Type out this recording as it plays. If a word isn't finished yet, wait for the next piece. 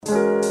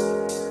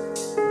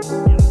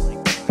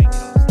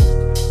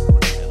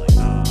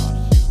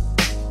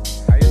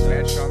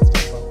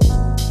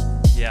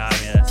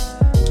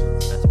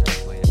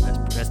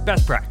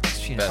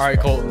All right,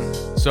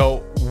 Colton. So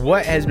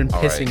what has been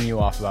All pissing right. you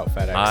off about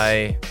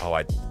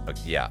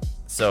FedEx? Yeah.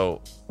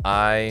 So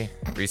I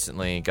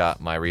recently got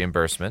my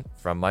reimbursement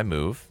from my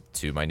move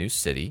to my new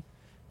city,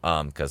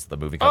 because the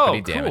moving company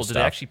Oh, cool. damaged Did stuff.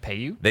 they actually pay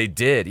you? They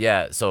did,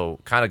 yeah. So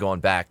kind of going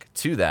back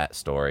to that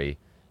story,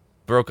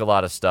 broke a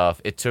lot of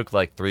stuff. It took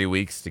like 3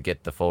 weeks to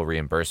get the full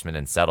reimbursement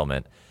and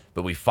settlement,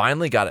 but we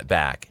finally got it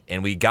back,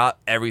 and we got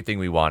everything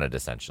we wanted.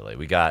 Essentially,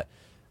 we got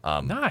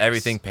Nice.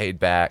 everything paid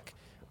back.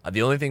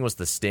 The only thing was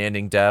the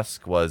standing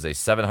desk was a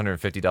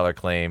 $750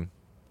 claim.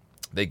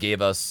 They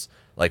gave us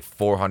like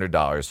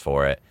 $400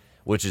 for it,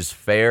 which is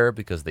fair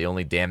because they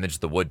only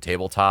damaged the wood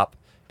tabletop,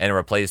 and a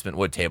replacement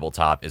wood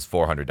tabletop is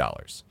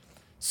 $400.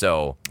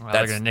 So They're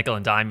that's gonna nickel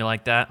and dime you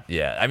like that.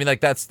 yeah. I mean, like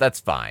that's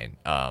fine.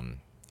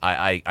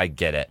 I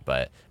get it,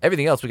 but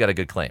everything else we got a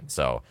good claim.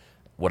 So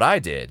what I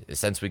did is,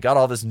 since we got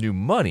all this new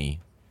money,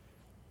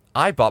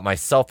 I bought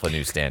myself a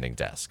new standing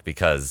desk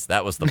because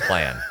that was the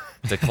plan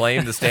to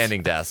claim the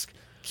standing desk,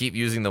 keep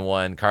using the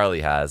one Carly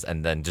has,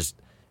 and then just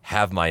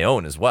have my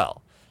own as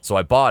well. So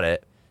I bought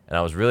it, and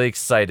I was really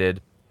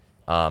excited.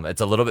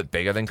 It's a little bit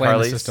bigger than Playing the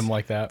Carly's. system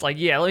like that. It's like,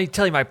 yeah, let me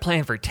tell you my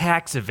plan for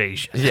tax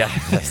evasion. Yeah,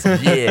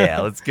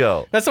 yeah. Let's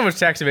go. That's so much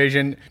tax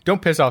evasion.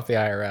 Don't piss off the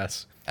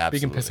IRS. You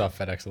can piss Absolutely.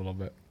 off FedEx a little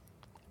bit.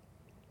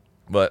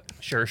 But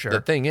Sure.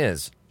 the thing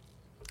is,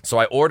 so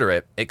I order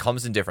it. It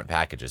comes in different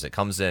packages. It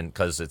comes in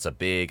because it's a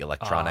big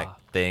electronic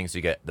thing. So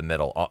you get the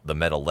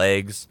metal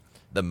legs,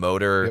 the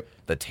motor, Yep.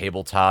 the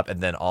tabletop,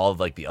 and then all of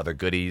like the other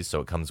goodies.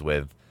 So it comes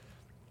with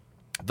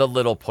the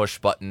little push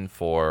button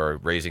for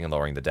raising and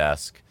lowering the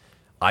desk.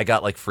 I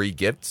got like free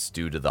gifts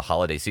due to the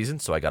holiday season.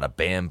 So I got a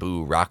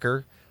bamboo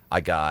rocker.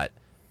 I got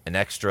an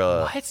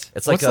extra. What?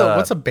 It's like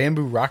What's a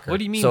bamboo rocker? What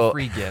do you mean So-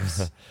 free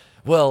gifts?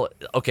 Well,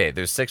 okay,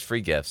 there's 6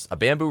 free gifts. A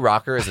bamboo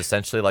rocker is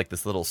essentially like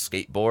this little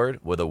skateboard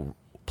with a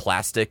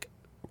plastic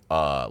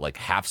like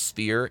half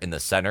sphere in the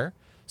center.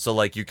 So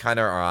like you kind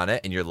of are on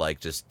it and you're like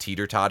just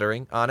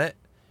teeter-tottering on it.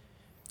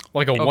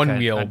 Like a one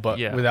wheel, I- but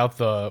yeah. without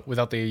the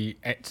everything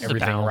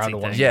balancing around the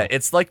one. thing. Yeah,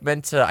 it's like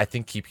meant to, I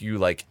think, keep you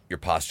like your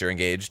posture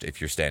engaged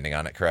if you're standing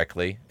on it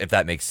correctly, if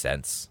that makes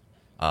sense.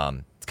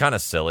 It's kind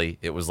of silly.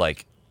 It was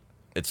like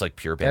it's like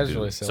pure That is bamboo.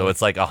 really silly. So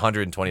it's like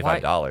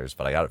 $125,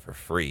 but I got it for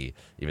free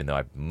even though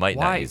I might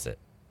Why? not use it.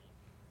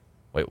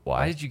 Wait,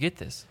 Why did you get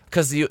this?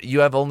 Because you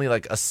have only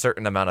like a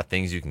certain amount of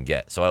things you can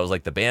get. So I was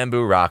like the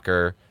bamboo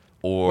rocker,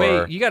 or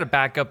Wait, you got to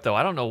back up though.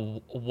 I don't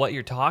know what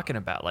you're talking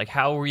about. Like,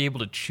 how were you able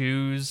to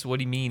choose? What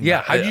do you mean?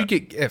 Yeah, how did you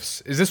get gifts?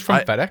 Is this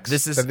from FedEx?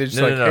 This is That they're just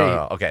no, like, no, no, hey,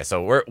 no. Okay,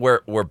 so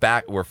we're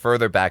back. We're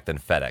further back than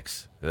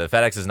FedEx. The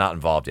FedEx is not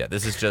involved yet.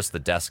 This is just the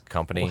desk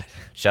company.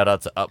 Shout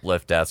out to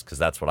Uplift Desk because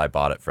that's what I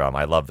bought it from.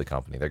 I love the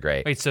company. They're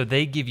great. Wait, so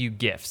they give you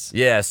gifts?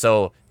 Yeah,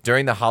 so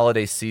during the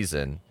holiday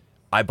season,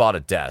 I bought a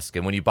desk.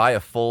 And when you buy a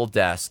full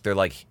desk, they're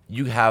like,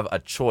 you have a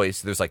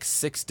choice. There's like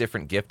 6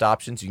 different gift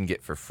options you can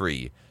get for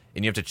free.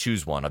 And you have to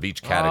choose one of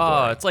each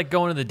category. Oh, it's like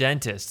going to the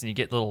dentist and you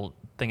get a little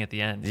thing at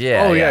the end.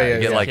 Yeah, Oh, yeah, You yeah,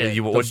 get yeah. like Yeah.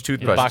 which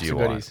toothbrush box do you of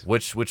want?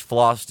 goodies. Which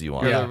floss do you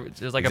want? Yeah.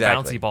 There's like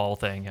Exactly. a bouncy ball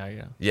thing.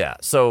 Yeah. Yeah,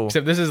 so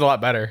except this is a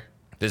lot better.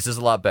 this is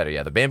a lot better.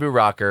 Yeah, the bamboo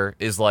rocker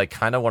is like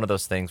kind of one of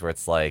those things where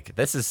it's like,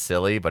 this is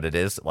silly, but it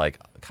is like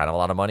kind of a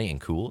lot of money and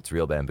cool. It's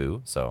real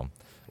bamboo, so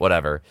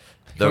whatever.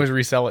 You can always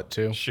resell it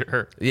too.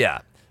 Sure. Yeah.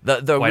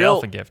 The White real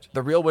elephant gift.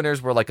 The real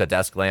winners were like a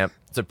desk lamp.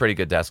 It's a pretty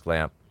good desk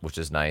lamp, which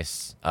is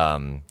nice.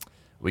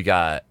 We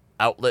got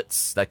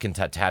outlets that can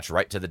attach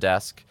right to the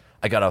desk.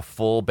 I got a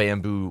full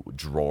bamboo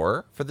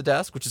drawer for the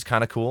desk, which is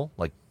kind of cool.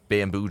 Like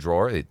bamboo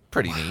drawer,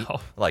 pretty neat. I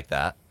like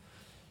that.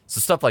 So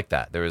stuff like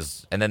that. There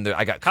was, and then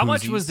I got. How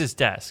much koozies. was this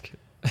desk?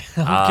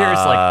 I'm curious,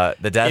 like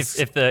the desk?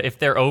 if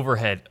their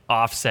overhead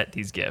offset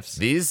these gifts.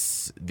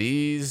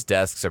 These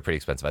desks are pretty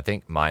expensive. I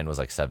think mine was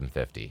like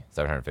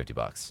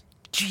 $750.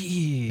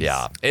 Jeez.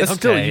 Yeah. That's It's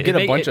still, you get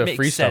It a bunch it of makes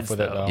free stuff sense,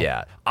 with it though. though.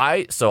 Yeah,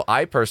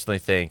 I personally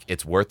think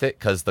it's worth it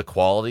because the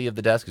quality of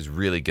the desk is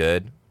really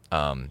good.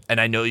 And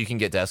I know you can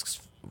get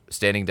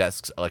standing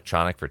desks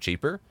electronic for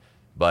cheaper,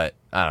 but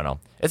I don't know.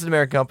 It's an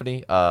American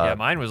company. Yeah,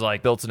 mine was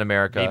like built in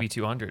America. maybe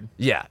 200.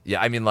 Yeah.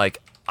 I mean,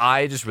 like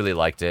I just really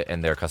liked it,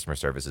 and their customer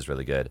service is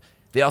really good.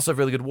 They also have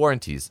really good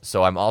warranties,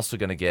 so I'm also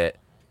gonna get,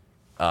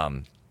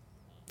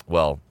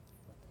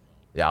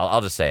 yeah,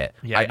 I'll just say it.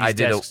 Yeah, I these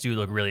did desks do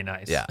look really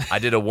nice. Yeah, I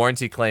did a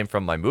warranty claim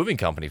from my moving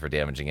company for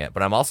damaging it,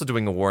 but I'm also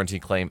doing a warranty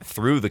claim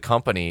through the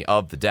company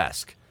of the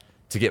desk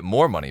to get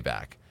more money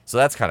back. So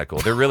that's kind of cool.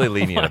 They're really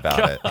lenient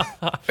about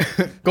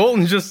it.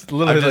 Golden's just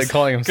literally just-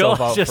 calling himself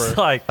Go out just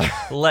for. like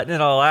letting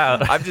it all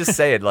out. I'm just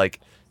saying, like,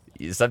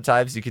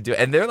 sometimes you could do it.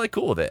 And they're, like,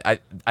 cool with it.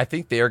 I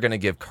think they are going to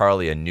give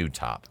Carly a new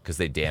top because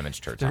they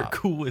damaged her They're top.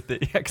 cool with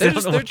it. Yeah, 'cause I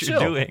don't know what chill.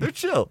 you're doing. They're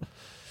chill.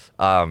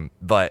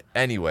 But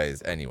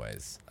anyways.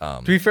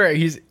 To be fair,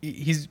 he's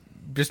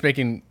just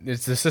making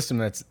it's the system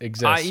that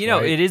exists. right?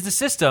 it is the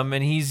system,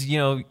 and he's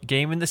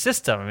gaming the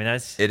system. I mean,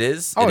 that's It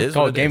is. Oh, it it's is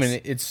called what it gaming.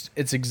 is.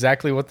 It's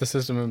exactly what the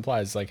system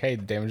implies. Like, hey,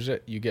 damage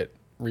it, you get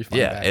refund.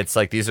 Yeah, back. it's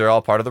like these are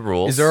all part of the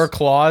rules. Is there a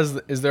clause?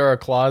 Is there a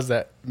clause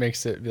that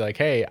makes it be like,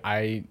 hey,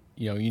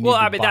 you need well. to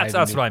I mean, buy that's the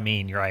that's new- what I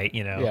mean, right?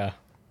 Yeah.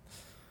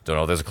 Don't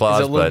know if there's a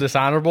clause, Is it a little but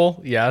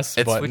dishonorable? Yes,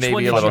 it's but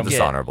maybe a little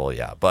dishonorable,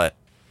 yeah. But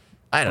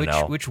I don't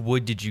know. Which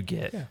wood did you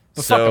get? Yeah.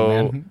 But So, fuck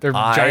 'em, man. They're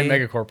giant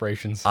mega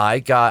corporations. I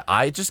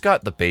just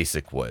got the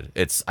basic wood.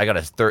 I got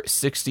a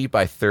 60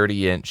 by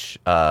 30 inch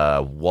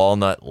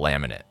walnut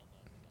laminate.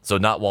 So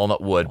not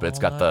walnut wood, but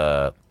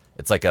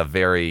it's like a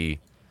very,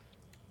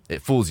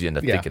 it fools you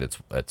into thinking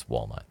it's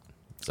walnut.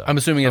 So I'm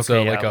assuming it's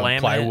like a laminate,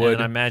 plywood.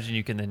 And I imagine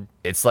you can then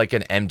it's like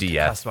an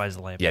MDF. customize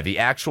the laminate. Yeah, the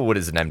actual wood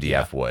is an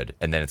MDF wood,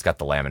 and then it's got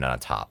the laminate on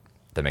top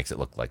that makes it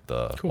look like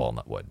the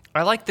walnut wood.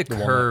 I like the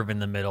curve in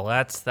the middle.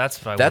 That's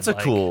what I That's would a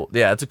like. cool,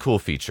 it's a cool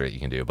feature that you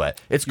can do,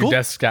 but it's Your cool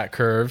desk's got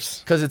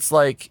curves. because it's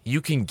like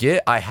you can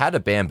get. I had a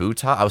bamboo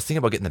top. I was thinking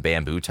about getting the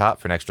bamboo top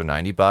for an extra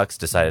 $90.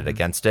 Decided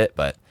against it,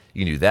 but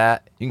you can do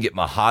that. You can get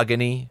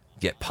mahogany,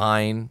 get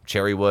pine,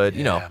 cherry wood.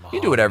 You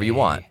can do whatever you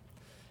want,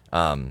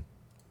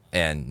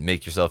 and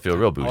make yourself feel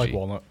real I bougie. like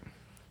walnut.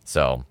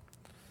 So,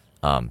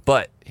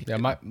 but Yeah,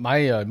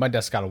 my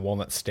desk got a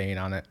walnut stain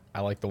on it.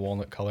 I like the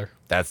walnut color.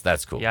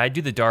 that's cool. Yeah, I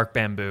do the dark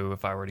bamboo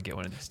if I were to get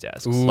one of these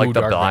desks. Ooh, Like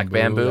the dark black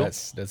bamboo,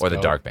 That's or the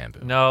dope. dark bamboo.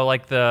 No,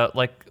 like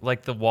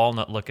the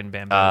walnut looking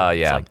bamboo. Yeah,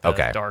 It's like the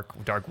okay.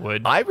 Dark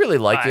wood. I really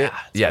like it. it's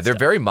Yeah, good they're stuff.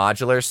 very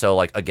modular. So,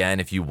 like, again,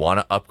 if you want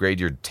to upgrade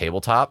your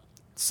tabletop,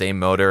 same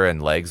motor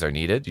and legs are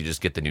needed. You just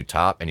get the new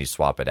top and you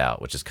swap it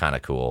out, which is kind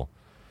of cool.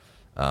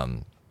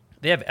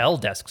 They have L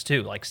desks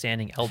too, like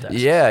standing L desks.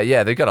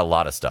 Yeah, they've got a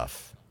lot of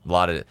stuff.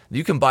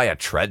 You can buy a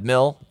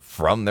treadmill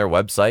from their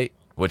website,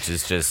 which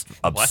is just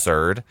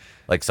absurd.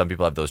 Like, some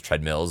people have those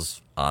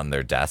treadmills on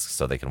their desks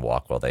so they can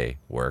walk while they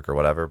work or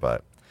whatever.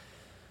 But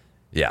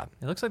yeah,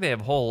 It looks like they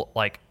have whole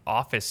like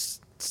office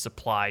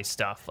supply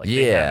stuff. Like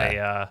Yeah. they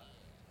have a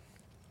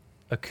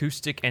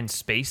acoustic and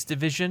space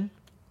division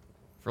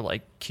for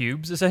like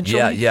cubes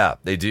essentially. yeah,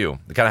 they do.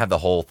 They kind of have the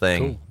whole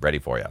thing ready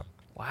for you.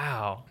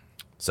 Wow.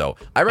 So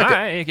All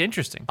right,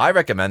 interesting. I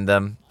recommend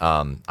them.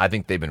 I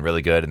think they've been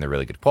really good and they're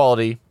really good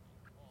quality.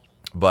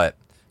 But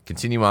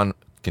continuing on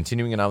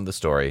with the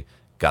story,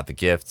 got the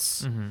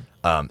gifts.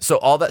 So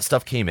all that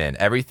stuff came in.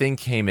 Everything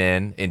came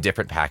in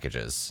different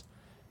packages,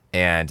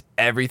 and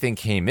everything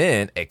came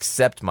in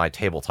except my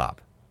tabletop.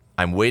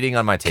 I'm waiting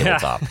on my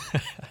tabletop,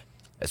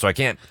 so I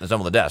can't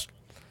assemble the desk.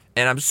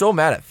 And I'm so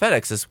mad at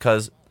FedEx is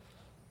because,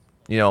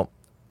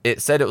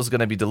 it said it was going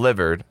to be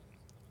delivered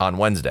on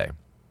Wednesday.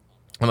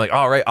 I'm like,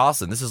 all right,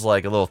 awesome. This is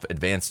like a little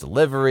advanced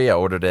delivery. I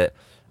ordered it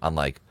on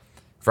like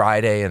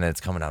Friday, and then it's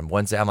coming on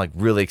Wednesday. I'm like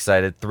really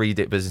excited.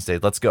 3-day business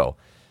days. Let's go.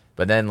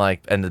 But then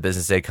like end of the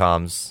business day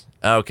comes.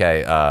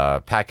 Okay,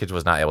 package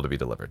was not able to be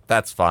delivered.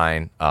 That's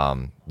fine.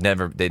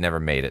 They never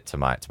made it to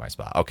my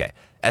spot. Okay,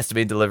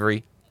 estimated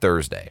delivery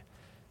Thursday.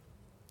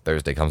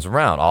 Thursday comes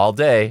around all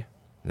day.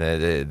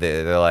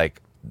 They're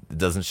like, it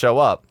doesn't show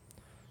up.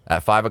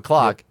 At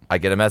 5:00, I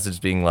get a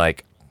message being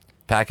like,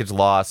 package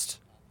lost,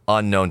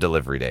 unknown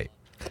delivery date.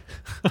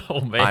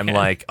 Oh man. I'm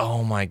like,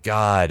 oh my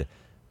God.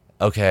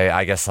 Okay,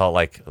 I guess I'll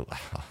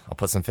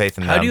put some faith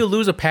in them. How do you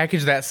lose a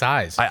package that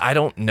size? I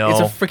don't know. It's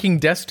a freaking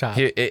desktop.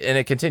 And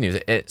it continues.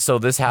 So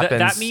this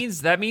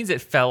happens. that means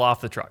it fell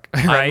off the truck,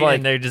 right? like-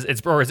 and they're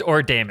just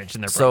or damaged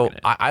and they're So broken.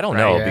 I don't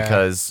know Yeah.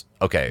 because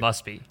okay,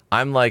 Must be.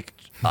 I'm like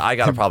I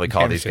gotta probably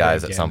call Can't these say that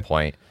guys at again. some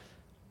point.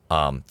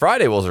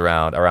 Friday rolls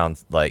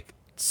around like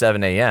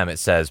 7 a.m. It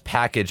says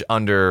package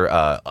under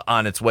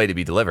on its way to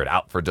be delivered,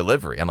 out for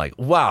delivery. I'm like,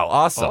 wow,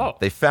 awesome! Oh.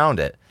 They found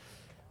it.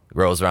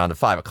 Rolls around to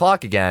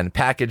 5:00 again.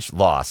 Package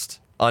lost,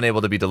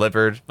 unable to be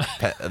delivered.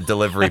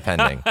 Delivery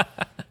pending.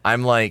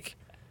 I'm like,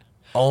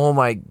 oh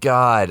my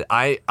God!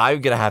 I'm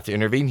gonna have to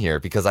intervene here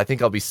because I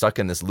think I'll be stuck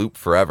in this loop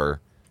forever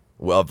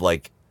of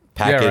like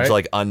package right.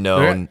 like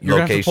unknown You're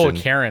gonna have to pull location.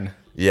 a Karen.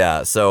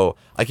 Yeah, so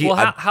I keep.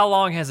 Well, how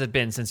long has it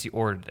been since you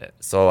ordered it?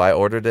 So I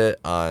ordered it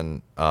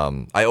on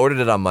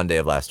Monday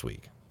of last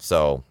week.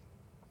 So And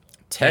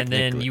technically,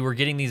 then you were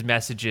getting these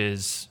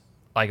messages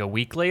like a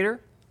week later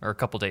or a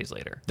couple days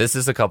later. this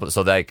is a couple.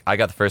 So like I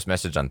got the first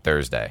message on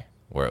Thursday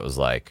where it was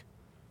like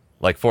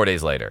 4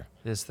 days later.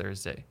 This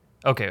Thursday.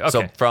 Okay.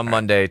 So from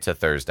Monday to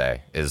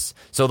Thursday is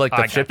so like the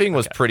I got shipping you,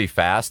 was okay. pretty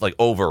fast like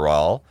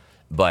overall,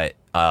 but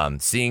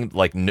seeing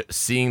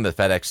the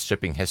FedEx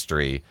shipping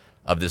history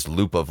of this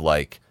loop of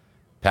like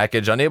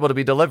package unable to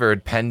be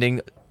delivered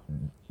pending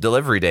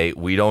delivery date,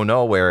 we don't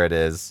know where it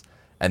is,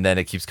 and then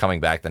it keeps coming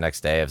back the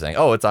next day of saying,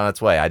 oh, it's on its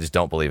way. I just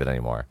don't believe it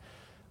anymore.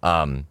 So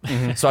I'm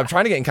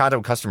trying to get in contact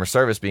with customer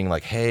service being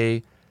like,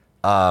 hey,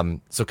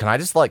 so can I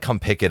just like come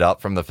pick it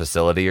up from the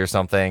facility or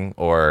something,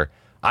 or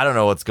I don't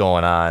know what's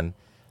going on.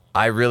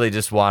 I really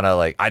just want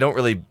to I don't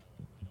really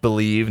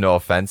believe, no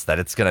offense, that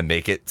it's going to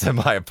make it to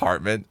my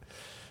apartment.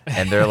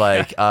 And they're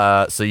like,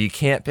 so you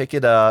can't pick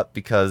it up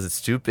because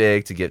it's too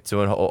big to get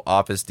to an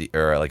office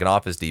or like an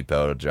Office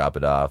Depot to drop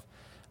it off.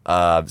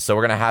 So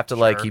we're going to have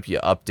to keep you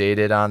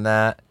updated on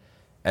that.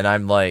 And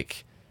I'm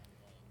like,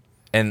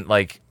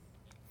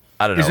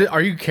 I don't know.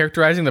 Are you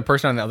characterizing the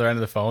person on the other end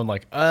of the phone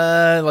like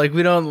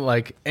we don't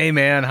like, hey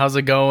man, how's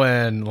it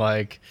going?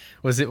 Like,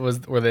 were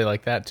they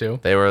like that too?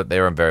 They were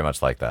very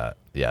much like that.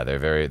 Yeah, they're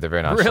very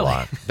nonchalant.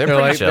 Really? They're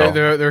pretty like, chill.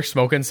 They're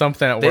smoking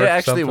something at work. They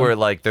actually something? were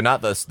like,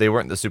 they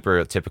weren't the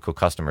super typical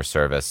customer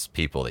service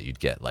people that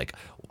you'd get. Like,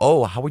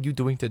 oh, how are you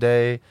doing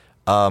today?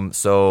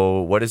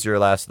 So what is your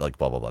last, like,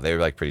 blah blah blah. They were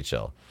like pretty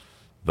chill,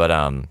 but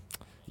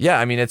yeah,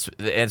 I mean it's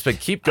been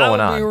keep going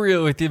on. I'll be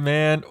real with you,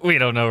 man. We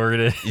don't know where it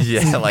is.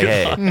 Yeah, like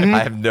hey, I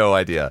have no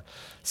idea.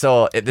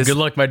 So good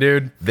luck, my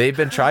dude. They've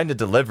been trying to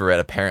deliver it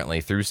apparently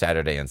through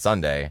Saturday and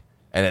Sunday,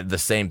 and the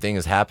same thing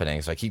is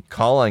happening. So I keep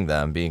calling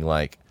them, being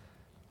like,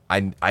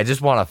 I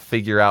just want to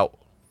figure out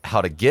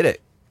how to get it,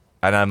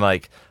 and I'm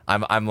like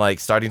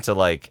starting to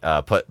like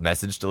put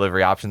message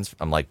delivery options.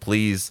 I'm like,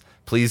 please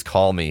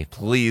call me,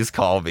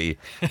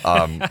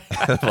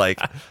 like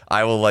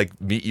I will like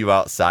meet you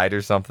outside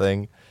or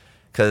something.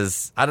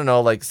 Because, I don't know,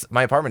 like,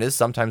 my apartment is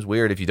sometimes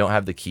weird if you don't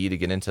have the key to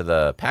get into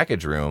the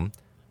package room,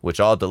 which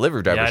all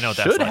delivery drivers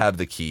should have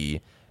the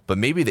key, but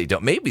maybe they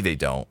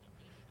don't.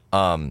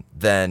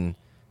 Then,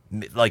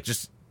 like,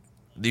 just,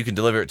 you can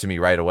deliver it to me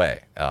right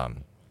away.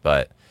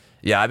 But,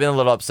 yeah, I've been a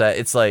little upset.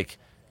 It's like,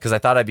 because I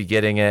thought I'd be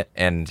getting it,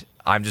 and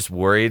I'm just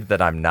worried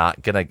that I'm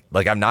not going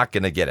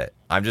to get it.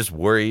 I'm just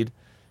worried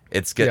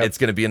it's going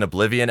to be in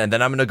oblivion, and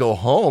then I'm going to go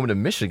home to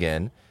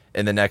Michigan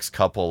in the next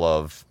couple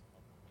of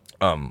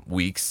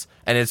weeks,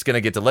 and it's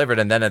gonna get delivered,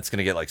 and then it's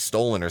gonna get like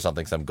stolen or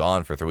something. So I'm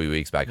gone for 3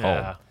 weeks back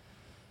home.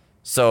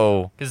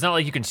 So because it's not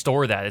like you can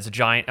store that. It's a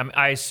giant.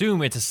 I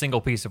assume it's a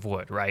single piece of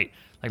wood, right?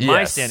 Like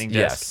my standing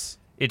desk,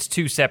 it's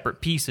two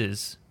separate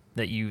pieces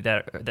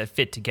that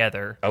fit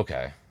together.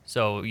 Okay.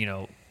 So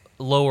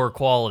lower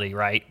quality,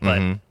 right?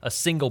 But a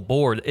single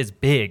board is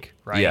big,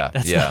 right? Yeah.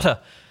 That's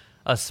not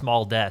a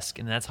small desk,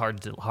 and that's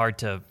hard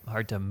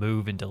to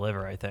move and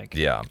deliver, I think.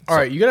 Yeah. All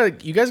right, you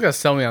guys gotta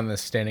sell me on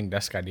this standing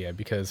desk idea,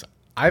 because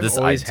I've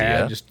always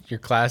had just your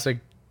classic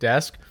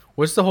desk.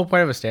 What's the whole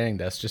point of a standing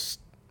desk? Just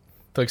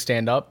to like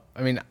stand up?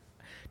 I mean, to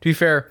be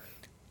fair,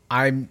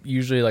 I'm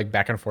usually like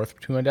back and forth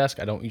between my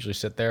desk. I don't usually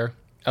sit there.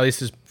 At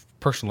least as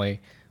personally,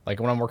 like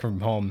when I'm working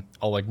from home,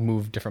 I'll like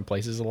move different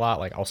places a lot.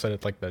 Like I'll sit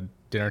at like the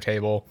dinner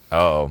table.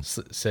 Oh.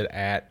 Sit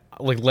at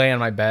like lay on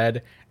my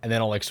bed, and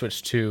then I'll like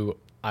switch to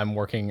I'm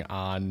working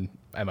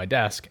at my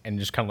desk and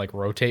just kind of like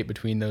rotate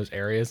between those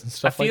areas and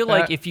stuff like that. I feel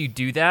like if you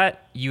do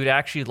that, you would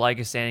actually like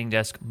a standing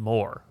desk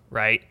more,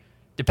 right?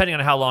 Depending on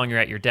how long you're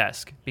at your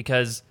desk.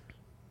 Because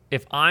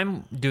if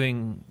I'm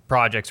doing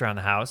projects around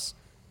the house,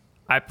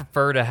 I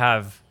prefer to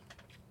have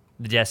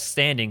the desk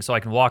standing so I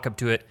can walk up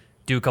to it,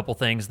 do a couple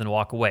things, then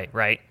walk away,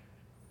 right?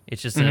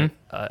 It's just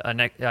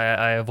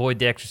I avoid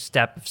the extra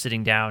step of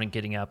sitting down and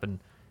getting up, and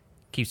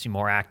keeps me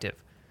more active.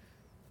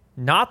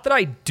 Not that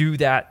I do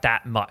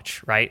that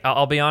much, right?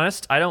 I'll be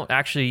honest. I don't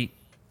actually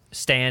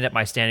stand at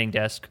my standing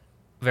desk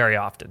very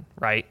often,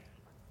 right?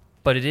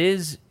 But it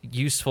is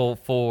useful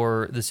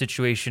for the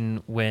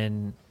situation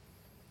when,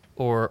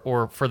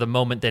 or for the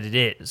moment that it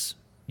is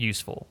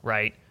useful,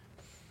 right?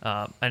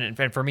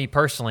 And for me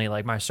personally,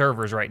 like my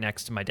server's right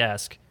next to my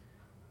desk,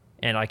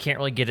 and I can't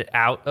really get it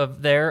out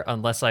of there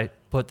unless I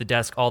put the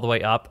desk all the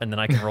way up, and then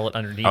I can roll it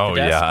underneath the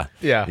desk.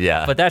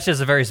 Yeah. But that's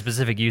just a very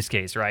specific use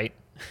case, right?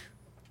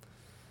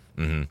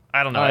 Mm-hmm.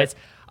 I don't know.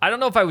 I don't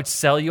know if I would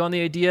sell you on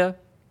the idea.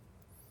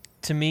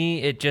 To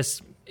me, it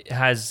just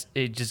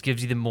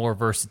gives you the more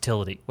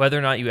versatility. Whether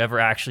or not you ever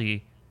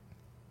actually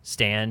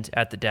stand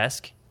at the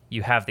desk,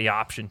 you have the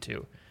option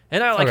to.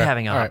 And I like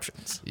having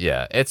options. Right.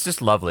 Yeah, it's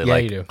just lovely. Yeah,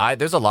 like you do.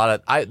 There's a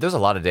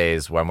lot of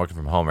days where I'm working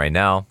from home right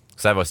now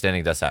because I have a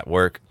standing desk at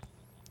work,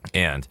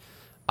 and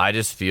I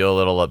just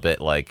feel a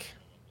bit like,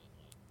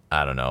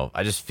 I don't know.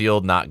 I just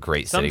feel not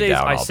great sitting down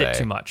all day. Some days I sit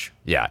too much.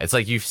 Yeah, it's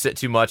like you sit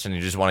too much and you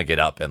just want to get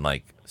up and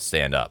like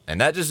stand up, and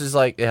that just is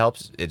like it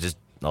helps. It just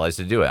allows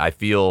you to do it. I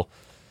feel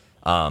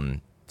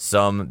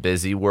some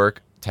busy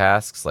work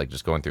tasks, like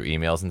just going through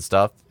emails and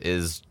stuff,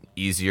 is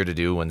easier to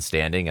do when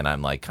standing, and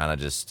I'm like kind of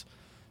just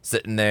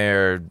sitting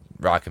there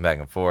rocking back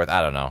and forth.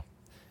 I don't know.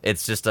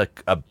 It's just a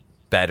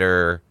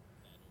better,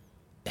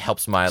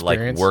 helps my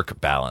experience. Like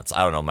work balance.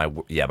 I don't know.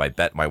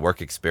 My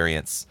work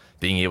experience,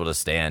 being able to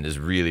stand is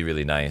really,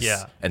 really nice.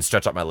 Yeah. And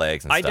stretch out my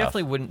legs and I stuff.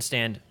 definitely wouldn't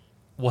stand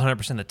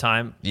 100% of the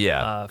time.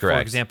 Yeah, For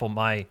correct. example,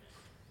 my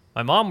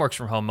mom works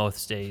from home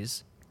most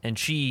days, and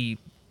she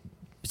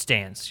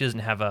stands. She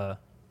doesn't have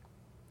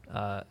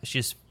she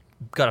just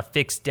got a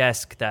fixed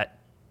desk that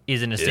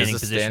is in a standing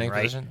position,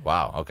 right? Position?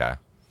 Wow, okay.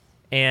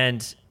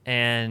 And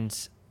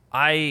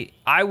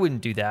I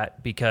wouldn't do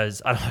that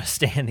because I don't want to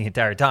stand the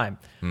entire time.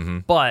 Mm-hmm.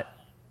 But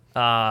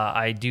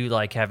I do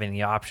like having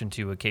the option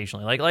to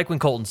occasionally, like when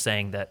Colton's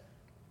saying that,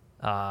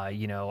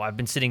 I've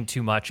been sitting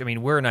too much. I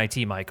mean, we're in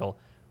IT, Michael.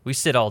 We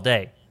sit all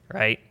day,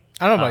 right?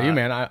 I don't know about you,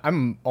 man.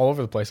 I'm all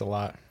over the place a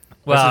lot.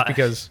 Well, that's just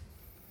because,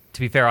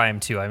 to be fair, I am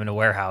too. I'm in a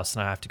warehouse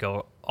and I have to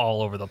go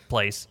all over the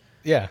place.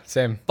 yeah,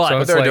 same. But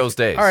it's there are those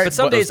days. All right, But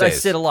some those days I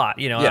days. sit a lot,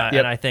 Yeah.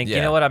 and I think, Yeah.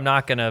 you know what, I'm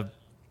not gonna.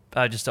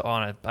 I just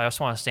want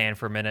to stand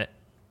for a minute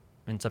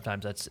and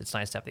sometimes it's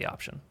nice to have the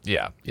option.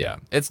 Yeah,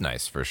 it's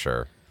nice for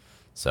sure.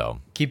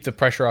 So keep the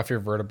pressure off your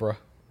vertebra.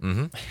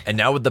 Mm-hmm. And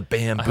now with the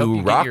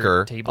bamboo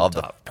rocker of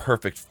the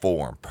perfect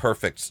form,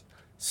 perfect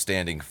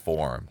standing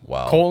form.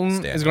 Wow,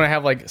 Colton is going to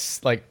have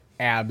like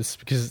abs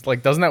because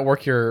like doesn't that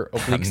work your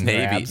obliques and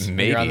your abs when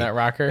you're on that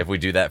rocker? If we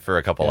do that for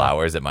a couple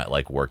hours, it might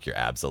like work your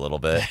abs a little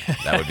bit.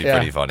 That would be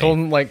pretty funny.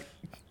 Colton like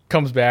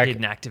comes back,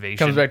 hidden activation.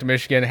 Comes back to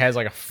Michigan, has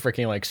like a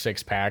freaking like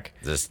 6-pack,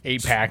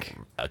 8-pack,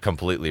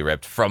 completely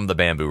ripped from the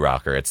bamboo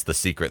rocker. It's the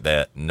secret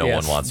that no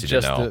one wants you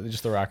to know.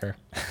 Just the rocker.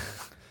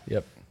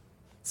 Yep.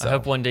 So. I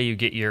hope one day you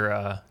get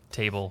your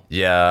table.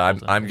 Yeah,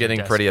 I'm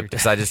getting pretty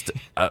because I just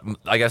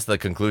I guess the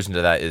conclusion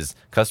to that is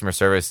customer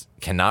service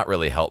cannot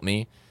really help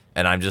me,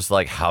 and I'm just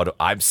like how do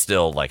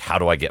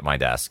I get my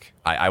desk?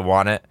 I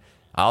want it.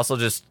 I also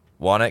just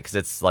want it because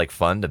it's like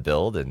fun to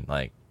build and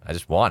like I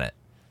just want it.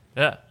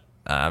 Yeah.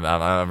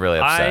 I'm really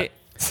upset.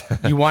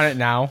 You want it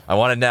now? I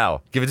want it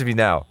now. Give it to me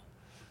now.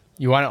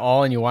 You want it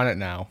all, and you want it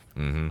now.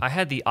 Mm-hmm. I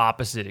had the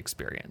opposite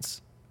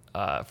experience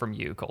from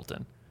you,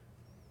 Colton,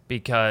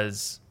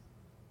 because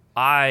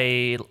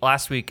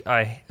last week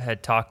I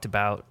had talked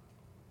about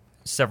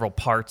several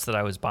parts that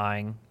I was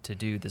buying to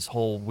do this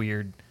whole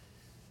weird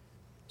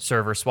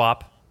server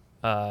swap,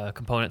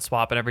 component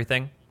swap, and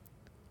everything.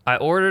 I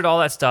ordered all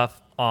that stuff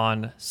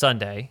on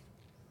Sunday,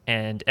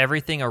 and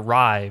everything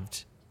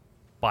arrived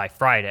by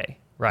Friday,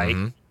 right?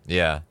 Mm-hmm.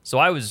 Yeah. So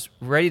I was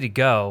ready to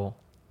go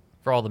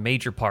for all the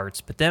major parts,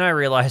 but then I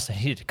realized I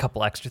needed a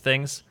couple extra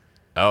things.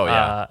 Oh,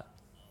 yeah.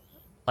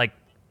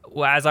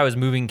 As I was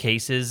moving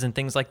cases and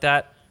things like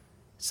that,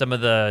 some of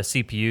the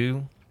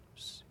CPU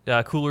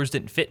coolers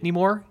didn't fit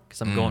anymore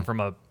because I'm going from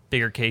a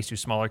bigger case to a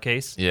smaller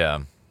case. Yeah.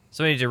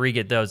 So I needed to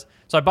re-get those.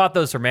 So I bought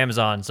those from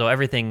Amazon. So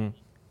everything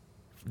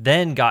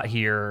then got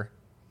here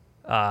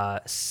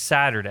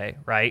Saturday,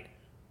 right?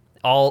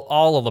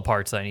 All of the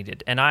parts that I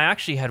needed. And I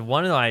actually had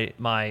one of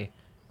my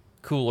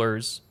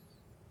coolers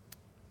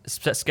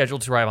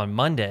scheduled to arrive on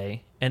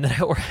Monday, and then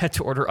I had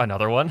to order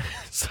another one.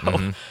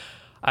 So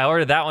I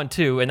ordered that one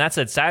too, and that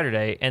said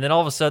Saturday. And then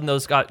all of a sudden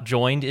those got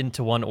joined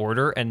into one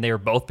order, and they are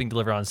both being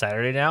delivered on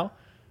Saturday now.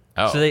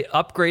 Oh. So they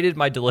upgraded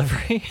my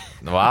delivery.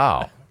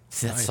 Wow.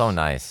 That's so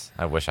nice.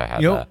 I wish I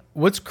had that.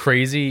 What's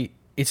crazy?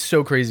 It's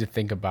so crazy to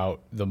think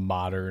about the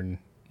modern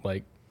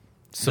like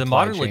supply the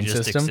modern chain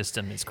logistics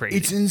system is crazy.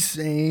 It's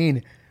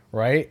insane,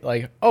 right?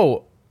 Like,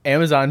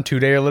 Amazon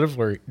 2-day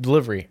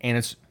delivery, and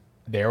it's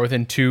there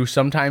within 2,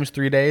 sometimes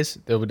 3 days.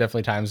 There will be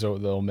definitely times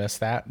they'll miss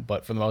that,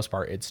 but for the most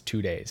part, it's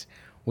 2 days,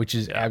 which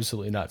is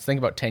absolutely nuts. Think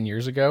about 10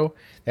 years ago,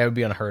 that would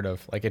be unheard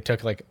of. Like, it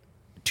took like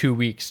 2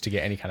 weeks to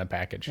get any kind of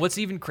package. What's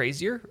even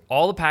crazier?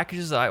 All the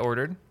packages that I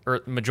ordered,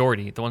 or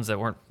majority, the ones that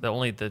weren't I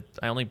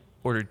only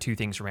ordered 2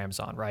 things from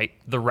Amazon, right?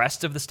 The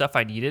rest of the stuff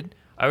I needed,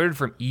 I ordered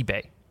from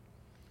eBay,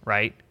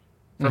 right?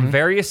 From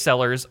various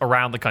sellers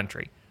around the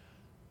country.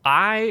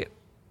 I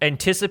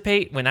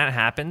anticipate when that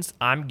happens,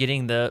 I'm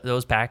getting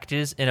those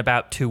packages in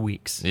about 2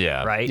 weeks.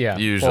 Yeah. Right? Yeah.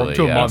 Usually.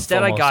 To a month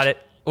Instead,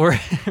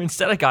 almost.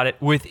 Instead I got it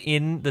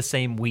within the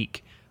same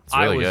week. It's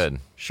really I was good.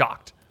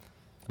 shocked.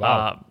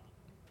 Wow.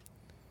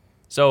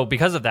 So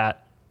because of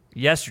that,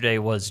 yesterday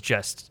was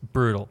just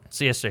brutal.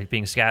 So yesterday,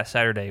 being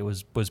Saturday,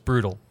 was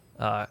brutal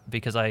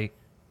because I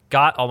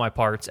got all my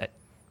parts at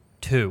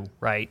 2,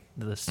 right?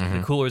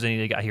 The coolers I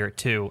needed got here at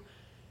 2.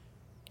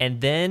 And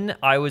then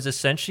I was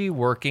essentially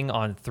working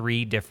on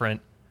 3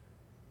 different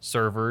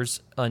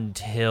servers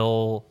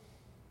until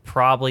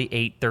probably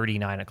 8:30,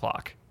 9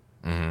 o'clock.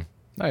 Mm-hmm.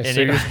 Nice. And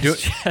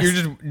So you're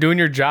just doing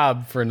your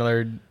job for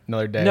another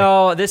day.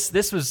 No, it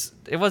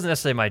wasn't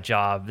necessarily my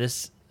job.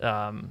 This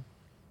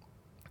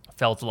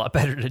felt a lot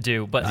better to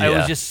do, but I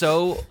was just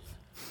so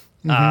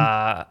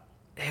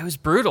it was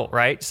brutal,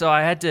 right? So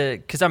I had to,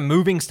 because I'm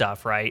moving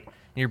stuff, right?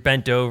 And you're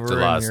bent over. It's a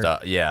lot of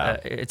stuff. Yeah.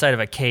 Inside of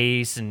a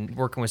case and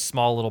working with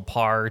small little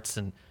parts,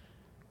 and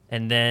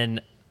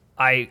then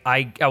I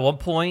at one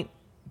point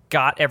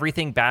got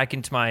everything back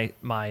into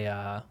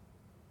my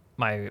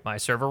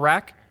server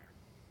rack,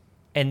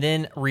 and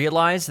then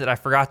realized that I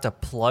forgot to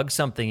plug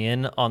something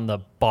in on the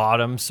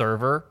bottom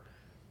server,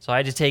 so I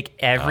had to take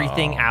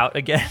everything out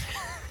again.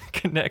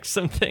 Connect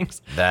some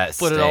things,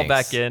 put it all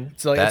back in.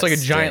 It's like a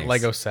giant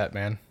Lego set,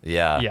 man.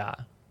 Yeah.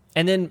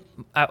 And then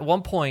at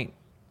one point,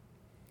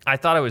 I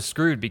thought I was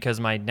screwed because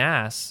my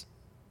NAS,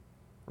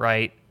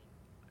 right?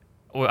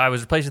 I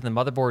was replacing the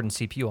motherboard and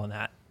CPU on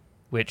that,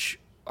 which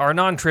are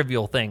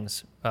non-trivial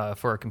things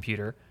for a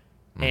computer.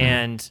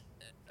 And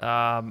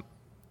I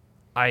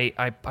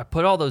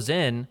put all those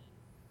in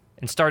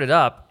and started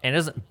up, and it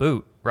doesn't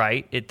boot,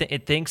 right?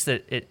 It thinks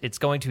that it's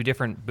going to a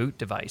different boot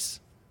device.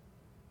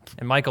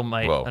 And Michael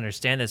might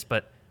understand this,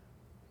 but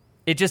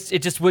it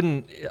just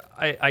wouldn't.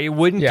 I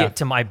wouldn't get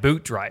to my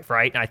boot drive,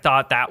 right? And I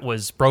thought that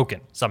was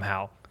broken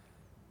somehow.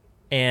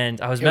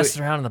 And I was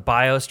messing around in the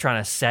BIOS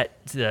trying to set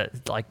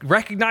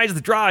recognize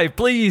the drive,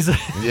 please.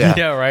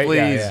 Yeah, right.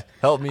 Please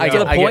help me. I out. get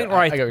the point where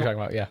I get what you're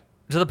talking about. Yeah.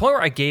 To the point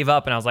where I gave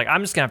up, and I was like,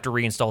 I'm just gonna have to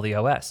reinstall the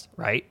OS,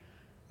 right?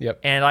 Yep.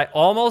 And I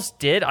almost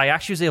did. I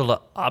actually was able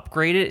to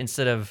upgrade it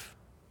instead of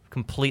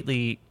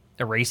completely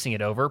erasing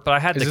it over. But I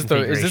had is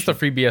this the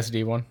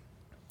FreeBSD one?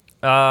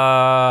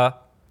 I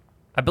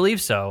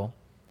believe so.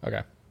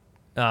 Okay.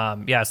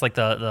 Yeah, it's like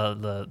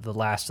the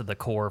last of the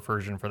core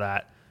version for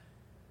that.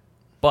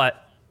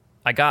 But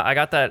I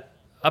got that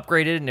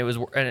upgraded,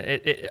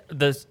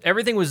 and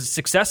everything was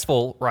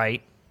successful,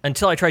 right?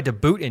 Until I tried to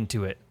boot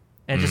into it,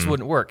 and it just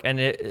wouldn't work. And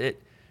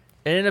it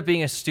ended up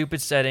being a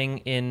stupid setting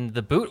in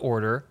the boot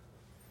order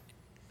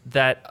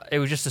that it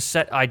was just a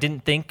set. I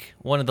didn't think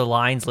one of the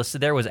lines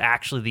listed there was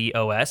actually the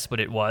OS,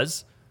 but it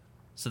was.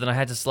 So then I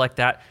had to select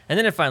that, and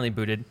then it finally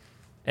booted,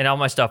 and all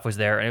my stuff was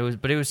there. And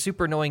it was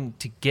super annoying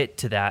to get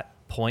to that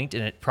point,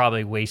 and it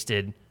probably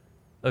wasted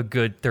a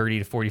good 30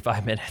 to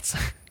 45 minutes.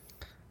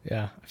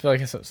 Yeah, I feel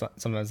like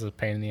sometimes it's a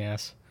pain in the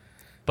ass.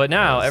 But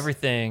now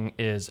everything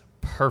is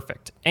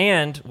perfect.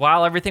 And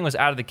while everything was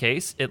out of the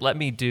case, it let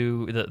me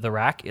do the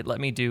rack. It let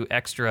me do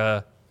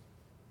extra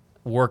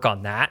work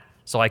on that,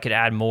 so I could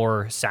add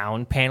more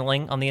sound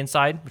paneling on the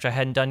inside, which I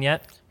hadn't done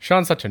yet.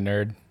 Sean's such a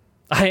nerd.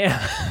 I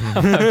am.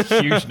 I'm a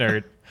huge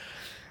nerd.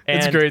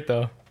 It's great,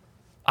 though.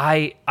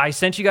 I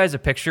sent you guys a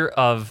picture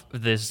of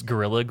this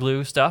Gorilla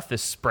Glue stuff,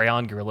 this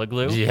spray-on Gorilla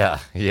Glue. Yeah.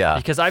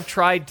 Because I've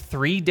tried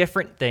 3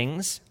 different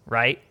things,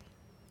 right,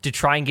 to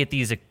try and get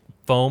these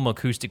foam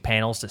acoustic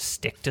panels to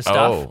stick to stuff.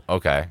 Oh,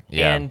 okay.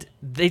 Yeah. And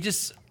they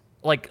just,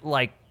 like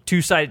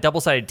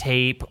double-sided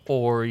tape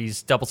or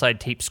these double-sided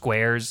tape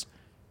squares,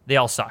 they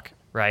all suck,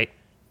 right?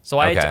 So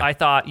I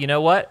thought, you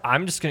know what?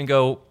 I'm just going to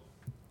go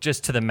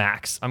just to the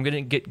max. I'm going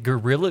to get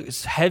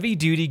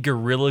heavy-duty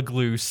Gorilla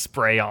Glue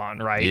spray on,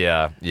 right?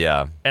 Yeah.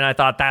 And I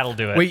thought that'll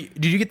do it. Wait,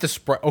 did you get the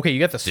spray? Okay, you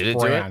got the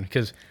spray on,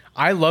 because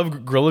I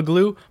love Gorilla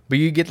Glue, but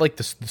you get like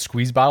the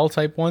squeeze bottle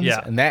type ones,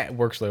 and that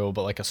works really well,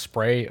 but like a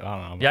spray, I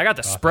don't know. Yeah, I got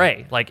the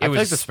spray. Like, it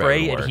was the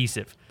spray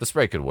adhesive. The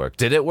spray could work.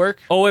 Did it work?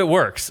 Oh, it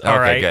works. All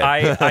right. Good.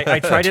 I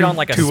tried it on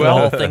like a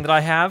small thing that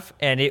I have,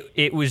 and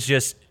it was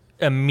just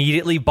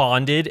immediately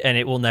bonded, and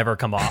it will never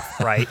come off,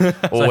 right? So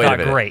Well, wait I a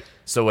minute. great.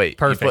 So wait,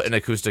 Perfect. You put an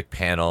acoustic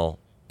panel,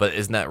 but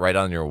isn't that right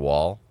on your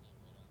wall?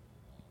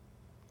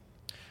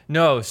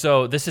 No,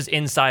 so this is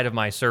inside of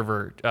my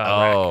server rack.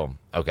 Oh,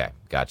 okay,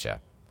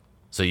 gotcha.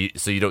 So you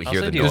don't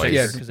hear the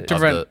noise of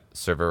the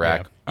server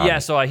rack? Yeah,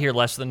 so I hear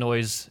less of the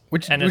noise.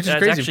 Which is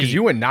crazy, because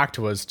you and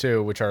Noctuas,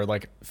 too, which are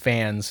like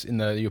fans in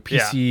the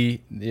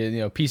PC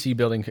PC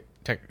building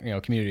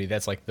community.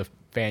 That's like the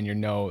fan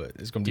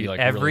is going to be like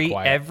really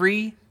quiet.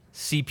 Every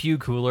CPU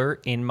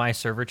cooler in my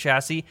server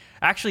chassis,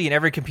 actually in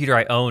every computer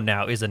I own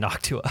now, is a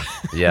Noctua.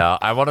 Yeah,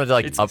 I wanted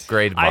to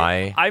upgrade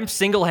my... I'm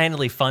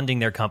single-handedly funding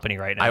their company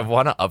right now. I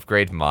want to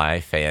upgrade my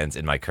fans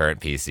in my current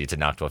PC to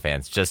Noctua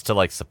fans just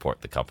to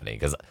support the company,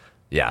 because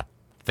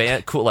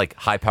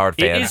high-powered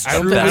fans.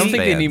 I don't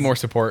think they need more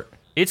support.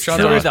 It's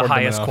truly the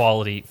highest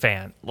quality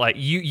fan. Like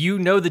you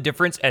know the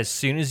difference as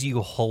soon as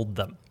you hold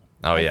them.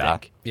 Oh, I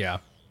think. Yeah.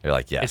 You're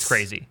like, yes. It's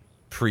crazy.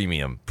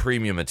 Premium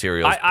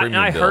materials.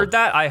 I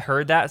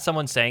heard that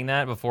someone saying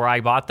that before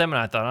I bought them,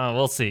 and I thought, oh,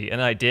 we'll see,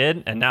 and I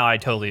did, and now I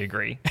totally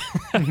agree.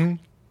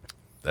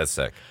 That's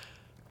sick.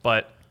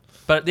 But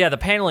yeah, the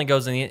paneling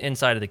goes in the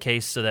inside of the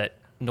case so that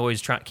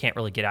noise can't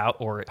really get out,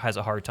 or it has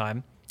a hard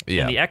time.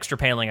 Yeah. And the extra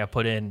paneling I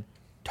put in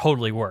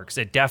totally works.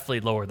 It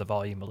definitely lowered the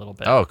volume a little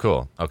bit. Oh,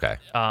 cool. Okay.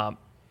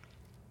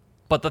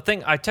 But the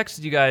thing I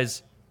texted you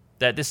guys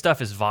that this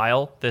stuff is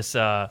vile. This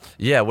what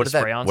did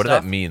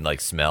that mean?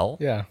 Like smell?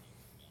 Yeah.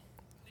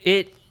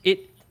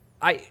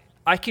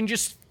 I can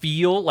just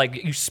feel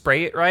like you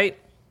spray it, right?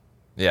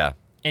 Yeah.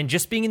 And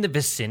just being in the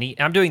vicinity,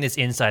 I'm doing this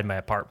inside my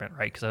apartment,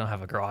 right? Because I don't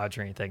have a garage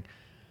or anything.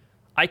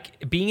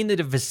 Being in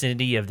the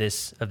vicinity of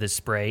this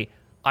spray,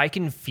 I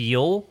can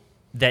feel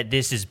that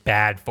this is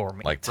bad for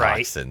me. Like right?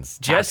 toxins.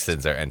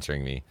 Toxins are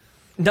entering me.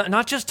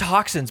 Not just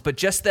toxins, but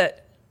just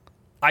that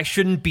I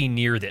shouldn't be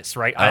near this,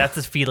 right? That's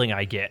the feeling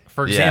I get.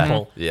 For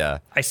example,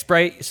 I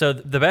spray. So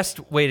the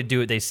best way to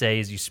do it, they say,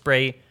 is you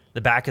spray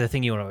the back of the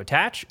thing you want to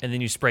attach, and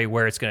then you spray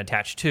where it's going to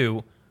attach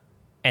to,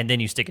 and then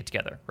you stick it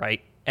together,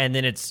 right? And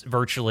then it's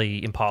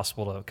virtually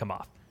impossible to come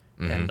off.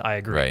 Mm-hmm. And I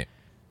agree. Right.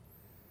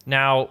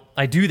 Now,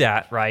 I do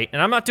that, right?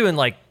 And I'm not doing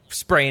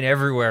spraying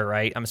everywhere,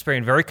 right? I'm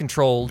spraying very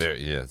controlled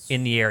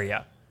in the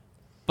area.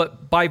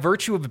 But by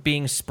virtue of it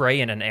being spray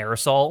in an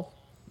aerosol,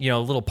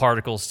 little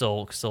particles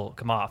still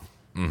come off.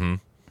 Mm-hmm.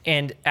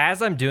 And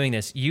as I'm doing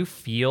this, you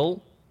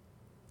feel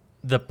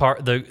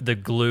the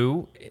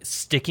glue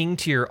sticking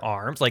to your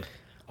arms. Like,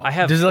 I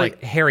have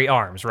hairy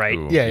arms, right?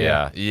 Ooh,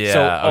 yeah.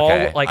 So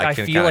I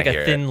feel like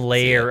a thin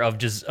layer of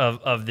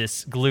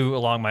this glue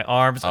along my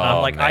arms. And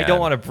I'm like, man. I don't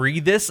want to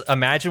breathe this.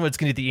 Imagine what's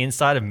going to be the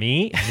inside of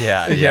me.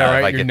 Yeah,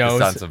 right. Your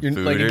nose,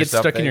 it gets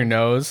stuck in your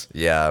nose.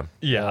 Yeah.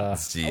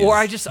 Or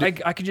I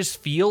can just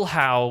feel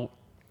how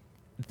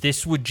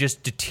this would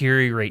just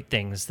deteriorate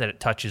things that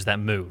it touches that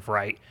move,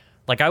 right?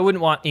 Like, I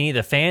wouldn't want any of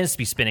the fans to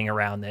be spinning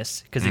around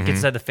this, because it gets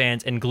inside the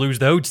fans and glues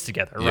those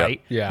together, right?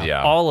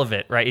 Yeah. All of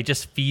it, right? It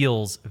just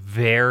feels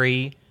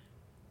very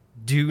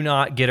do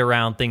not get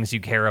around things you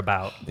care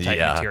about type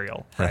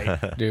material,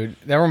 right? Dude,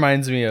 that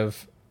reminds me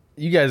of,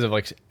 you guys have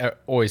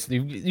always,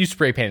 you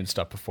spray painted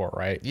stuff before,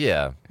 right?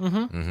 Yeah.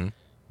 Mm-hmm.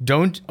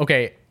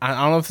 Okay, I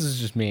don't know if this is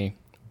just me,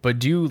 but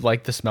do you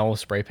like the smell of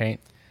spray paint?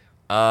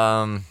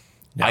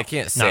 No, I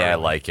can't say I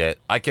like it.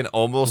 I can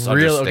almost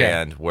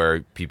understand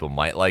where people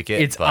might like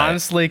it. It's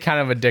honestly kind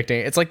of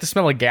addicting. It's like the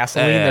smell of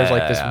gasoline. There's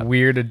like this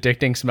weird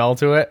addicting smell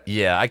to it.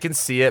 Yeah, I can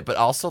see it, but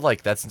also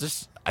like that's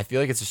just. I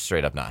feel like it's just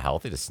straight up not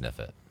healthy to sniff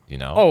it. You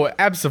know? Oh,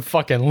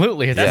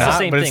 absolutely. That's the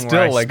same thing.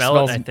 Where I smell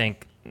it and I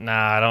think, nah,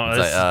 I don't.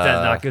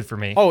 That's not good for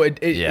me. Oh,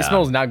 it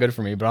smells not good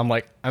for me. But I'm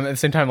at the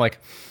same time like,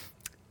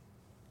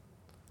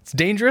 it's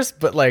dangerous,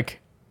 but like.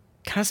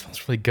 Kind of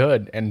smells really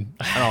good, and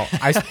I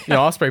don't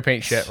know. I'll spray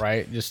paint shit,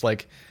 right? Just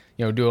like,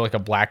 do like a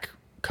black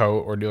coat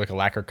or do like a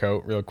lacquer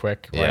coat real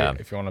quick, right? Yeah.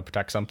 If you want to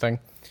protect something,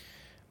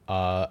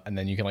 and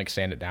then you can like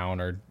sand it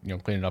down or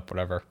clean it up,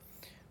 whatever.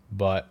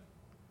 But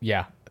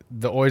yeah,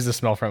 always the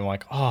smell from it, I'm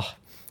like, oh,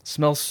 it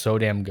smells so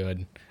damn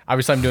good.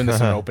 Obviously, I'm doing this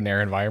in an open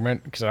air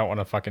environment because I don't want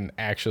to fucking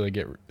actually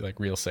get like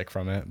real sick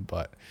from it.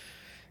 But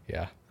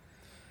yeah,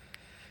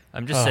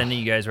 I'm just sending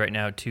you guys right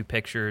now 2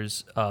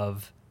 pictures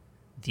of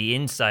the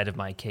inside of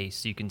my case,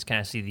 so you can kind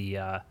of see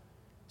the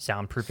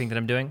soundproofing that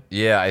I'm doing.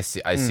 Yeah, I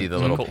see the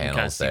little panels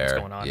kind of see there. What's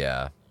going on.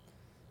 Yeah,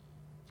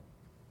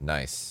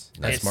 nice.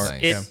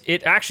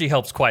 It actually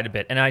helps quite a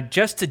bit. And I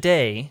just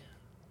today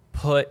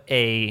put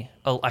I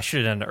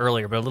should have done it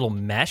earlier, but a little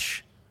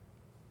mesh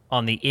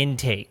on the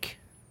intake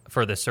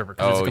for the server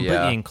because it's a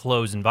completely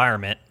enclosed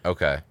environment.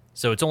 Okay.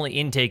 So it's only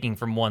intaking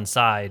from one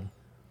side.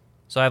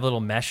 So I have a little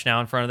mesh now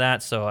in front of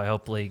that, so I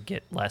hopefully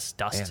get less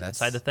dust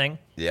inside the thing.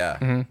 Yeah.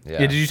 Mm-hmm. Yeah.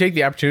 Did you take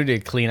the opportunity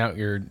to clean out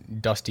your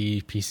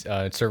dusty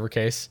server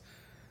case?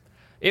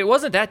 It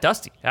wasn't that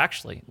dusty,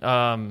 actually.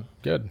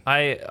 Good.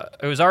 I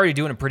was already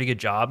doing a pretty good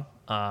job,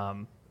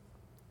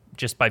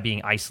 just by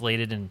being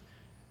isolated and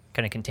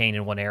kind of contained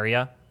in one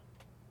area.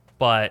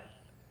 But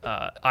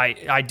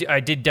I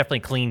did definitely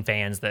clean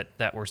fans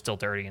that were still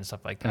dirty and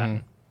stuff like that.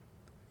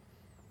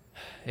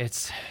 Mm-hmm.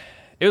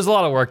 It was a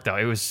lot of work, though.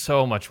 It was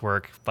so much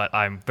work, but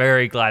I'm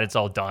very glad it's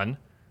all done.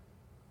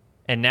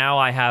 And now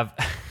I have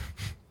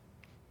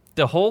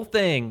the whole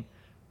thing.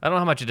 I don't know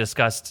how much I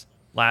discussed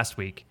last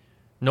week,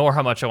 nor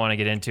how much I want to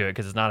get into it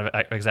because it's not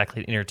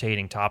exactly an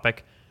entertaining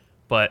topic.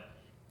 But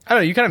I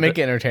don't know. You kind of make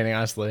it entertaining,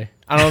 honestly.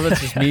 I don't know if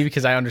it's just me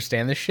because I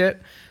understand this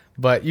shit,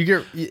 but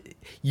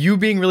you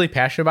being really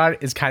passionate about it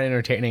is kind of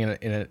entertaining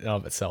in and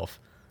of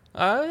itself.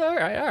 All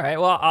right.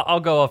 Well,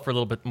 I'll go off for a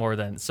little bit more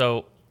then.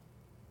 So.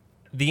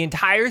 The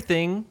entire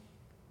thing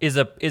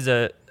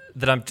the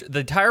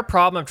entire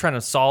problem I'm trying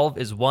to solve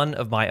is one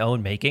of my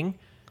own making,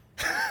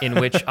 in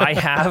which I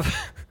have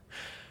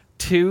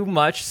too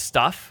much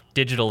stuff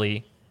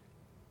digitally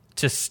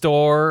to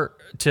store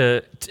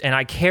and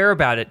I care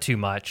about it too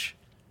much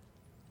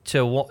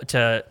to want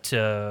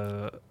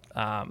to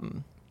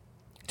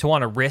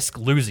risk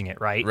losing it,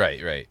 right?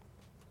 Right.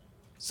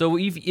 So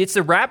it's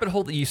a rabbit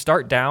hole that you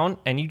start down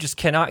and you just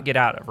cannot get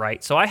out of,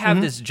 right? So I have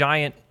this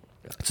giant.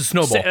 It's a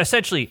snowball.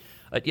 Essentially.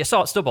 You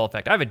saw it, snowball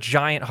effect. I have a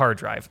giant hard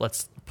drive.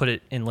 Let's put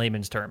it in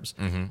layman's terms.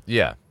 Mm-hmm.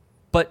 Yeah.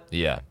 But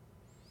yeah,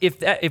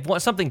 if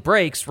something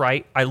breaks,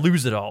 right, I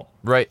lose it all.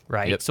 Right.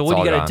 Yep, so what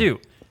do you got to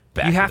do?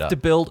 You have to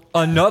build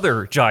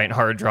another giant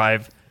hard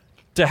drive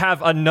to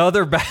have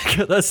another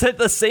backup.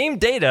 The same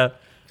data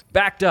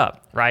backed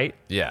up, right?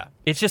 Yeah.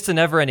 It's just a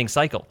never-ending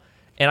cycle,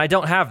 and I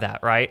don't have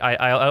that, right?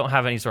 I don't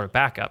have any sort of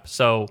backup,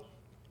 so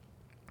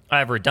I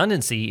have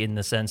redundancy in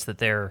the sense that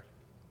they're.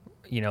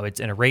 It's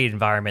in a RAID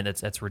environment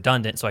that's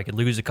redundant, so I could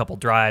lose a couple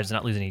drives and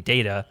not lose any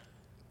data.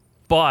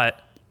 But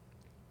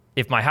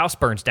if my house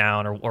burns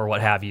down or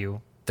what have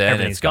you, then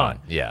everything's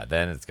gone. Yeah,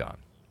 then it's gone.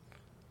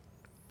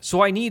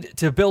 So I need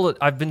to build it.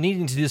 I've been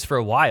needing to do this for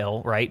a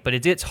while, right? But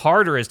it's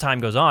harder as time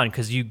goes on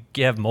because you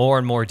have more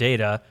and more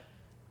data.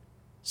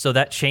 So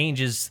that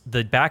changes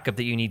the backup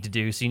that you need to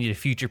do. So you need to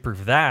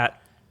future-proof that.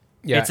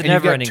 Yeah, it's a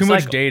never-ending cycle. Too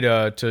much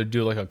data to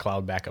do like a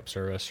cloud backup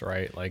service,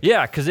 right? Like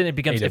yeah, because then it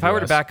becomes. AWS. If I were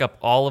to back up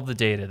all of the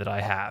data that I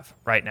have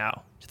right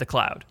now to the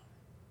cloud,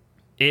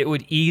 it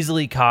would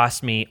easily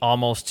cost me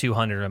almost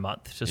 $200 a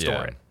month to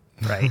store it.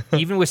 Right,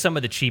 even with some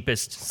of the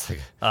cheapest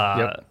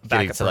backup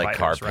getting to like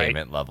car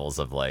payment levels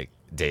of like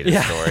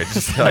data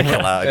storage. Like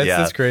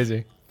that's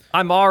crazy.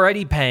 I'm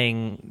already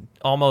paying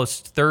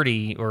almost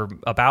 $30 or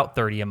about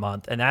 $30 a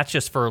month, and that's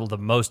just for the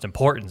most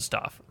important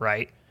stuff,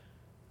 right?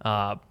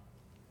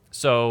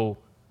 So,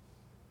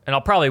 and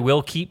I'll probably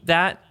will keep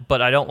that,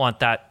 but I don't want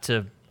that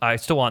to. I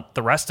still want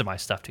the rest of my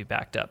stuff to be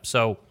backed up.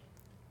 So,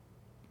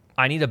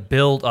 I need to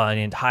build an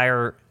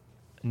entire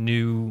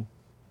new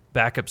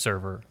backup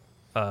server,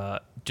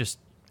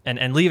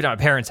 and leave it at my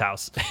parents'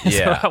 house. That's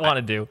what I want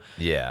to do.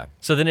 Yeah.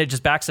 So then it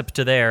just backs up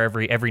to there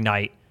every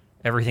night.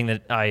 Everything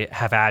that I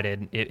have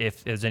added,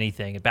 if there's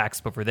anything, it backs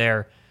up over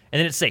there, and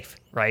then it's safe,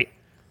 right?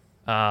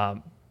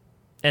 And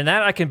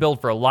that I can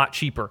build for a lot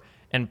cheaper.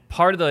 And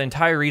part of the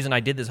entire reason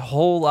I did this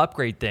whole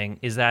upgrade thing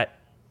is that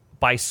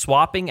by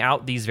swapping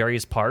out these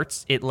various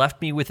parts, it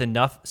left me with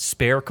enough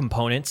spare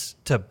components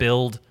to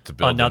build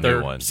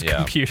another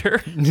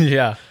computer.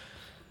 Yeah.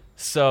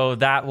 So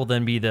that will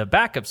then be the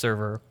backup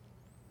server,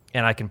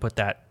 and I can put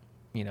that,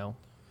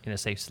 in a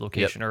safe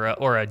location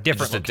or a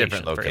different Just location. a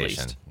different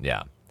location.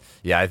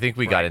 Yeah. I think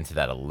we got into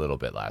that a little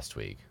bit last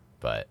week,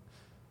 but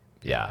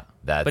yeah,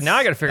 that's. But now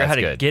I got to figure out how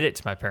to good. get it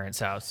to my parents'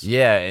 house.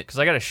 Yeah, because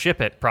I got to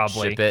ship it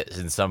probably. Ship it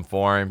in some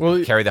form.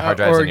 Well, carry the hard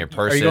drives on your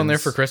person. Are you going there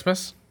for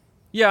Christmas?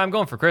 Yeah, I'm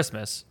going for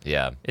Christmas.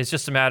 Yeah, it's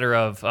just a matter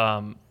of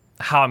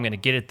how I'm going to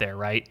get it there,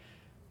 right?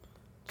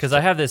 Because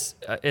I have this,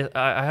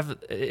 I have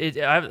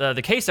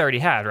the case I already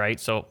had, right?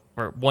 So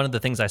one of the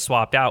things I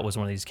swapped out was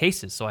one of these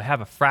cases. So I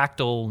have a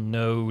Fractal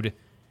Node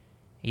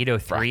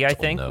 803, I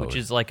think, which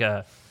is like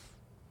a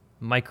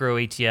micro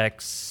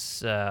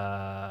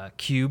ATX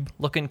cube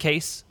looking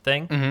case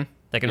thing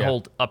that can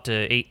hold up to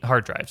 8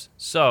 hard drives.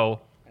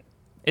 So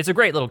it's a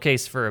great little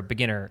case for a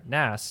beginner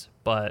NAS,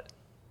 but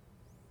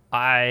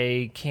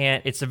I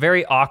can't. It's a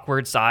very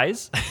awkward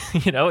size.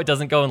 It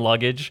doesn't go in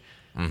luggage.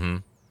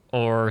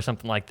 Or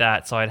something like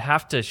that, so I'd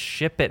have to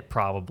ship it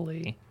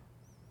probably.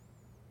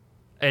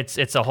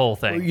 It's a whole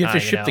thing. Well, you have to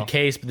ship the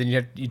case, but then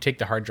you take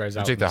the hard drives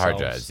out. Take the hard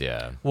drives,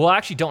 yeah. Well, I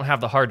actually don't have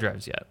the hard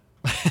drives yet.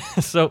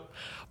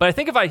 But I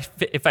think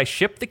if I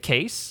ship the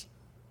case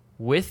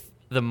with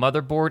the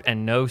motherboard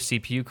and no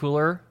CPU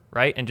cooler,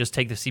 right, and just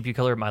take the CPU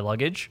cooler in my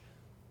luggage,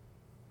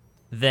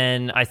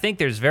 then I think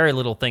there's very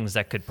little things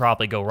that could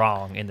probably go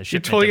wrong in the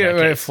shipment. You're totally going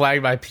to get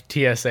flagged by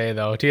TSA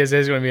though. TSA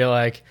is going to be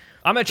like,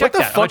 I'm gonna check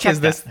that. What the fuck is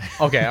this?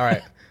 Okay, all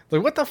right.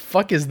 Like, what the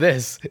fuck is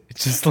this?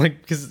 It's just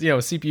like, because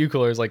CPU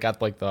cooler's like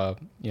got like the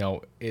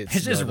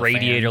it's just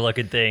radiator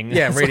looking thing.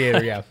 Yeah,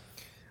 radiator. Yeah.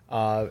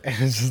 And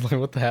it's just like,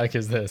 what the heck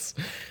is this?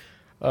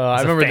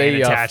 I remember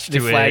they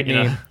flagged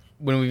me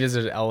when we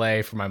visited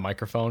LA for my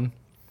microphone.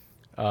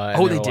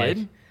 They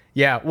did?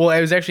 Yeah. Well,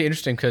 it was actually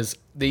interesting because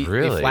they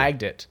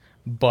flagged it,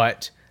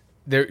 but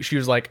she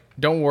was like,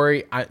 "Don't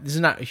worry, this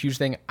is not a huge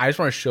thing. I just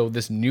want to show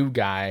this new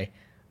guy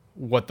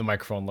what the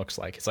microphone looks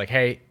like." It's like,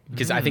 hey,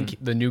 because I think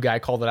the new guy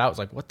called it out. It's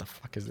like, what the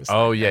fuck is this?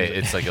 Oh yeah,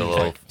 it's like a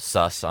little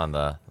sus on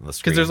the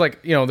screen. Because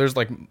there's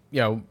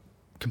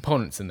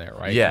components in there,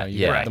 right?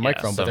 The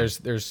microphone, but there's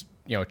there's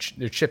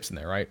chips in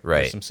there, right? Right.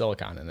 There's some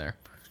silicon in there,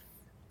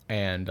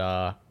 and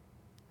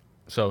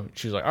so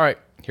she's like, all right,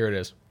 here it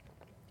is,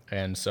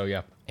 and so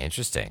yeah,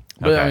 interesting.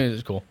 But I mean,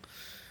 it's cool.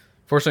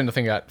 Fortunately,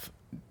 nothing got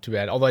too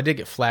bad. Although I did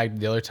get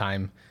flagged the other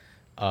time.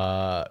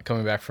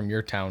 Coming back from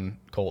your town,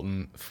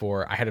 Colton,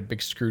 I had a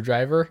big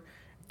screwdriver.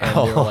 And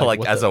they were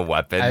like as a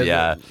weapon?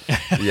 Yeah.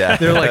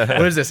 They're like,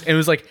 what is this? And it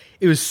was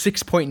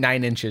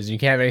 6.9 inches. You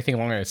can't have anything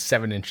longer than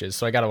 7 inches.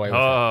 So I got away with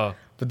it.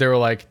 But they were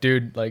like,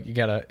 dude, like you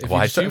gotta. If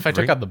I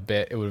took out the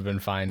bit, it would have been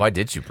fine. Why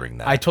did you bring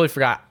that? I totally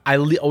forgot. I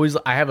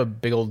have a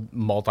big old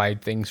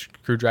multi-thing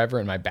screwdriver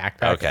in my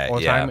backpack all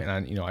the time, and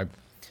I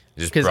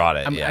just brought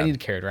it. I need to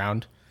carry it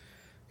around.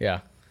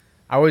 Yeah.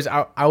 I always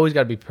got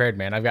to be prepared,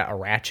 man. I've got a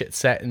ratchet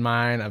set in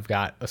mine. I've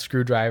got a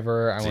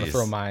screwdriver. I want to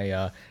throw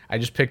my. I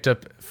just picked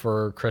up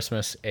for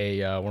Christmas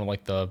one of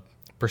like the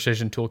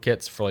precision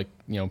toolkits for like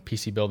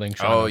PC building.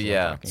 Oh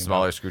yeah,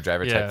 smaller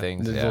screwdriver type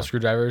things. The little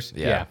screwdrivers.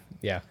 Yeah.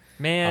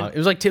 Man, it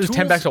was like $10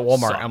 at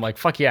Walmart. I'm like,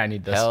 fuck yeah, I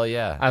need this. Hell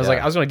yeah. I was like,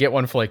 I was gonna get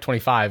one for like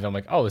 $25. I'm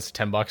like, oh, it's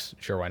 $10.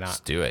 Sure, why not?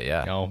 Just do it.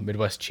 Yeah.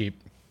 Midwest cheap.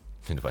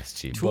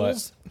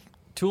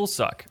 Tools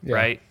suck,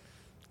 right?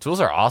 Tools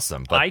are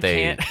awesome, but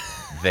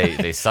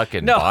they suck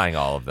in buying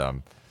all of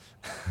them.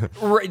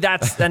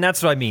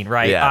 That's what I mean,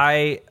 right?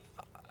 Yeah.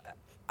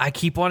 I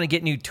keep wanting to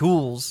get new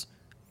tools,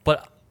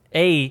 but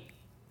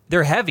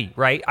they're heavy,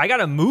 right? I got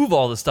to move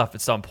all the stuff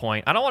at some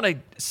point. I don't want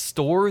to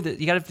store that.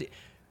 You got to.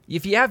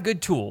 If you have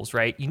good tools,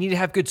 right, you need to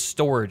have good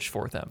storage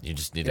for them. You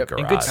just need a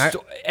garage.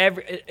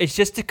 It's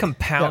just a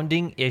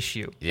compounding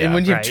issue. Yeah. And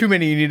when you have too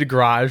many, you need a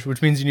garage,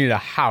 which means you need a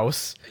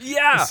house.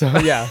 Yeah. So,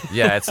 yeah.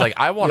 Yeah, it's like,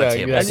 I want a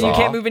table saw. And you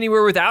can't move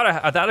anywhere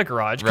without a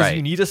garage because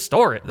you need to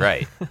store it.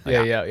 Right.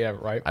 Yeah,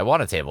 right. I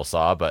want a table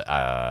saw, but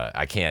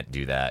I can't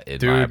do that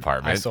in my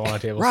apartment. I still want a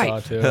table saw,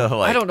 too.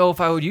 I don't know if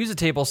I would use a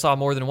table saw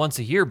more than once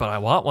a year, but I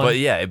want one. But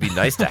yeah, it'd be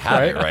nice to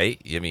have it,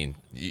 right? I mean,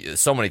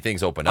 so many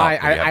things open up.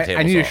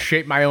 I need to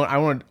shape my own. I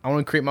want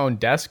to create my own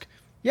desk.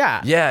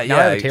 Yeah. Now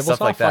I have a table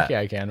saw. Like that. Fuck yeah,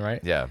 I can. Right.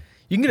 Yeah.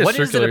 You can get what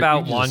is it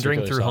about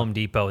wandering through Home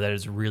Depot that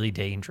is really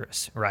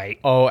dangerous? Right.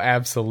 Oh,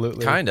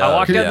 absolutely. Kind of. I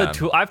walk down the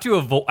tool. I have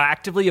to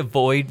actively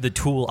avoid the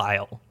tool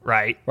aisle.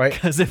 Right.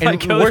 Because if I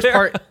go the worst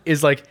part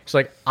is like it's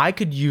like I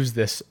could use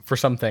this for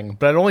something,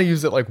 but I'd only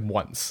use it like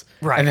once.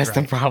 Right. And that's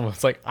the problem.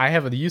 It's like I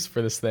have a use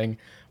for this thing,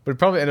 but I'd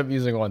probably end up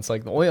using it once.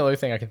 Like the only other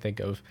thing I can think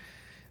of.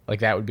 Like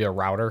that would be a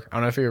router. I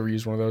don't know if you ever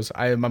used one of those.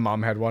 My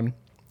mom had one.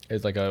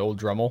 It's like an old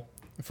Dremel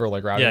for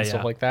like routing and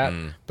stuff like that.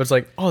 But it's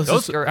like,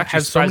 this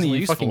has so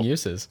many fucking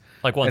uses.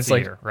 Like once a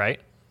year, right?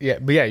 Yeah,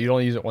 but yeah, you'd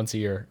only use it once a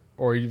year.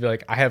 Or you'd be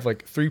like, I have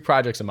like 3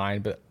 projects in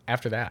mind, but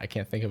after that, I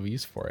can't think of a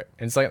use for it.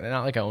 And it's like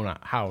not like I own a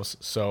house,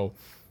 so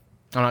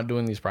I'm not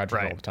doing these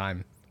projects all the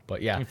time.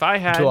 But yeah, if I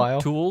had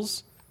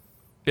tools,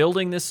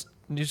 building this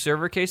new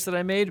server case that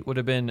I made would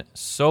have been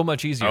so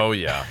much easier. Oh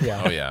yeah,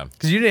 oh yeah.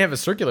 Because you didn't have a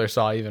circular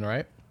saw even,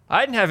 right?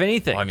 I didn't have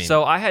anything,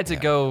 so I had to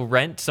go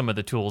rent some of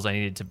the tools I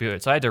needed to do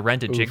it. So I had to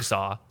rent a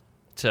jigsaw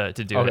to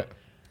do it.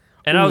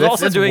 And I was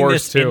also doing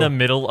this in the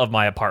middle of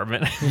my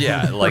apartment.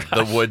 Yeah, like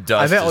the wood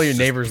dust. I bet all your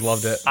neighbors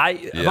loved it.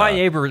 My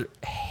neighbor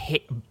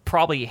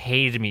probably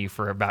hated me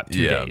for about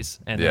 2 days.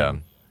 And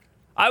then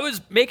I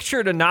was make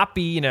sure to not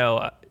be,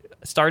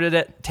 started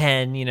at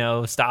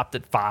 10, stopped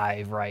at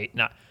 5, right?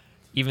 Not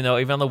even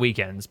on the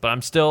weekends, but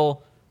I'm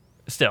still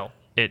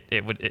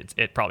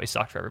it probably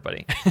sucked for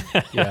everybody.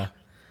 Yeah.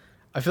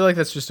 I feel like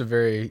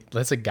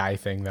that's a guy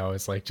thing though.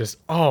 It's like just,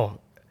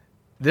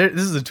 this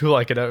is a tool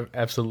I could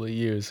absolutely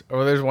use.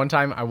 Or there's one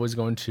time I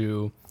went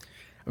to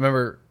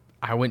a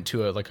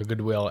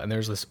Goodwill, and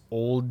there's this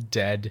old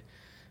dead,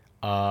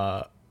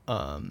 it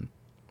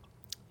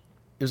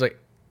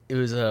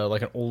was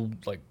an old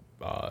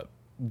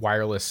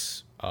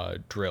wireless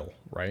drill,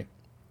 right?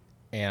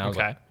 And I was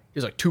like, it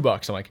was like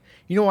 $2. I'm like,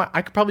 you know what?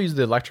 I could probably use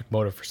the electric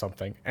motor for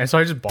something, and so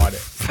I just bought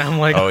it. And I'm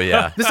like, oh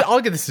yeah,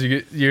 I'll get this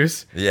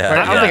use. Yeah, right?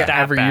 I don't think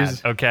I ever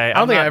used. Okay, I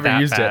don't think I ever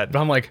used it, but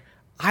I'm like,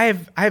 I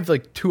have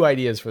like 2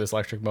 ideas for this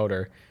electric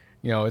motor.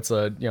 It's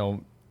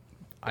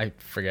I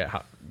forget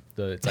how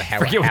it's a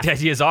forget what the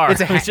ideas are.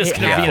 It's just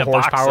gonna be in a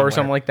horsepower or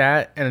something like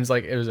that, and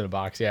it was in a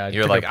box. Yeah,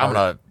 you're like, I'm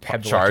gonna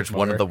charge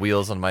one of the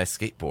wheels on my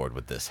skateboard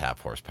with this 1/2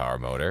 horsepower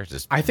motor.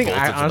 I think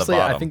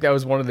that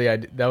was one of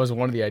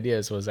the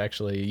ideas was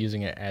actually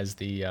using it as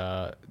the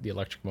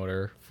electric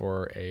motor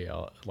for a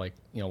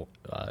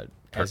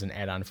as an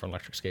add-on for an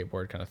electric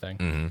skateboard kind of thing.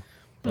 Mm-hmm.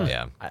 But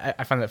yeah,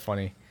 I find that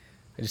funny,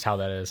 just how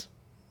that is.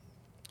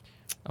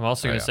 I'm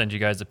also going to send you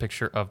guys a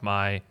picture of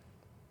my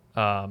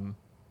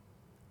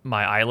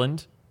my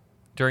island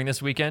during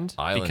this weekend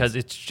because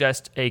it's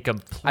just a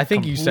complete. I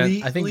think you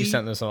sent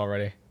this one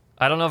already.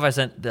 I don't know if I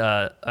sent.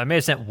 I may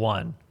have sent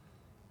one.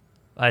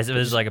 It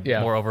was like a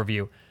more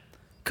overview.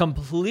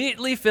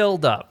 Completely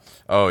filled up.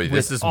 Oh,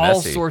 this is all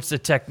messy. Sorts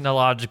of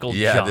technological.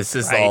 Yeah, junk, this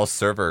is right? all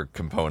server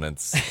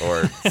components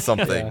or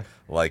something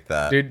like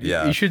that. Dude,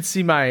 yeah. You should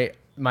see my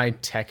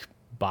tech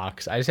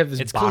box. I just have this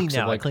it's box clean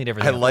now. of I cleaned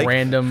everything.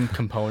 Random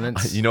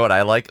components. You know what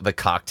I like? The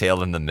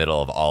cocktail in the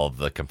middle of all of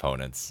the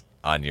components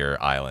on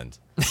your island.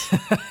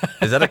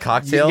 Is that a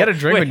cocktail? You got to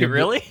drink when you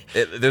really?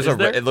 It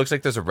looks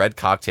like there's a red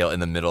cocktail in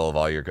the middle of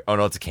all your. Oh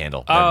no, it's a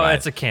candle.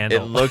 It's a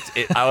candle.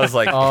 I was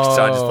like,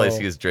 Sean just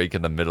placing his drink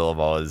in the middle of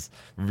all his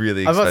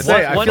really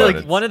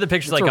expensive. One of the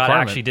pictures I got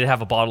actually did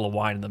have a bottle of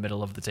wine in the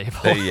middle of the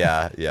table.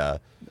 Yeah.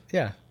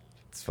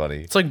 It's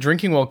funny. It's like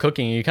drinking while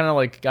cooking. You kind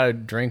of got to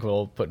drink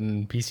while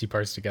putting PC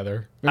parts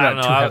together. I don't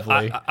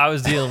know. I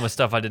was dealing with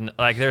stuff I didn't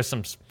like. There's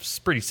some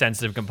pretty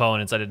sensitive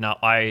components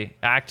I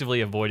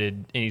actively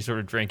avoided any sort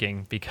of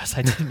drinking because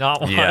I did not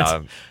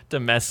want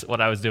to mess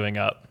what I was doing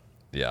up.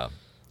 Yeah,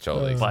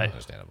 totally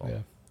understandable. Yeah.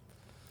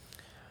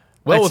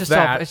 Well,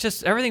 it's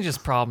just everything's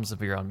just problems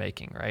of your own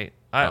making, right?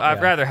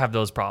 I'd rather have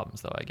those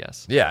problems though, I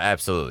guess. Yeah,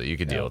 absolutely. You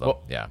could deal with them.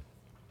 Yeah.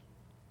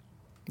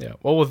 Yeah.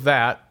 Well, with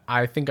that,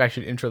 I think I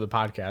should intro the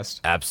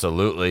podcast.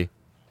 Absolutely.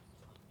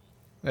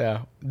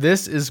 Yeah.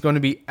 This is going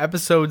to be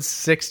episode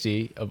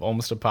 60 of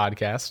Almost a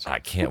Podcast. I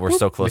can't. We're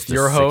so close to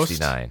your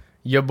 69. Host,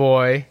 your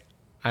boy.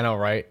 I know,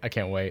 right? I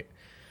can't wait.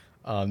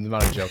 The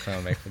amount of jokes I'm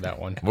going to make for that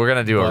one. We're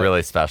going to do a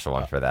really special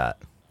one for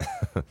that.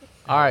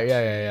 All right.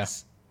 Yeah.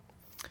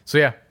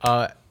 So,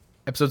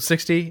 episode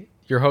 60,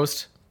 your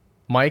host,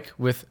 Mike,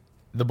 with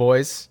the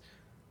boys,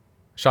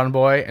 Sean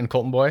Boy and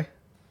Colton Boy.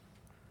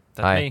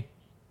 That's me.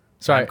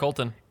 Sorry, I'm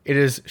Colton. It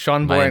is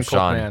Sean Boy and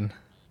Colton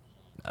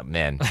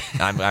Man.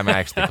 I'm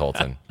actually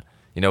Colton.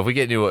 If we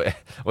get we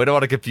don't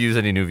want to confuse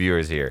any new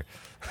viewers here.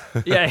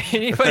 Yeah,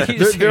 anybody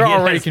they're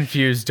already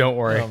confused. Don't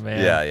worry. Oh man.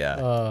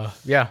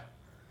 Yeah.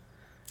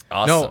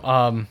 Awesome.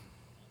 No.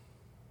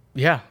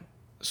 Yeah.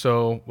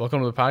 So welcome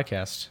to the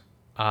podcast.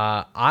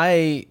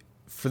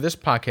 For this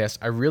podcast,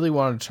 I really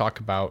wanted to talk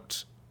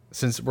about,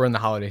 since we're in the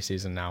holiday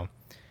season now,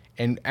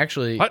 and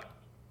actually,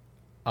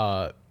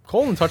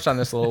 Colin touched on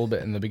this a little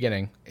bit in the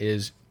beginning,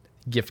 is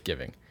gift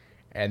giving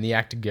and the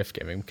act of gift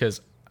giving.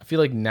 Because I feel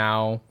like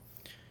now,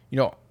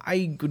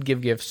 I would give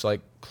gifts to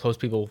like close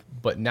people,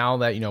 but now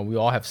that, we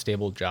all have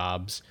stable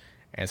jobs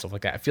and stuff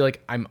like that, I feel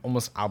like I'm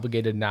almost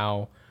obligated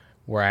now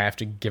where I have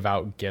to give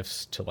out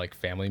gifts to like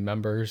family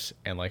members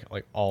and like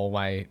all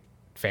my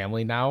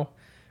family now,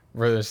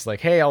 where it's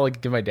like, hey, I'll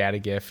give my dad a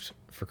gift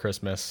for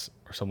Christmas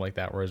or something like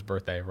that, or his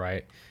birthday,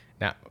 right?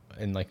 Now,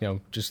 and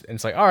and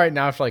it's like, all right,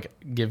 now I have to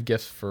give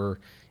gifts for,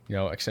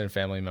 extended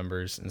family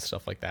members and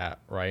stuff like that,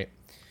 right?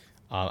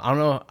 I don't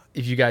know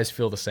if you guys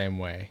feel the same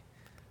way.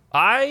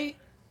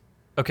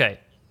 Okay,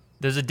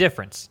 there's a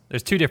difference.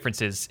 There's 2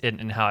 differences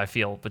in how I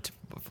feel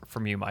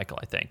from you, Michael,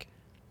 I think.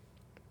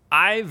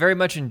 I very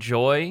much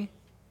enjoy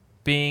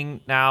being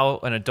now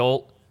an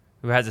adult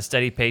who has a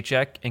steady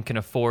paycheck and can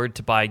afford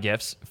to buy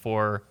gifts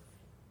for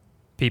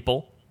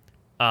people.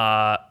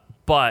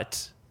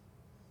 But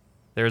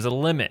there's a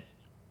limit,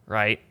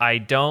 right? I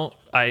don't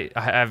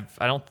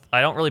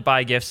really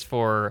buy gifts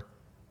for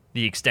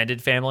the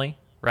extended family,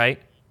 right?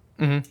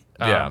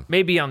 Mm-hmm.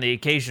 Maybe on the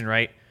occasion,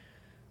 right?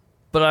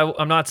 But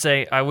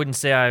I wouldn't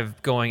say I'm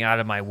going out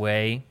of my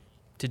way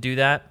to do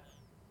that.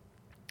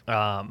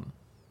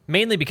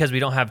 mainly because we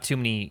don't have too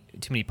many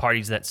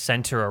parties that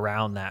center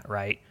around that,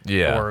 right?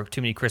 Yeah. Or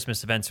too many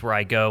Christmas events where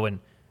I go and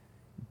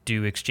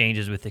do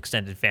exchanges with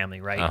extended family,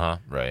 right?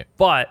 Right.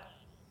 But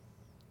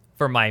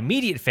for my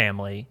immediate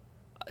family,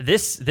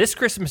 this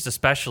Christmas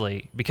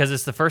especially, because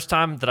it's the first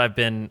time that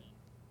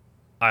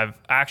I've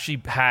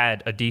actually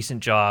had a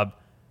decent job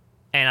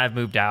and I've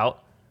moved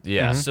out.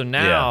 Yeah. So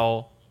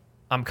now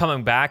I'm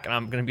coming back and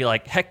I'm going to be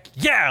like, heck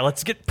yeah,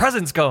 let's get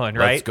presents going,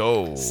 right? Let's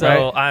go.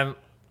 So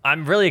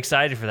I'm really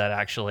excited for that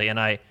actually. And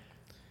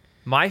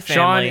my family,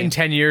 Sean in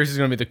 10 years is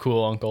going to be the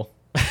cool uncle.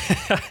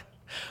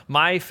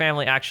 my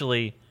family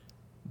actually,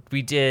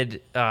 we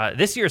did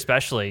this year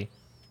especially.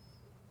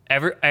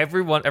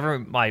 Everyone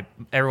in my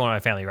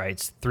family, right?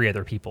 It's 3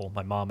 other people: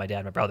 my mom, my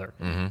dad, my brother.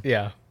 Mm-hmm.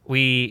 Yeah.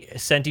 We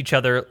sent each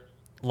other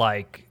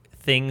like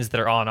things that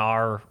are on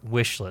our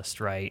wish list,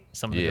 right?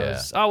 Somebody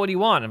goes, "Oh, what do you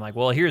want?" I'm like,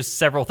 "Well, here's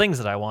several things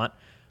that I want."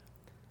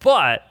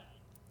 But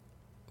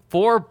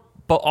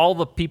all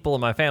the people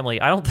in my family,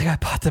 I don't think I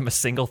bought them a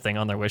single thing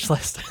on their wish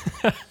list.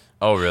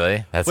 Oh,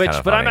 really? That's kind of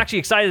But funny. I'm actually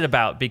excited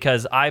about,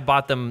 because I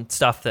bought them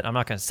stuff that I'm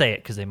not going to say it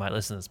because they might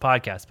listen to this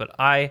podcast. But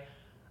I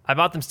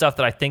bought them stuff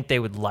that I think they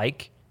would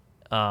like,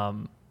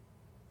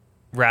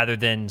 rather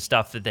than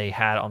stuff that they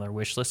had on their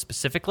wish list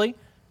specifically.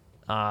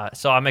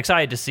 So I'm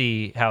excited to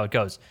see how it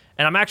goes.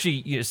 And I'm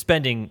actually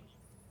spending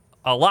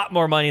a lot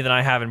more money than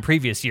I have in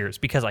previous years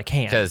because I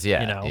can. Because,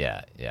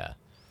 yeah. yeah.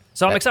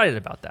 So I'm excited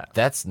about that.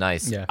 That's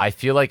nice. Yeah. I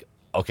feel like,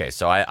 okay,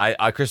 so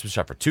I Christmas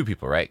shop for 2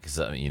 people, right? Because,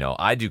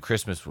 I do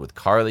Christmas with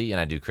Carly and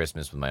I do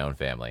Christmas with my own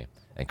family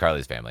and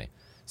Carly's family.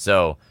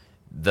 So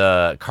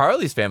the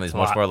Carly's family is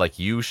much more like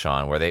you,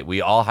 Sean, where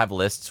we all have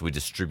lists, we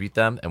distribute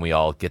them, and we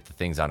all get the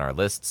things on our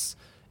lists.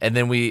 And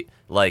then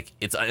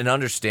it's an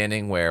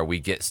understanding where we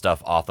get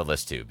stuff off the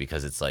list too,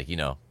 because it's like, you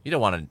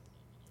don't want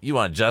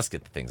to just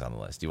get the things on the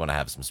list. You want to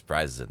have some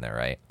surprises in there,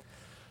 right?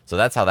 So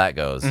that's how that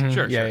goes. Mm-hmm.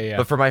 Sure. Yeah.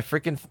 But for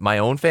my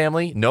own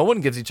family, no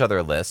one gives each other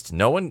a list.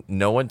 No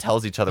one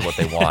tells each other what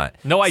they want.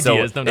 No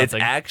ideas, no nothing. It's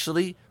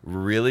actually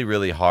really,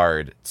 really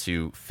hard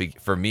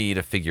for me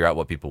to figure out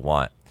what people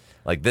want.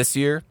 Like this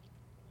year,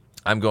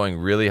 I'm going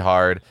really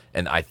hard,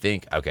 and I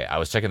think, okay, I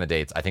was checking the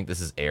dates. I think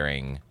this is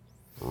airing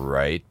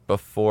right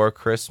before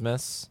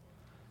Christmas.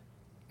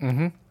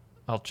 Mm-hmm.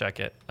 I'll check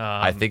it.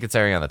 I think it's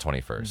airing on the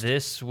 21st.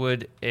 This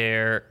would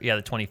air, the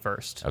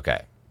 21st.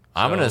 Okay.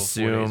 I'm going to 4 days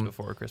assume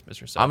before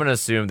Christmas or so. I'm going to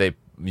assume they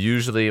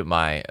usually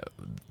my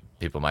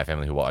people in my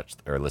family who watch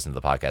or listen to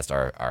the podcast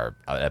are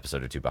an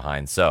episode or 2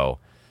 behind. So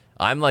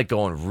I'm like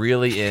going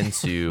really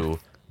into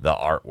the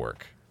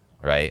artwork,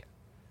 right?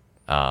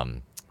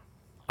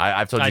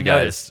 I've told you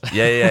guys. Noticed.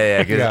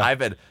 Yeah. Because Yeah. I've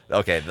been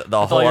okay. The With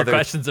whole all your other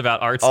questions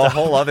about art a stuff.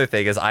 whole other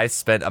thing is I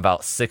spent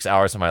about 6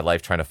 hours of my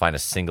life trying to find a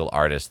single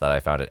artist that I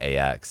found at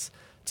AX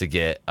to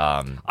get.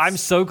 I'm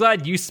so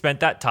glad you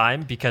spent that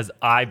time because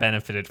I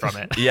benefited from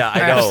it. Yeah, I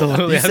know. Absolutely.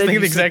 You I was said- thinking you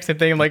the said- exact same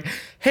thing. I'm like,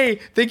 hey,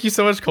 thank you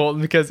so much,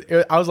 Colton, because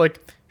I was like,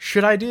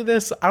 should I do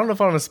this? I don't know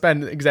if I want to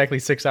spend exactly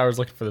 6 hours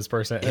looking for this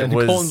person. And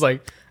was- Colton's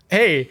like,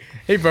 hey,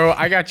 bro,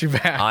 I got you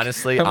back.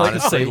 Honestly, I'm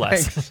like, Say "Oh,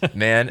 less. thanks."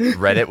 Man,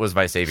 Reddit was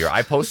my savior.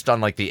 I posted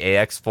on like the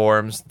AX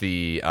forums,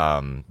 the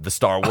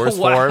Star Wars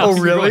forums. Oh,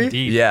 really? You're going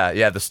deep.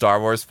 Yeah, the Star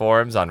Wars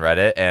forums on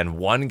Reddit, and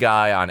one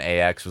guy on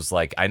AX was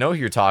like, "I know who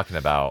you're talking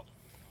about.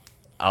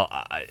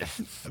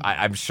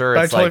 I'm sure But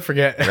I it's totally like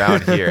forget.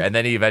 around here." And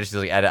then he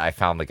eventually like, I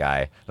found the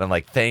guy, and I'm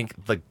like, thank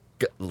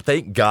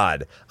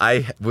God.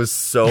 I was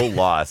so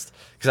lost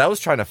because I was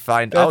trying to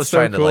find. I That's was so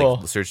trying to cool.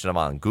 like search them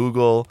on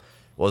Google.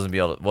 Wasn't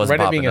Reddit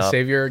popping being a up.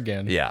 savior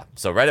again. Yeah,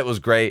 so Reddit was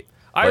great.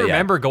 I but yeah.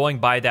 remember going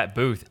by that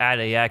booth at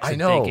AX I and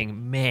know.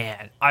 thinking,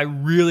 man, I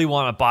really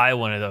want to buy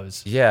one of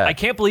those. Yeah. I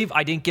can't believe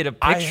I didn't get a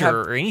I picture have-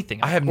 or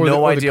anything. I have Or the-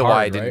 no or the idea card,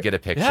 why I didn't right? get a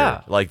picture.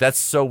 Yeah. Like that's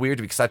so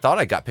weird because I thought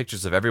I got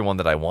pictures of everyone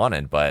that I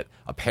wanted, but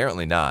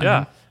apparently not.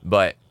 Yeah.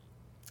 But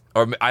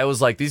I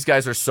was like, these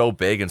guys are so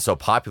big and so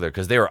popular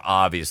because they were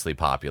obviously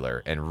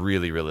popular and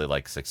really, really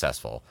like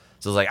successful.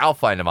 So I was like, I'll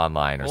find them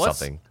online or Well, let's-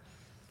 something.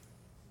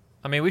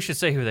 I mean, we should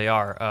say who they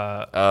are.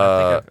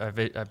 I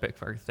think I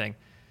picked our thing.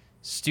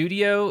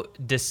 Studio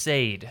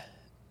Desade.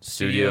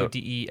 Studio-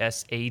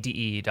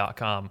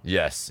 DESADE.com.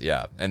 Yes,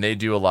 yeah, and they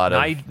do a lot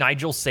of.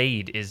 Nigel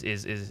Sade is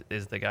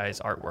the guy's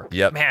artwork.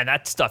 Yep. Man,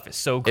 that stuff is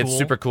so cool. It's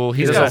super cool.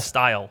 He's He got a does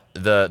style.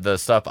 the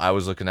stuff I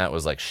was looking at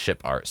was like ship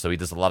art. So he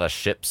does a lot of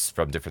ships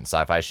from different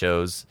sci-fi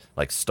shows,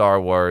 like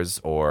Star Wars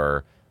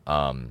or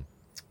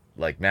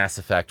like Mass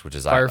Effect, which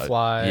is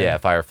Firefly. Yeah,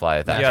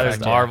 Firefly. That Yeah, kind there's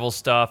of stuff. Marvel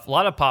stuff, a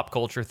lot of pop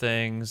culture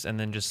things, and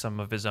then just some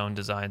of his own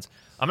designs.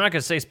 I'm not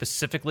going to say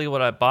specifically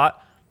what I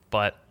bought,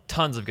 but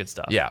tons of good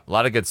stuff. Yeah, a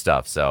lot of good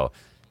stuff. So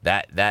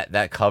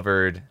that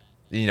covered.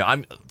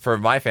 I'm for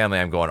my family,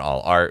 I'm going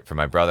all art. For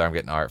my brother, I'm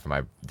getting art. For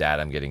my dad,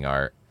 I'm getting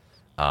art.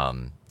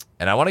 And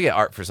I want to get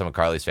art for some of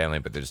Carly's family,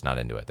 but they're just not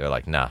into it. They're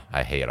like, nah,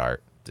 I hate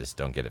art. Just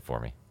don't get it for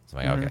me. So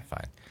I'm like, okay,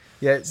 fine.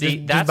 Yeah, See,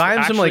 just that's buy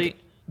him some actually- like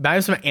buy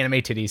him some anime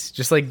titties.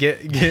 Just like get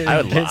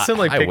some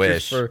like pictures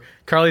wish. for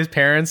Carly's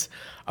parents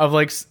of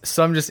like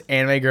some just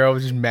anime girl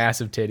with just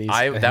massive titties.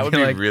 That would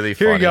be like, really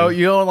Here funny. you go.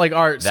 You don't like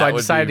art, so I That would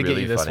decided be to get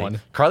really you this funny.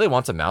 one. Carly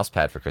wants a mouse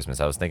pad for Christmas.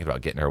 I was thinking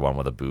about getting her one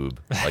with a boob,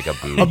 like a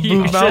boob. A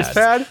boob mouse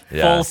pad?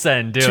 Yeah. Full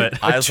send, do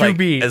it. I was like,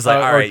 2B, it's like,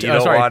 all right, or- you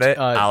don't sorry, want it?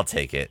 uh, I'll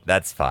take it.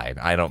 That's fine.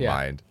 I don't Yeah.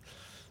 mind.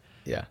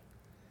 Yeah.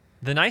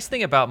 The nice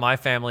thing about my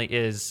family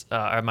is,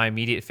 or my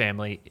immediate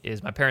family,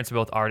 is my parents are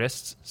both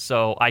artists,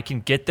 so I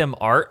can get them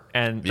art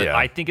and that Yeah.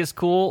 I think is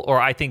cool,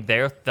 or I think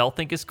they'll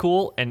think is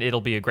cool, and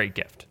it'll be a great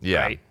gift.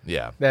 Yeah, Right?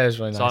 yeah. That is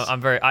really So nice.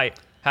 I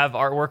have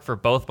artwork for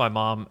both my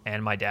mom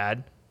and my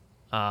dad.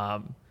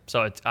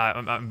 So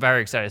I'm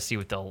very excited to see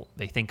what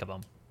they think of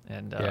them,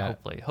 and Yeah.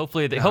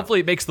 hopefully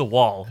it makes the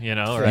wall. You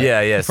know, right?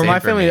 Yeah. For same my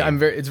family,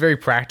 me. it's very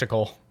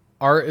practical.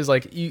 Art is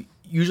like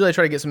usually I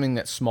try to get something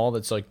that's small,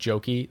 that's like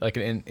jokey, like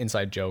an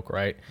inside joke,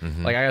 right?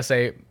 Mm-hmm. Like I gotta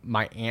say,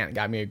 my aunt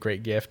got me a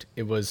great gift.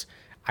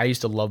 I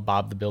used to love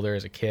Bob the Builder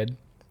as a kid,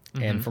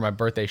 Mm-hmm. and for my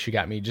birthday, she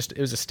got me it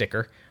was a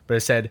sticker, but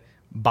it said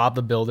Bob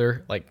the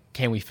Builder, like,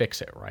 can we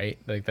fix it, right?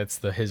 Like that's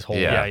his whole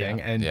Yeah. thing.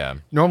 Yeah. And Yeah.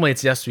 normally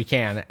it's yes we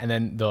can, and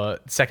then the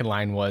second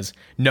line was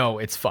no,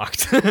 it's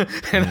fucked. And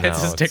it's a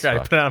it's sticker I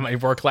fucked. put it on my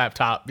work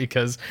laptop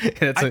because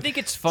I think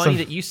it's funny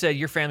that you said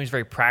your family's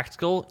very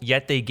practical,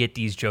 yet they get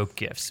these joke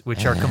gifts,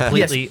 which are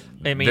completely,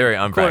 I mean, Very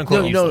quote unpractical.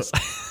 unquote No,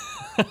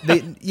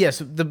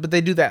 useless. but they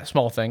do that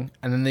small thing,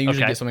 and then they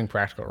usually Okay. get something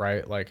practical,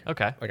 right? Like,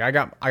 Okay. like I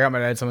got my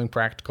dad something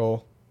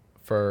practical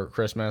for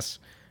Christmas.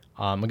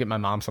 I'll get my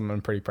mom something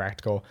pretty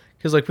practical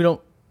because like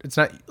it's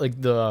not like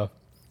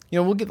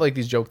we'll get like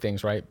these joke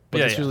things, right? But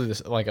Yeah, it's yeah. usually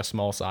this like a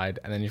small side,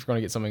 and then if you're going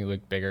to get something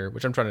like bigger,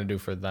 which I'm trying to do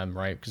for them,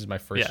 right? Because it's my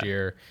first Yeah.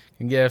 year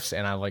in gifts,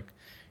 and I like,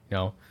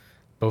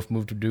 both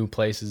moved to new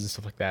places and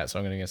stuff like that. So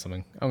I'm gonna get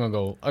something. I'm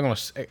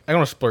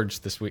gonna splurge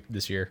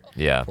this year.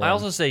 Yeah. I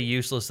also say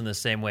useless in the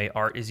same way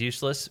art is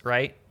useless,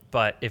 right?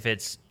 But if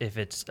it's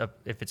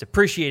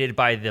appreciated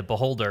by the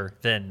beholder,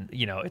 then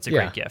it's a Yeah.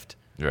 great gift.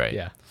 Right.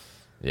 Yeah.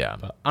 Yeah.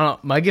 I don't know.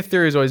 My gift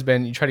theory has always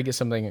been you try to get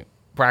something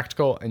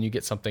practical and you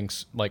get something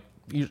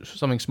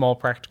something small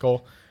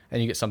practical,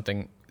 and you get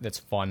something that's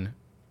fun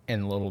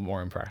and a little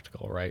more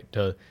impractical, right?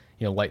 To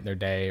lighten their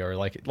day, or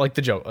like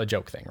a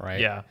joke thing, right?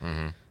 Yeah.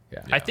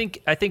 Yeah. I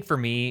think for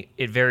me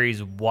it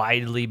varies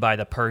widely by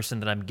the person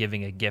that I'm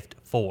giving a gift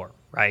for,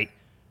 right?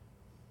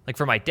 Like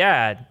for my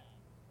dad,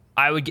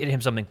 I would get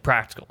him something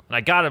practical, and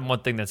I got him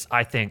one thing that's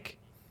I think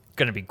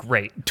going to be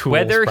great. Tools,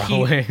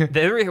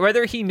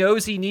 whether he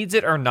knows he needs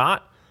it or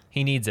not,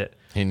 he needs it.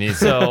 He needs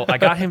So I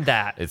got him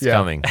that. It's Yeah.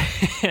 coming.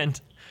 and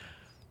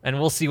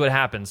we'll see what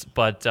happens.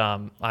 But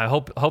I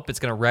hope it's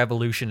going to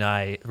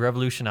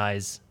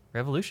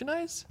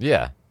revolutionize.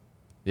 Yeah.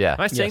 Yeah.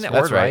 Am I saying that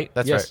That's word right?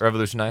 That's Yes. right.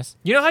 Revolutionize.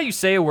 You know how you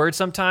say a word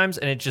sometimes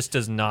and it just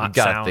does not You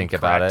gotta sound think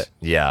correct? about it.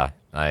 Yeah.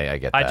 I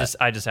get that.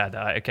 I just had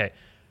that. Okay.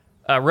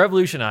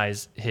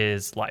 Revolutionize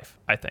his life,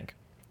 I think.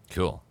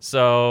 Cool.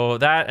 So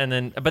that,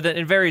 but then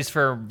it varies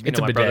for It's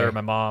a my bidet. brother and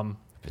my mom.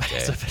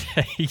 It's a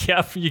bidet.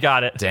 Yep, you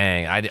got it.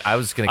 Dang. I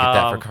was gonna get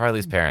that for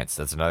Carly's parents.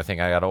 That's another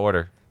thing I gotta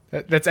order.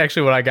 That's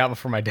actually what I got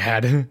for my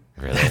dad.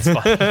 Really?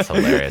 That's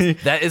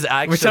hilarious. That is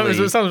actually.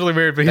 Which sounds really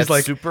weird, but he's that's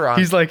like super on-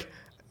 he's like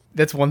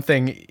that's one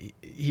thing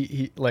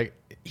he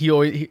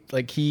always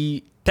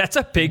That's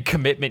a big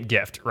commitment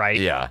gift, right?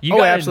 Yeah. You Oh, it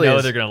gotta absolutely know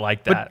is. they're gonna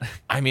like But- that.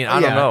 I mean,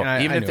 I don't Yeah, know.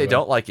 I Even if knew they it.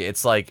 don't like it,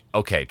 it's like,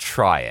 okay,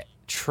 try it.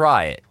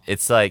 Try it.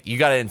 It's like you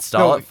got to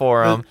install No, it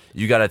for them.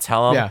 You got to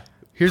tell them. Yeah.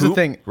 Here's the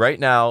thing. Right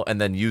now, and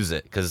then use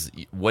it, because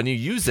when you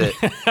use it,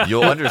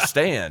 you'll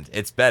understand.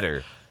 It's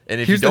better. And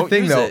if Here's you the don't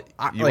thing, use though. it,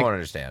 you Like- won't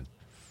understand.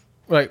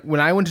 like when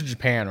I went to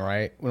Japan,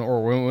 right? When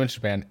we went to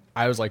Japan,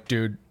 I was like,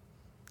 dude,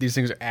 these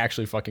things are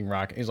actually fucking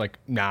rock. He's like,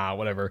 nah,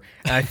 whatever.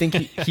 And I think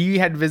he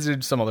had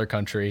visited some other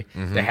country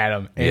that had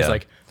them, and he's Yeah.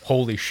 like,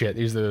 holy shit,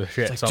 these are the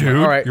shit. So I'm Dude,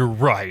 like, all right, you're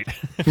right.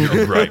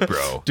 You're right,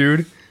 bro.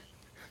 dude,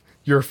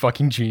 you're a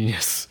fucking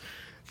genius.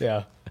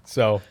 Yeah.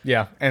 So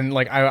yeah, and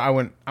like I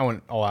went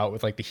all out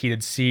with like the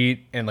heated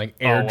seat and like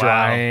air wow.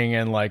 drying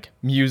and like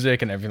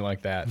music and everything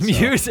like that. So,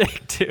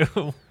 Music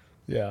too.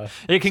 yeah.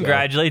 It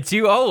congratulates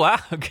you. Oh wow,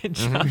 good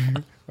job.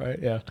 Right.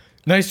 Yeah.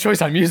 Nice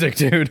choice on music,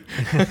 dude.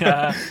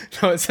 No,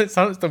 it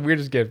sounds the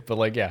weirdest gift, but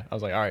like, yeah, I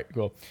was like, all right,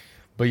 cool.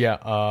 But yeah,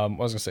 what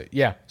was I gonna say?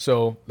 Yeah.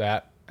 So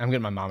that I'm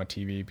getting my mom a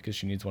TV because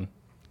she needs one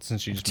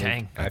since she just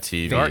Dang. moved. A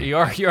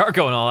TV. You are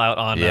going all out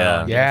on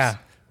Yeah. Yeah.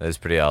 That is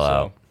pretty all So,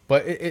 out.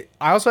 but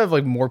I also have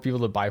like more people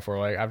to buy for.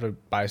 Like I have to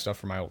buy stuff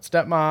for my old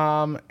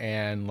stepmom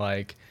and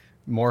like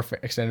more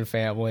extended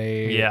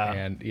family. Yeah.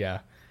 And yeah,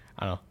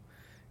 I don't know.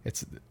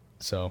 It's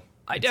so.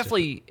 I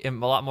definitely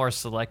am a lot more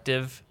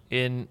selective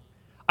in.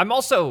 I'm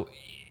also,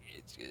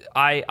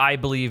 I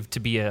believe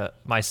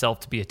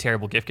myself to be a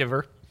terrible gift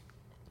giver,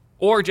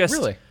 or just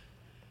Really?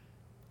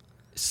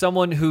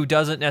 someone who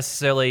doesn't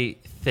necessarily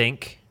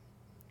think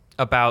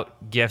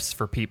about gifts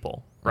for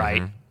people,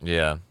 right?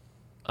 Yeah.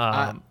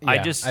 I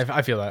Yeah, just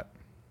I feel that.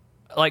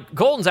 like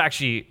Golden's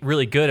actually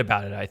really good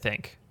about it. I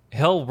think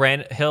he'll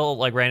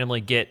like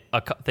randomly get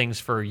things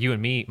for you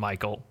and me,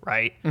 Michael,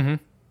 right? Mm-hmm.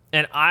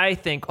 And I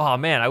think, oh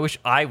man, I wish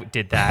I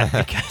did that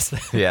because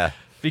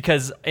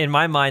because in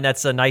my mind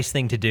that's a nice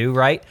thing to do,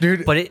 right?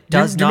 Dude, but it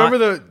does do you not.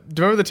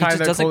 remember the time it just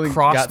that doesn't Colton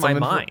cross got my something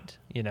mind.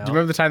 You know? Do you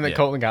remember the time that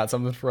Colton got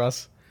something for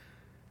us?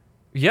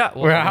 Yeah.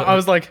 Where I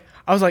was like,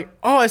 oh,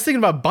 I was thinking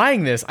about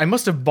buying this. I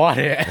must have bought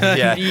it.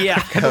 Yeah.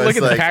 Kind of look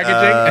at the packaging.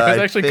 It was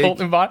actually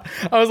Colton bought.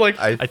 I was like,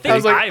 I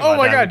was like, oh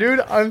my god,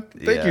 dude!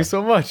 Thank you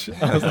so much.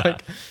 I was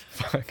like,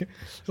 fuck.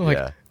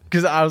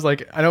 Because I was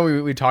like, I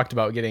know we talked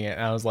about getting it,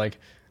 and I was like,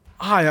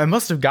 I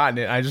must have gotten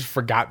it. I just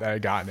forgot that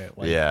I'd gotten it.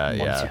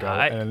 Months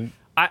ago.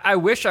 I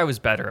wish I was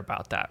better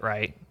about that,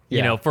 right? Yeah.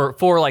 You know,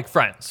 for like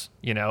friends,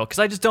 you know, because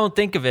I just don't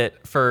think of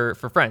it for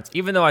friends,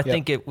 even though I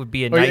think it would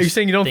be a nice. Are you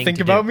saying you don't think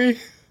about me?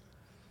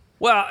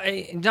 Well,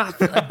 not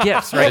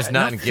gifts, right? Just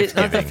not in gift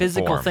not the giving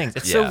physical form. things.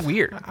 It's so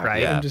weird,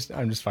 right? I'm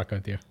just fucking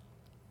with you.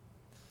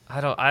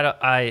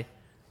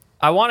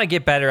 I want to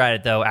get better at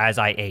it though as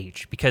I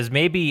age, because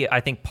maybe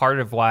I think part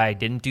of why I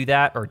didn't do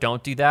that or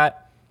don't do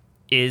that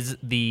is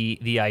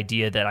the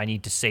idea that I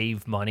need to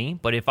save money.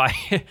 But if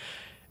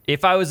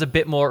I was a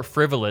bit more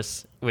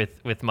frivolous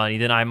with money,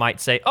 then I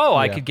might say,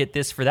 I could get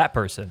this for that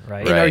person,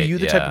 right? And are you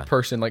the type of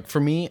person, like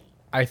for me,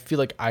 I feel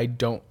like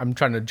I'm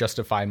trying to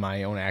justify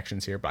my own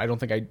actions here, but I don't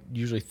think I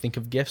usually think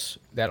of gifts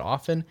that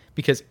often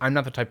because I'm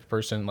not the type of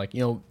person, like,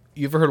 you know,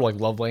 you ever heard of like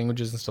love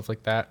languages and stuff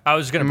like that? I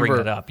was going to bring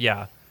that up.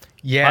 Yeah.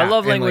 Yeah. My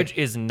love language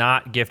is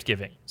not gift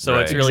giving. So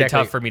it's really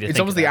tough for me to think. It's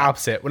almost the that.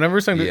 Opposite.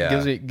 Whenever someone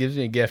gives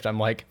me a gift, I'm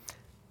like,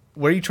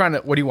 what do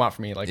you want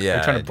from me? Like, are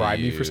you trying to bribe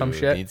me for some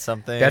shit? Need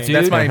something?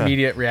 That's my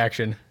immediate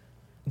reaction.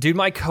 Dude,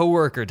 my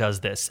coworker does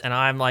this, and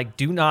I'm like,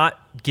 do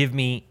not give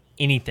me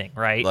anything,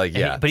 right? Like,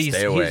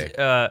 stay away.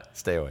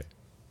 Stay away.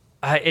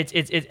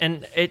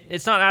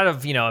 It's not out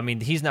of, you know, I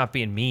mean, he's not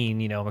being mean,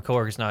 you know, my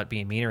coworker's not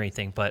being mean or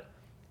anything, but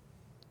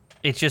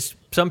it's just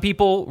some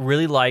people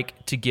really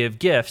like to give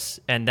gifts,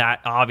 and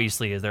that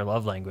obviously is their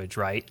love language,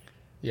 right?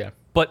 Yeah.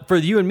 But for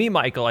you and me,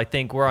 Michael, I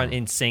think we're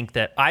in sync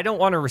that I don't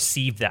want to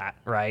receive that,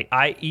 right?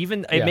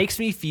 It makes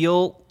me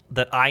feel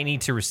that I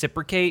need to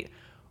reciprocate,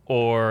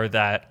 or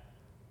that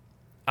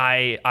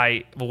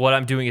what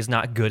I'm doing is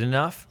not good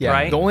enough,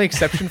 right? The only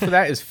exception for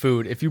that is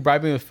food. If you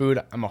bribe me with food,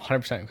 I'm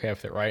 100% okay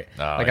with it, right?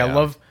 I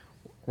love,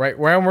 right,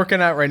 where I'm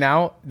working at right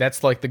now,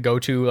 that's like the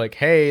go-to, like,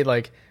 hey,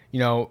 like, you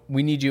know,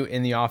 we need you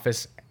in the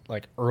office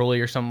like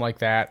early or something like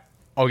that.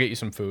 I'll get you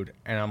some food.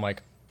 And I'm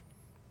like,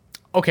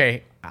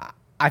 okay,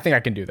 I think I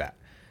can do that.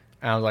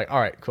 And I was like, all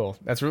right, cool.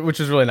 Which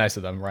is really nice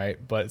of them, right?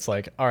 But it's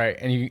like, all right,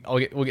 and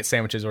we'll get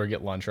sandwiches or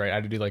get lunch, right? I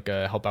had to do like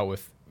a help out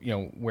with, you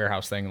know,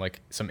 warehouse thing, like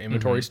some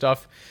inventory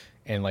stuff,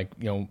 and like,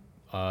 you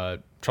know,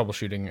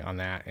 troubleshooting on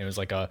that. And it was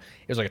like a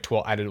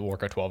 12. I had to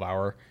work a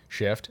 12-hour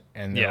shift,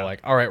 and they're like,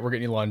 all right, we're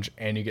getting you lunch,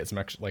 and you get some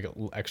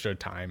extra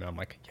time. And I'm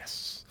like,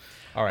 yes,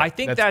 all right. I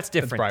think that's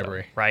different, that's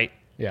bribery, though, right?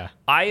 Yeah.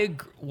 I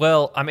agree.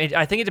 Well, I mean,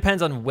 I think it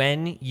depends on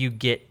when you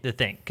get the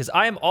thing, because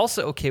I am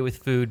also okay with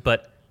food,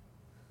 but.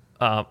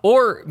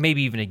 Or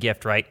maybe even a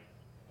gift, right?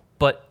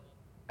 But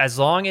as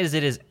long as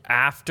it is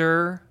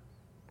after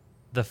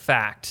the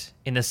fact,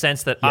 in the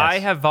sense that I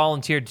have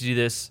volunteered to do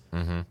this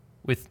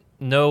with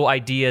no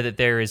idea that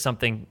there is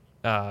something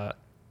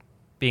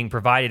being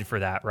provided for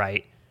that,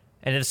 right?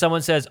 And if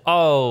someone says,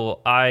 oh,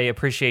 I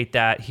appreciate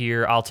that,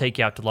 here, I'll take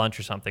you out to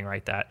lunch or something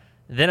like that,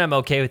 then I'm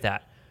okay with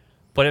that.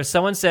 But if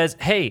someone says,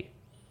 hey,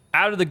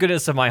 out of the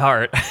goodness of my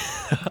heart,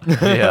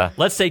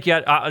 let's take you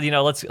out.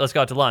 Let's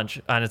go out to lunch,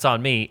 and it's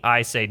on me.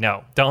 I say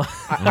no. Don't.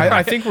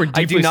 I think we're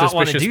deeply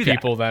suspicious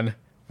people. Then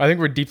I think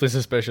we're deeply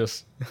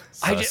suspicious.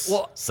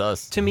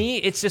 Sus. To me,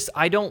 it's just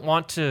I don't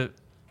want to.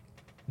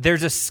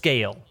 There's a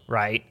scale,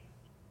 right?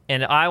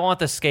 And I want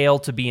the scale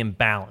to be in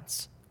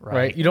balance,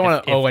 right? You don't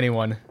want to owe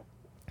anyone.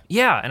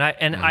 Yeah,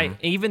 and I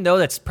even though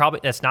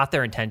that's not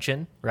their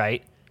intention,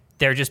 right?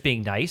 They're just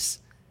being nice.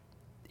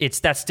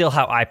 That's still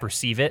how I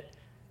perceive it.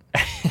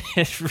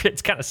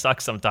 It kind of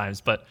sucks sometimes,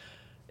 but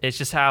it's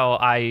just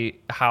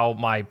how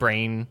my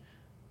brain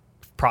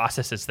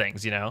processes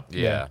things, you know?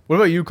 Yeah. What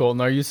about you, Colton?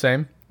 Are you the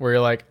same? Where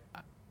you're like,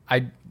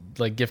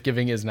 gift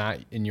giving is not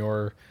in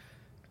your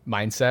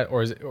mindset,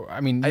 or is it? I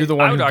mean, you're the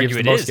one who gives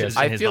the most gifts.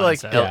 I feel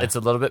like it's a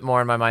little bit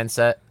more in my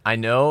mindset. I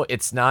know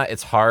it's not.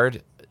 It's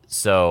hard.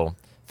 So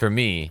for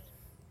me,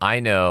 I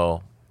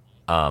know.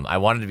 I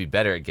wanted to be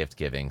better at gift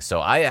giving.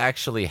 So I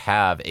actually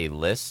have a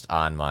list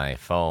on my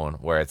phone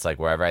where it's like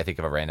wherever I think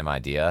of a random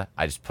idea,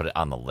 I just put it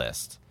on the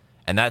list.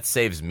 And that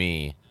saves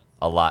me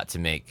a lot to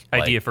make.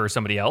 Idea for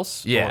somebody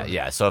else?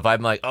 Yeah. So if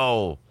I'm like,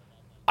 oh,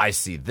 I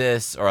see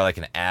this, or like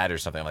an ad or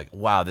something, I'm like,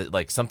 wow,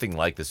 something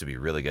like this would be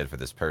really good for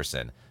this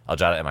person. I'll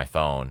jot it in my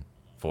phone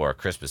for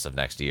Christmas of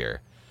next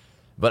year.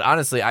 But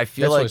honestly, I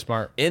feel that's like really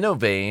smart. In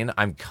Obeyne,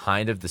 I'm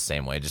kind of the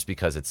same way, just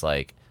because it's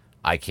like,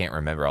 I can't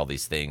remember all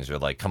these things, or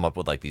like come up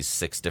with like these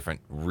 6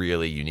 different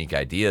really unique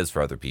ideas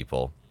for other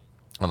people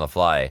on the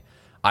fly.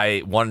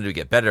 I wanted to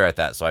get better at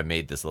that, so I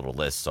made this little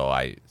list. So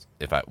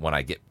when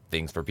I get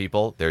things for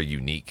people, they're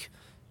unique,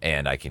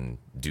 and I can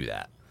do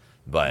that.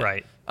 But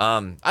right.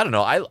 I don't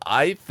know.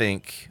 I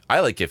think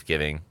I like gift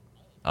giving,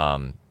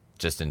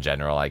 just in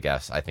general. I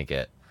guess I think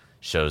it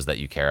shows that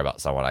you care about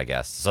someone, I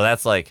guess. So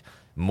that's like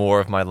more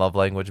of my love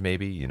language,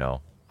 maybe, you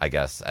know, I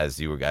guess, as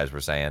you guys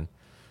were saying.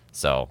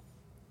 So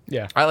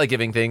Yeah. I like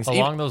giving things.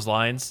 Along those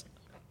lines,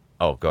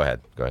 Oh, go ahead.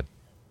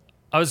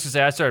 I was gonna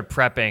say I started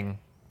prepping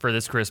for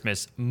this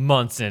Christmas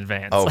months in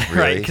advance. Oh, right?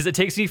 really? Because it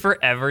takes me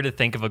forever to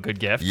think of a good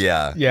gift.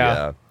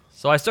 Yeah.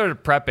 So I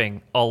started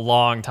prepping a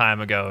long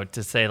time ago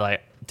to say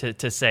like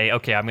to say,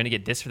 okay, I'm gonna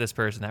get this for this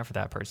person, that for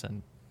that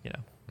person. You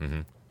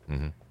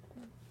know.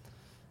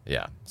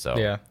 Yeah. So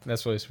Yeah,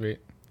 that's really sweet.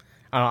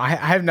 I don't know.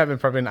 I have not been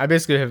prepping. I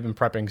basically have been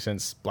prepping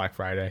since Black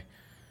Friday.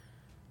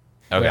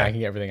 okay. When I can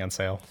get everything on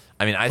sale.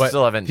 I mean, I But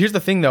still haven't. Here's the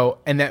thing, though,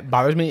 and that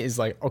bothers me is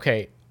like,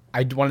 okay,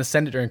 I want to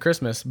send it during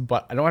Christmas,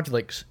 but I don't have to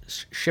like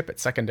ship it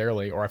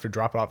secondarily, or I have to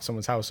drop it off at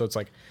someone's house. So it's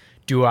like,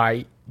 do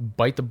I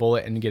bite the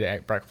bullet and get it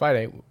at Black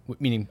Friday,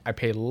 meaning I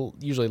pay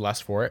usually less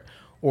for it,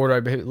 or do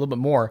I pay a little bit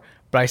more,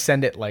 but I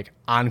send it like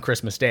on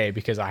Christmas Day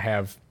because I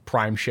have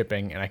Prime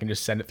shipping and I can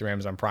just send it through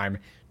Amazon Prime.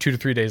 2 to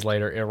 3 days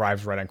later, it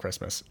arrives right on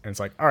Christmas, and it's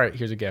like, all right,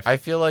 here's a gift. I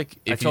feel like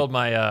I told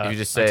my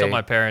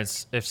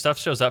parents, if stuff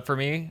shows up for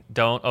me,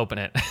 don't open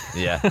it.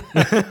 yeah.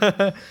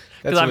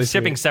 Because I'm really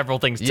shipping sweet. several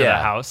things to Yeah.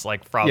 the house,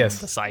 like from Yes.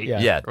 the site,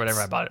 Yeah. or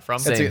whatever I bought it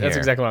from. That's Same here.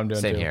 exactly what I'm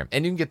doing Same too. here.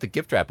 And you can get the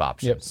gift wrap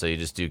option. Yep. So you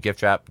just do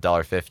gift wrap,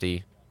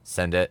 $1.50,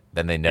 send it,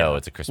 then they know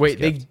it's a Christmas Wait,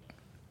 gift.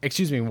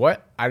 excuse me,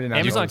 what? I did not know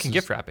Amazon this can is-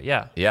 gift wrap it.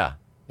 Yeah. Yeah.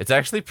 It's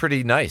actually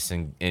pretty nice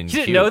and You cute.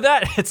 didn't know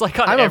that? It's like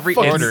on I'm a every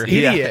fucking order.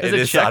 idiot. Yeah, There's it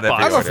a is on every checkbox.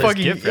 I'm a order. Says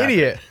fucking gift wrap.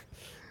 idiot.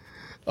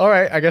 All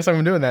right, I guess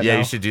I'm doing that Yeah, now.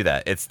 you should do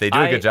that. They do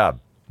a good job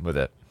with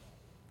it.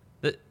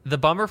 The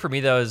bummer for me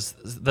though is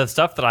the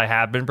stuff that I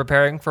have been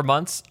preparing for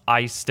months.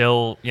 I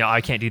still, I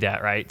can't do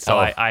that, right? So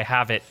Oh. I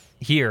have it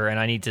here, and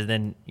I need to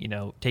then,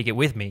 take it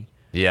with me.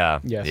 Yeah.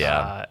 Yes.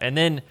 Yeah. And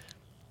then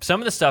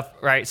some of the stuff,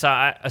 right?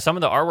 So some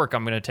of the artwork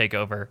I'm going to take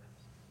over,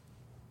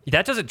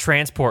 that doesn't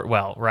transport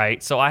well,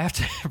 right? So I have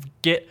to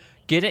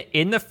get it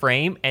in the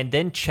frame and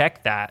then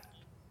check that,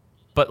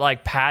 but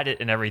like pad it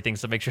and everything,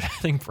 so make sure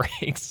nothing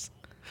breaks.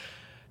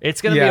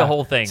 It's going to be a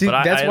whole thing, See,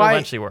 but that's it'll why-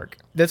 eventually work.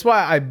 That's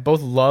why I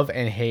both love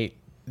and hate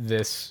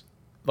this,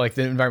 like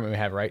the environment we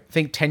have, right?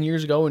 Think 10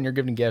 years ago when you're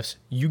giving gifts,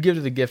 you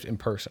give the gift in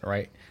person,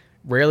 right?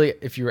 Rarely,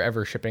 if you're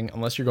ever shipping,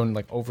 unless you're going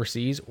like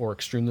overseas or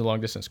extremely long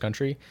distance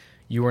country,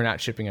 you are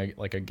not shipping a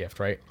gift,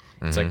 right?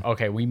 It's like,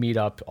 okay, we meet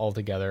up all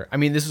together. I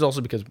mean, this is also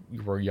because we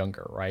were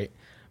younger, right?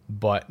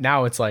 But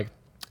now it's like,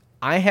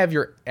 I have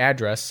your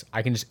address.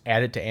 I can just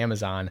add it to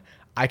Amazon.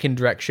 I can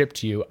direct ship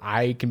to you.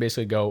 I can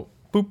basically go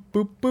boop,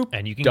 boop, boop.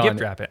 And you can done. gift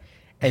wrap it.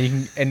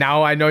 And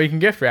now I know you can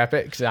gift wrap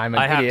it because I'm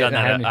an I have idiot done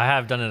and that. I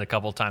have done it a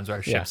couple of times where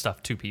I've shipped Yeah.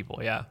 stuff to people.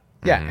 Yeah.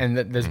 Yeah, and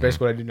that's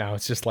basically what I do now.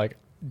 It's just like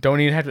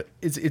don't even have to.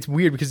 It's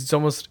weird because it's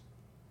almost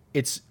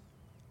it's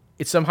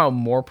somehow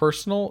more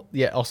personal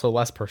yet also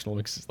less personal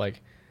because it's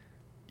like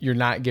you're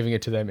not giving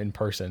it to them in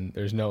person.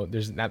 There's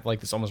not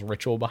like this almost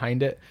ritual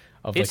behind it.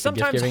 Of It's like the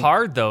gift sometimes giving.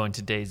 hard though in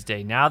today's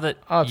day. Now that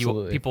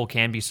Absolutely. people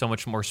can be so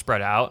much more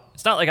spread out,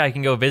 it's not like I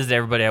can go visit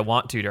everybody I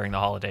want to during the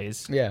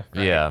holidays. Yeah,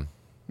 Yeah.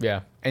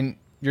 yeah, and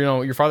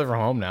you're farther from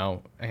home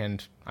now,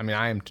 and I mean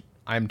I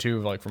am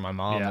too, like for my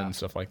mom Yeah. and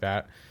stuff like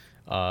that.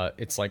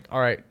 It's like all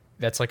right,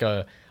 that's like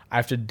I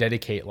have to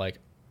dedicate like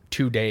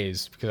 2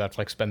 days because I have to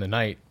like spend the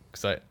night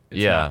because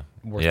it's not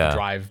worth the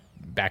drive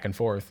back and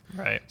forth.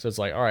 Right. So it's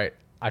like all right,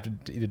 I have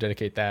to either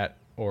dedicate that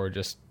or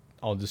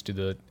I'll just do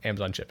the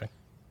Amazon shipping.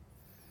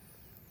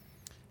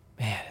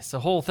 Man, it's the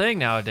whole thing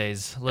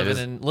nowadays.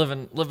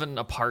 Living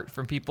apart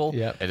from people.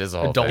 Yeah, It is a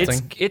whole adulting.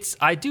 thing. It's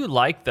I do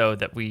like though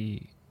that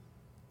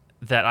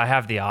I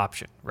have the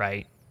option,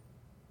 right?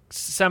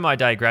 Semi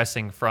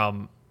digressing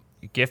from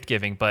gift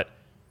giving, but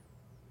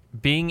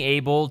being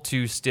able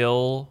to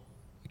still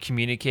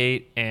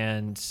communicate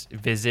and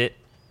visit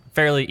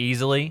fairly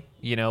easily,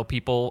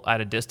 people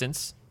at a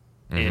distance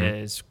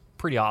is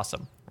pretty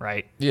awesome,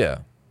 right? Yeah.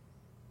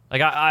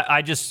 Like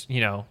I just,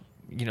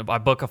 I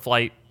book a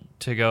flight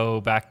to go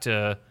back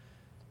to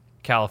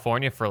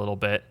California for a little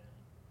bit.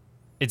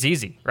 It's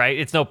easy, right?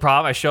 It's no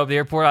problem. I show up at the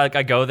airport,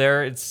 I go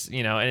there, it's,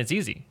 and it's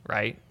easy,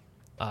 right?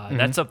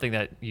 That's something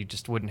that you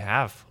just wouldn't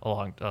have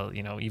along,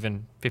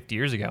 even 50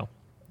 years ago.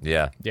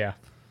 Yeah. Yeah.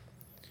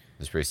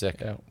 It's pretty sick.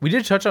 Yeah. We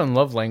did touch on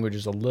love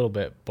languages a little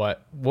bit,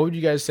 but what would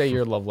you guys say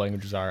your love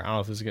languages are? I don't know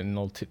if this is getting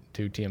a little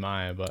too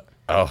TMI, but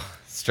Oh,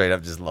 straight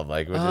up just love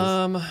languages.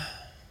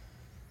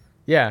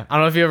 yeah, I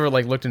don't know if you ever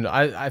like looked into.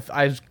 I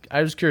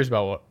was curious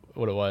about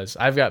what it was.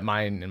 I've got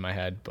mine in my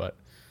head, but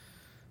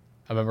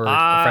I remember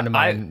a friend of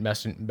mine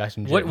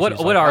messaging. What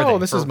are they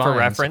this for, is mine, for and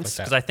reference? stuff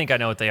like Because that. I think I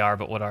know what they are,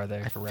 but what are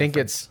they for I think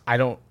reference? I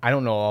don't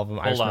know all of them.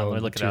 I just Hold on, know let me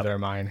the look it two up. that are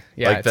mine.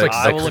 Yeah, like it's the, like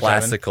I will the look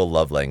classical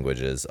love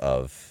languages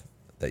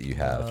that you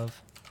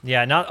have.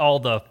 Yeah, not all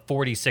the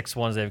 46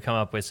 ones they've come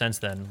up with since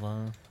then.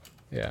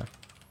 Yeah.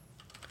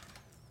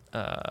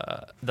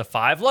 The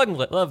 5 love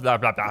blah blah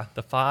blah.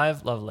 The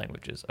 5 love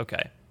languages.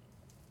 Okay.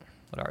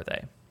 What are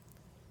they?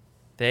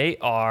 They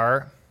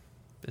are.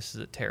 This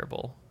is a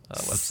terrible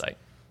website.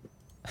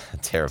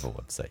 Terrible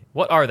website.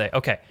 What are they?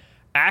 Okay.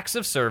 Acts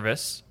of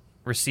service,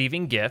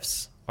 receiving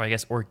gifts,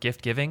 or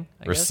gift giving.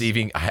 I guess.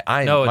 Receiving. No,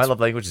 my it's- love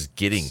language is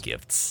getting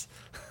gifts.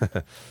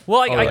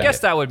 Well, I guess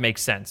that would make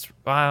sense.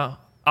 I'll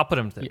put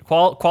them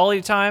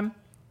quality time,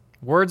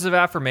 words of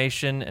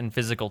affirmation, and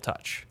physical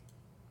touch.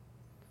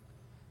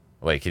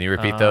 Wait, can you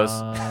repeat those?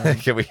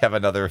 Can we have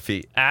another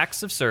repeat?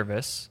 Acts of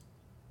service.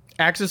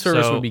 Acts of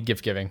service would be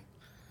gift giving.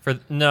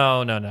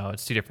 No,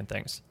 it's two different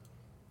things.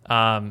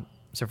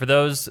 So for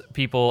those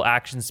people,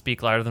 actions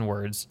speak louder than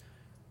words.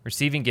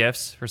 Receiving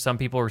gifts. For some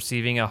people,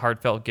 receiving a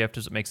heartfelt gift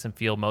is what makes them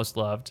feel most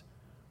loved.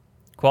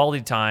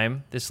 Quality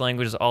time. This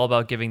language is all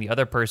about giving the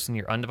other person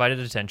your undivided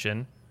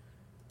attention.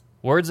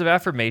 Words of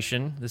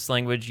affirmation. This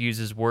language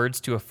uses words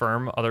to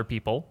affirm other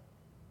people.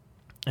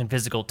 And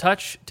physical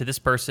touch. To this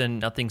person,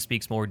 nothing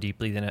speaks more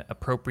deeply than an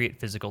appropriate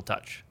physical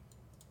touch.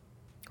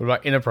 What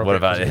about inappropriate? What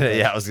about it?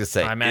 Yeah, I was gonna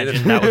say. I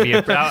imagine that would be.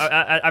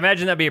 I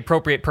imagine that'd be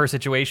appropriate per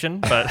situation,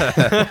 but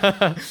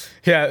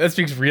yeah, that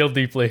speaks real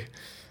deeply.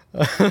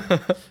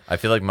 I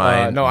feel like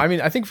mine. No, I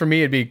mean, I think for me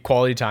it'd be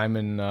quality time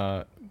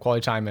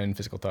and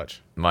physical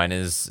touch. Mine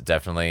is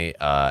definitely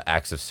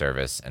acts of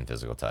service and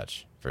physical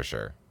touch for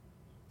sure.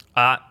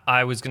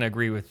 I was gonna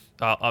agree with.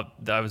 Mine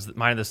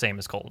are the same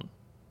as Colton.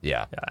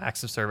 Yeah,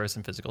 acts of service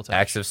and physical touch.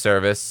 Acts of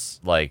service,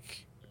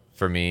 like.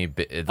 For me,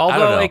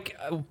 although like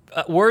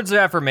words of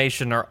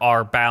affirmation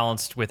are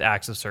balanced with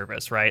acts of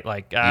service, right?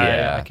 Like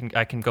I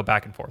can go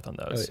back and forth on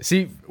those.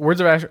 See, words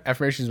of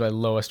affirmation is my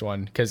lowest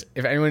one because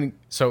if anyone,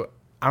 so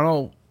I don't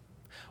know.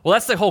 Well,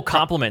 that's the whole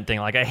compliment thing.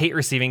 Like I hate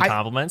receiving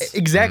compliments.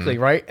 Exactly,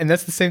 right? And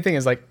that's the same thing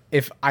as like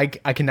if I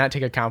cannot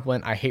take a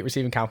compliment, I hate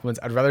receiving compliments.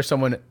 I'd rather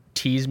someone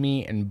tease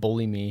me and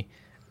bully me.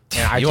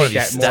 And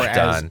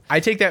I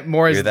take that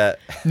more as that?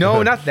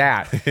 No, not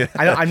that.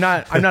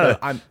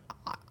 I'm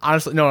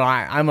honestly, no,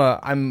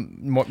 I'm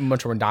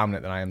much more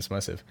dominant than I am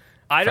submissive.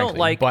 I don't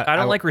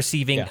like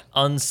receiving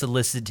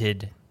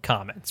unsolicited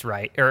comments,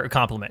 right, or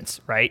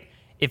compliments, right?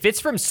 If it's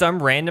from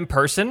some random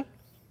person,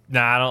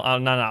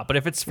 no. But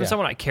if it's from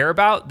someone I care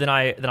about, then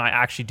I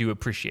actually do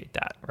appreciate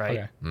that, right?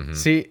 Okay. Mm-hmm.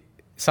 See,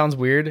 sounds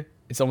weird.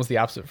 It's almost the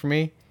opposite for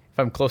me. If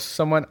I'm close to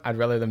someone, I'd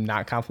rather them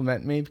not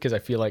compliment me because I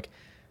feel like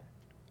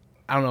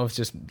I don't know if it's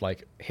just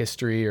like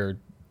history or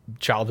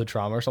childhood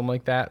trauma or something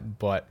like that,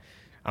 but.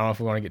 I don't know if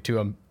we want to get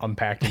too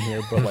unpacked in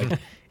here, but like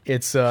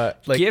it's like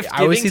gift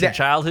I always see that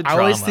childhood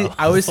trauma.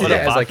 I always see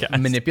that as like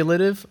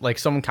manipulative, like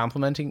someone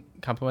complimenting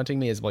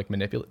me is like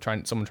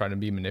someone trying to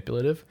be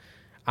manipulative.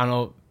 I don't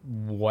know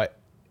what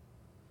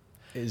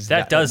is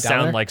that does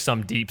sound there? Like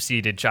some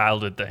deep-seated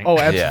childhood thing. Oh,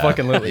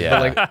 absolutely. Yeah.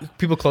 But like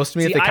people close to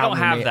me, see, if they I don't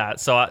have me, that,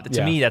 so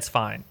to me that's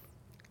fine.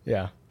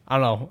 Yeah, I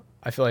don't know.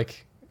 I feel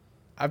like.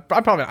 I'm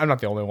not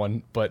the only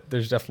one, but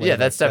there's definitely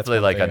that's definitely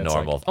like a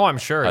normal. Like, oh, I'm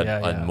sure.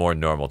 A more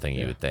normal thing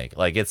you would think.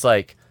 Like it's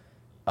like,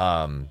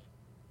 I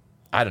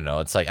don't know.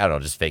 It's like I don't know,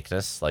 just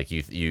fakeness. Like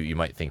you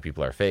might think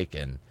people are fake,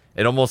 and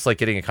it almost like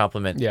getting a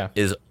compliment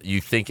is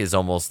you think is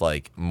almost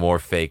like more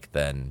fake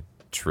than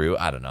true.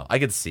 I don't know. I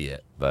could see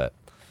it, but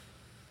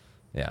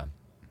yeah.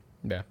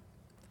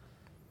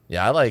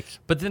 I like.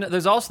 But then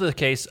there's also the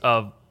case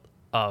of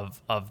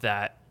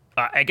that.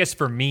 I guess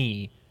for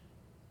me.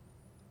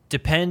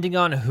 Depending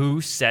on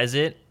who says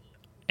it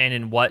and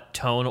in what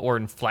tone or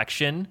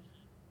inflection,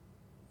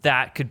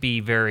 that could be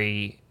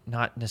very,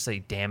 not necessarily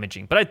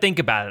damaging. But I'd think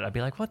about it. I'd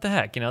be like, what the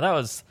heck? That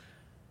was,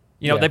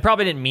 they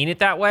probably didn't mean it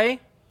that way.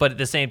 But at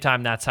the same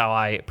time, that's how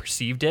I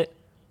perceived it.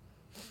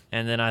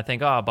 And then I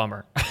think, oh,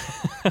 bummer.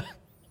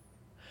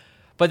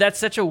 But that's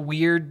such a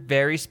weird,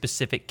 very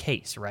specific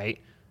case, right?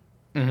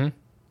 Mm-hmm.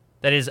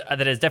 That is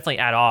definitely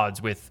at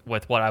odds with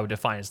what I would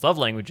define as love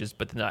languages.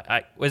 But then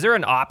was there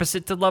an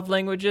opposite to love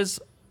languages?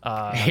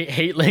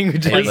 Hate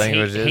languages.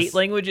 Hate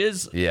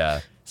languages. Yeah.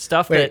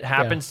 Stuff that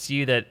happens to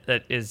you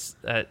that is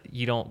that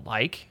you don't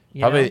like.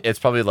 It's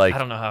probably like I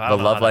don't know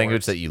the love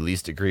language that you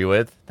least agree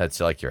with.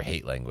 That's like your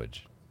hate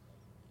language,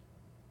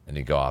 and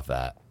you go off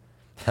that.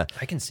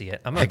 I can see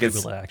it. I'm gonna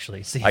Google it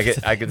actually. See.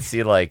 I can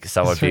see like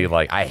someone being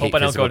like, I hate. Hope I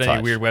don't go to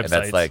any weird websites. And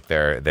that's like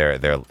their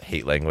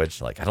hate language.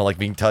 Like I don't like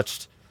being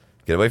touched.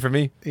 Get away from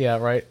me. Yeah,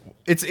 right.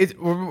 It's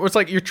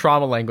like your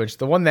trauma language,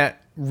 the one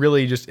that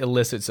really just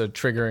elicits a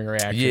triggering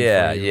reaction.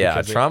 Yeah.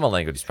 A trauma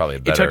language is probably a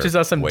better. It touches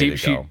on some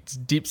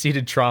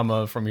deep-seated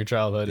trauma from your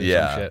childhood. Or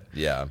some shit.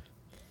 Yeah.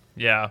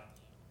 Yeah.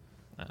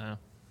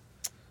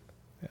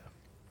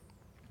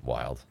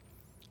 Wild.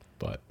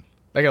 But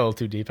I got a little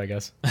too deep, I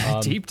guess.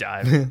 Deep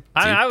dive.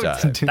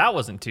 That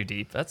wasn't too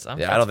deep. I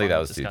don't think that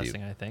was too deep.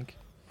 I think.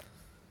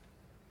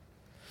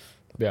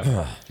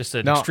 Yeah, just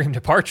an extreme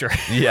departure.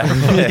 Yeah,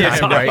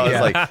 right. I was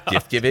like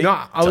gift giving. No,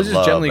 I was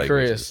just generally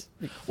curious.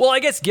 Well, I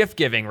guess gift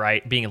giving,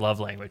 right, being a love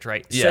language,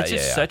 right?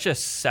 Such a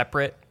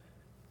separate.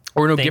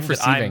 Or no, gift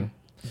receiving.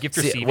 Gift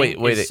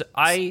receiving. Wait.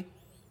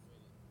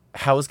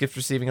 How is gift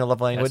receiving a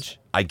love language?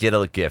 I get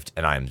a gift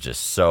and I'm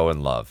just so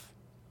in love.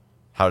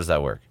 How does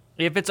that work?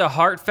 If it's a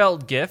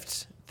heartfelt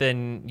gift,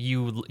 then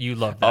you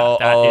love that.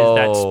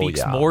 That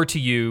speaks more to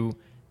you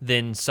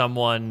than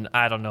someone,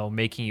 I don't know,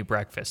 making you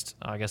breakfast.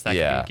 I guess that could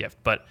be a gift.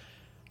 But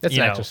that's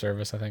an act of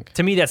service, I think.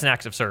 To me, that's an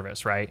act of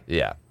service, right?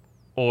 Yeah.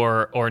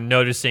 Or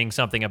noticing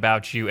something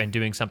about you and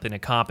doing something to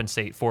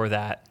compensate for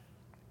that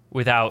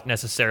without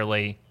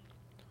necessarily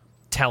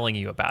telling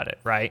you about it,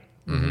 right?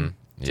 Mm-hmm.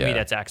 To me,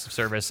 that's acts of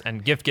service.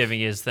 And gift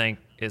giving is like,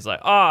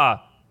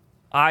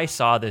 I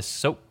saw this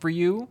soap for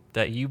you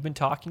that you've been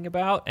talking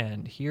about,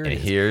 and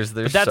here's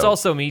their But that's soap.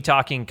 also me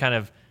talking kind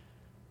of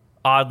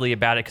oddly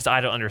about it because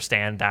I don't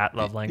understand that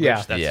love language.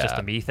 Yeah. That's just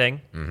a me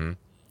thing. Mm-hmm.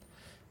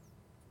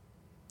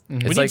 We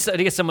need to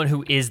get someone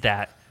who is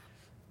that,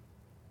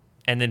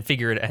 and then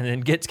figure it, and then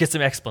get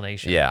some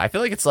explanation. Yeah, I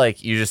feel like it's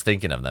like you're just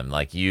thinking of them.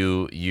 Like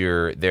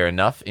they're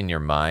enough in your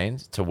mind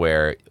to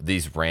where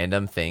these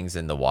random things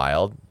in the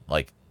wild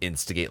like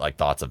instigate like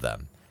thoughts of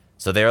them.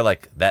 So they're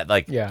like that,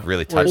 like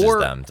really touches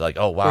them. To like,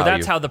 oh wow, or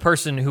that's how the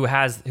person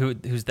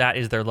who's that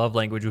is their love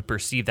language would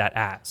perceive that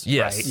as.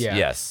 Yes, right? Yeah.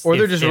 yes. Or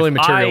they're just really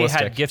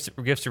materialistic. I had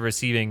gifts of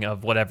receiving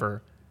of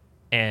whatever,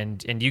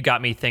 and you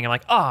got me thinking, I'm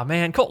like, oh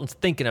man, Colton's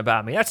thinking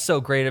about me. That's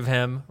so great of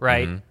him,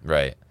 right? Mm-hmm.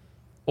 Right.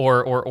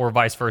 Or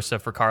vice versa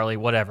for Carly,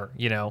 whatever,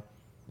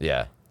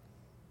 Yeah,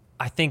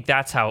 I think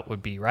that's how it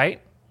would be, right?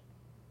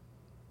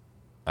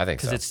 I think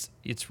so. Because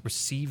it's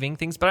receiving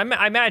things, but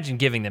I imagine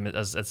giving them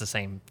as the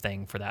same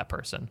thing for that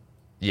person.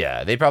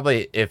 Yeah, they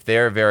probably, if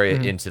they're very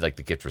into like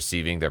the gift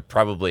receiving, they're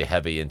probably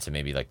heavy into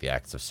maybe like the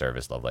acts of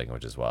service love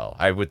language as well.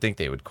 I would think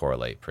they would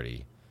correlate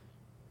pretty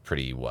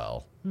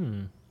well.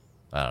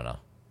 I don't know.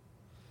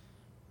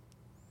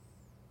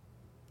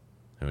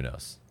 Who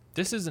knows?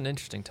 This is an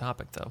interesting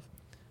topic, though.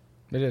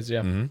 It is, yeah.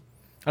 Mm-hmm.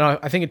 I don't know.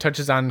 I think it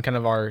touches on kind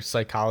of our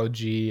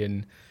psychology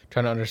and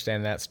trying to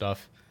understand that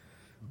stuff.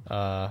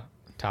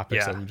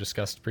 Topics that we've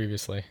discussed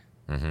previously.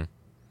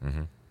 Mm-hmm.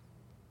 Mm-hmm.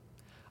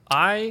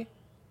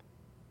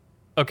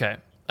 Okay,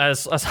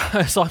 as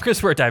long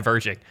as we're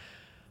diverging,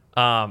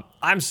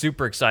 I'm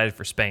super excited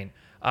for Spain.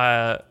 We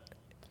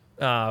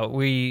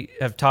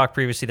have talked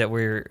previously that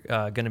we're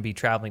going to be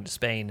traveling to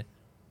Spain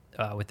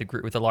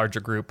with a larger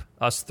group,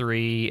 us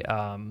three,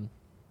 and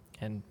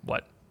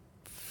what,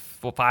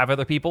 5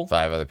 other people?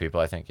 5 other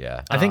people, I think.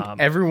 Yeah. I think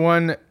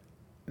everyone.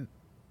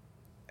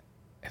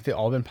 Have they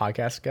all been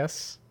podcast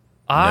guests?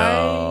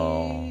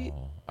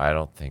 No, I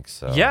don't think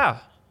so. Yeah.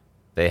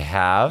 They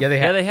have? Yeah, they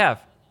have. Yeah, they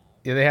have.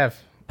 Yeah, they have.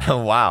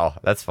 Wow,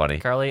 that's funny.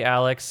 Carly,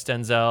 Alex,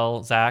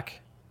 Denzel,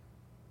 Zach.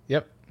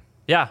 Yep.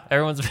 Yeah,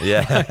 everyone's.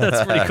 Yeah.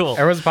 That's pretty cool.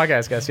 Everyone's a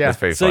podcast guest. Yeah. That's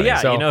pretty So funny. yeah,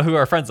 So- you know who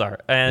our friends are,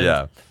 and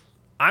Yeah.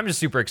 I'm just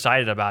super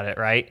excited about it.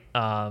 Right?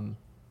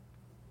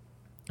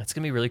 It's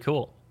gonna be really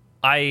cool.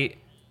 I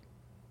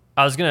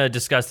was gonna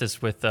discuss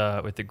this with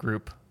the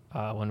group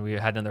when we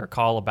had another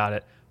call about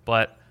it,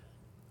 but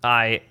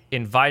I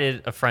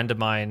invited a friend of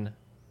mine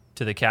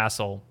to the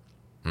castle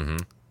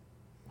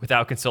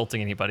without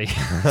consulting anybody.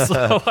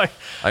 So I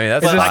I mean,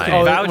 that's but I fine.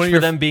 can vouch one of for your-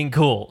 them being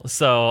cool.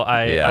 So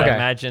I Okay.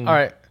 imagine. All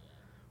right.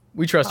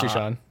 We trust you,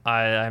 Sean.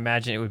 I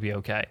imagine it would be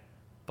okay,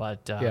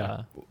 but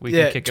we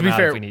Yeah, can kick to them be out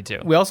fair, if we need to.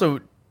 We also,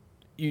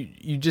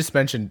 you just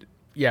mentioned,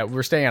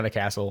 we're staying at a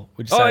castle.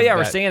 We Oh decided yeah,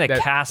 we're that- staying at a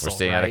that- castle. We're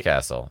staying right? at a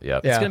castle.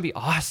 Yep. Yeah. It's gonna be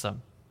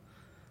awesome.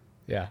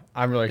 Yeah,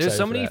 I'm really excited. There's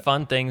so for many that.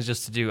 fun things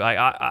just to do.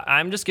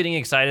 I'm just getting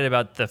excited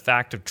about the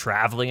fact of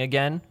traveling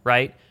again.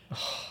 Right?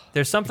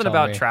 There's something telling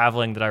about me.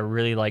 traveling that I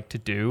really like to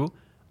do.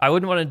 I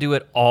wouldn't want to do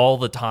it all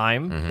the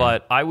time,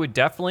 but I would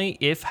definitely,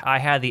 if I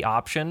had the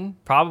option,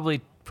 probably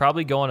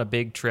go on a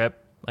big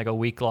trip, like a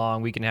week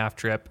and a half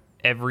trip,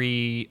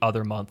 every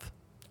other month.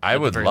 I at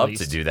the would very love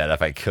least. to do that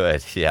if I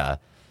could. Yeah.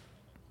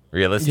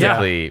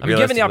 Realistically, I'm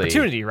given the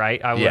opportunity,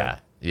 right? I would.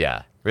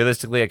 Yeah.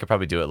 Realistically, I could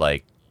probably do it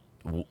like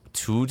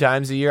 2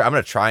 times a year. I'm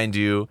going to try and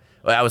do,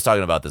 I was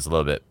talking about this a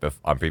little bit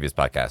on previous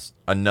podcasts,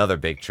 another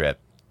big trip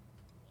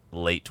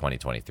late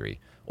 2023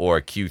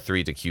 or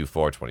Q3 to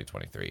Q4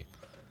 2023.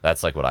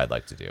 That's like what I'd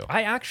like to do.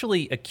 I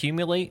actually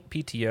accumulate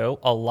PTO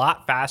a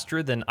lot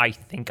faster than I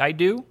think I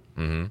do.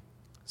 Mm-hmm.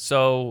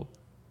 So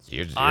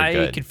You're I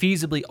good. could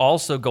feasibly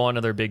also go on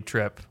another big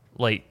trip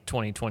late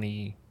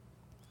 2020.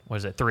 What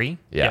is it, 3?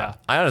 Yeah.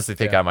 I honestly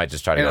think Yeah. I might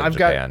just try to And go to I've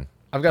Japan.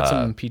 got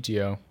some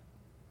PTO.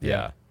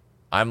 Yeah.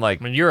 I'm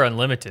like, I mean, you're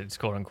unlimited,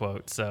 quote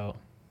unquote. So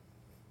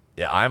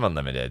yeah, I'm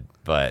unlimited,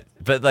 but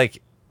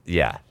like,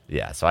 yeah.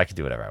 So I can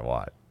do whatever I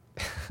want.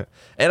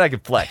 And I can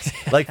flex.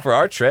 Like for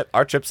our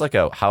trip's like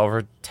a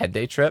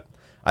 10-day trip.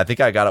 I think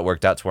I got it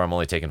worked out to where I'm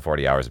only taking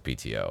 40 hours of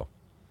PTO.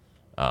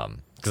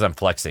 Because I'm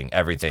flexing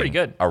everything pretty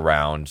good.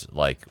 around.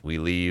 Like we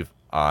leave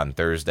on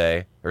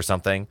Thursday or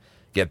something,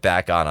 get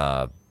back on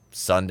a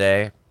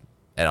Sunday,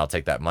 and I'll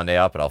take that Monday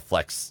up and I'll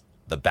flex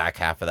the back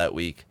half of that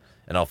week,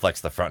 and I'll flex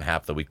the front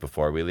half the week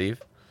before we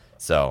leave.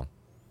 So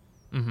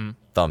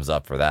thumbs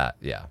up for that.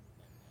 Yeah.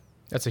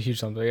 That's a huge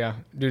something. Yeah,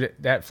 dude,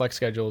 that flex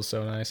schedule is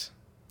so nice.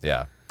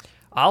 Yeah.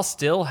 I'll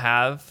still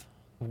have,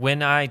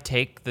 when I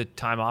take the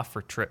time off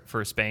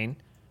for Spain,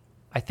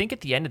 I think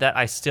at the end of that,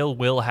 I still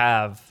will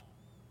have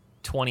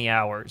 20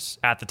 hours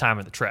at the time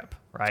of the trip,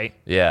 right?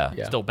 Yeah.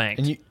 Yeah, Still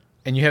banked.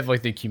 And you have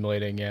like the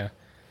accumulating. Yeah,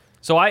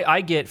 So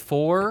I get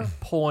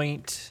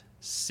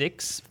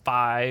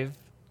 4.65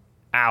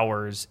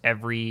 hours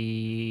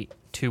every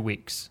 2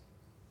 weeks.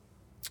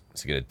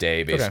 So you get a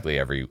day basically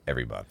every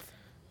month.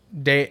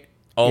 day.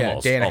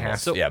 Almost. Day and a almost. half.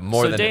 So, yeah,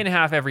 more so than a day and a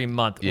half every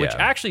month, which Yeah.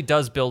 actually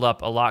does build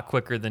up a lot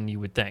quicker than you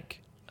would think.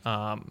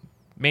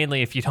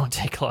 mainly if you don't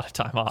take a lot of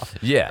time off.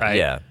 Yeah, right?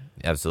 yeah,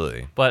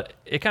 absolutely. But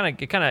it kind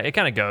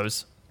of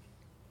goes.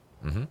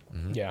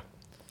 Yeah.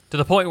 To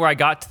the point where I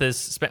got to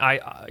this,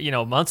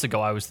 months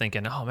ago, I was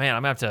thinking, oh man,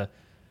 I'm gonna have to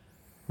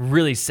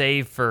really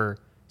save for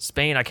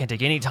Spain. I can't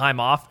take any time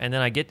off, and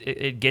then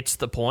it gets to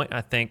the point.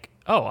 I think,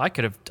 oh, I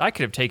could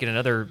have taken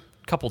another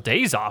couple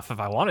days off if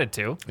I wanted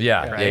to.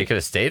 Yeah, right? you could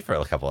have stayed for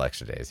a couple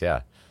extra days.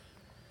 Yeah.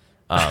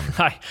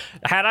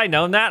 Had I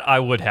known that, I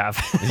would have.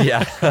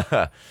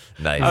 Yeah.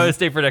 Nice. I would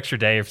stay for an extra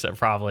day,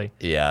 probably.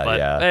 Yeah, but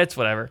yeah. It's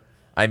whatever.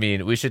 I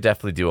mean, we should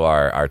definitely do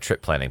our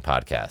trip planning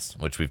podcast,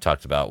 which we've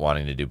talked about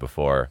wanting to do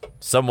before,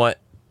 somewhat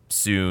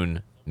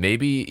soon,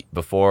 maybe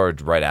before or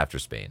right after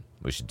Spain.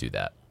 We should do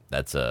that.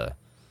 That'd be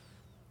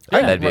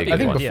a good I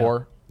think one.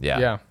 before. Yeah.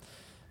 Yeah.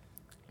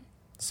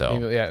 So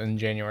Maybe, in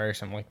January or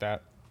something like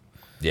that.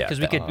 yeah,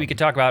 Because we could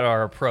talk about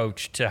our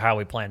approach to how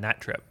we plan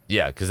that trip.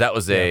 yeah, because that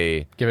was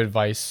a Give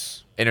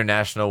advice.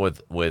 international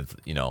with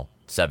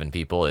 7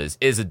 people is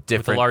a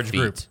different large feat.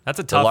 group. That's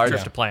a tough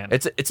trip to plan.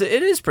 It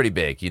is pretty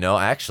big,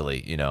 actually,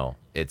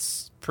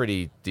 it's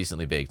pretty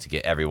decently big to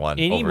get everyone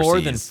Any overseas.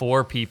 more than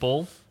 4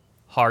 people,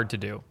 hard to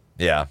do.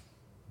 Yeah.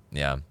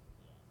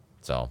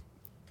 So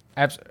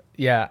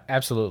Yeah,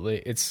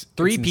 absolutely. It's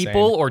 3 it's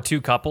people insane. or 2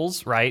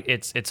 couples, right?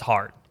 It's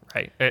hard,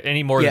 right?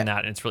 Any more than Yeah.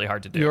 that, it's really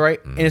hard to do. You're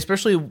right, and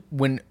especially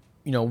when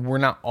we're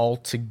not all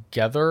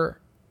together,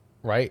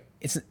 right?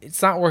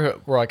 It's not we're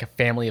like a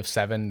family of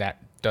 7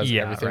 that does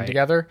Yeah, everything right.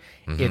 together.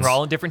 We're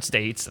all in different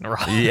states and we're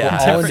all, Yeah,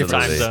 all in different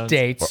different time zones.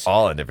 states. We're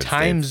all in different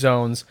time states.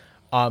 zones.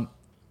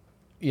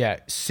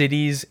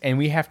 Cities, and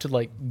we have to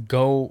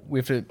we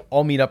have to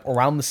all meet up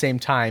around the same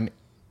time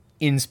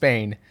in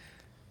Spain,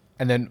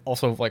 and then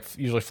also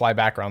usually fly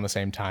back around the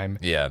same time.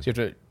 Yeah. So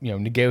you have to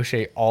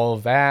negotiate all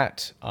of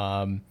that.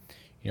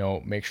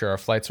 Make sure our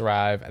flights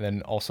arrive, and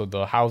then also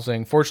the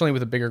housing. Fortunately,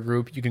 with a bigger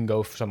group, you can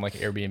go for some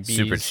Airbnb.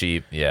 super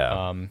cheap.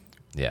 Yeah.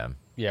 Yeah.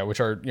 Yeah, which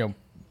are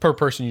per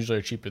person usually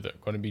are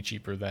going to be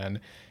cheaper than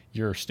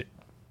your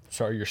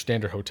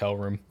standard hotel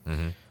room.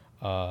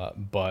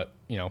 But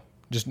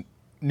just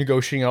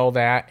negotiating all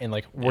that and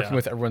working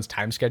with everyone's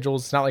time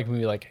schedules. It's not like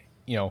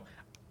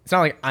it's not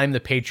like I'm the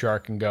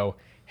patriarch and go,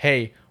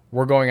 hey,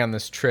 we're going on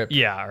this trip.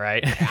 Yeah,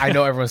 right. I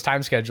know everyone's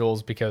time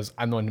schedules because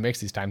I'm the one who makes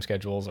these time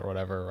schedules or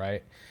whatever,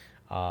 right?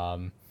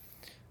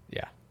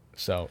 Yeah.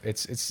 So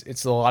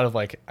it's a lot of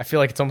I feel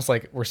like it's almost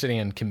like we're sitting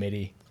in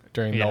committee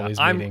during all these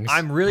meetings.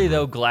 I'm really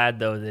glad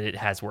though that it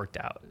has worked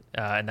out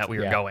and that we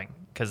are going,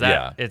 because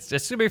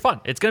it's gonna be fun.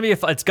 It's gonna be a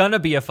fun trip. It's going to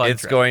be a fun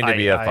trip.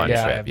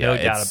 I have no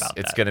doubt about that.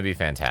 It's going to be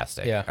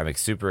fantastic. Yeah. I'm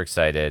super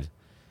excited.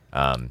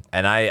 And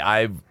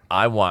I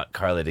want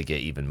Carly to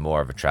get even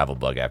more of a travel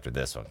bug after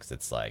this one, because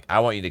it's I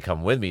want you to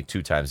come with me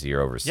 2 times a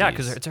year overseas. Yeah,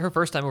 because it's her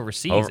first time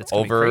overseas. It's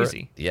gonna be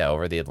crazy. Yeah,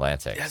 over the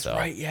Atlantic. That's so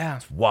right. Yeah.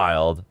 it's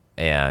wild.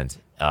 And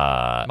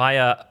Sorry,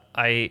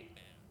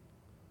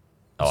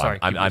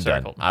 I'm done.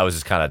 circled. I was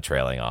just kind of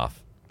trailing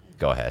off.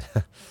 Go ahead.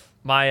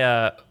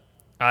 I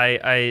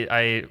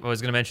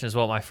was going to mention as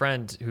well, my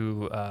friend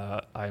who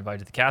I invited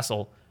to the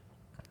castle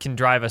can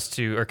drive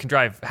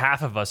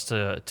half of us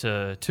to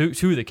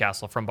the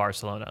castle from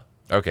Barcelona.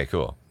 Okay,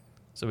 cool.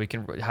 So we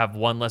can have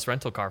one less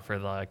rental car for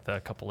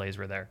the couple days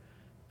we're there,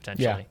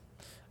 potentially. Yeah.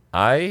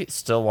 I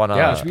still want to.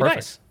 Yeah, Which would be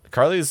nice.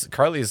 Carly's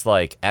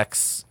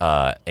ex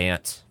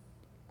aunt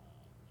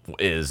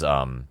is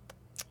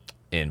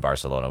in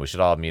Barcelona. We should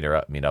all meet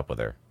up with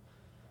her,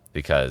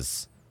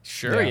 because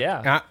Sure,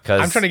 yeah.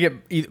 I'm trying to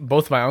get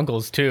both my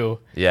uncles too.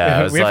 Yeah,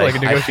 I was we have like, to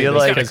I negotiate feel this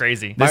like Kind of because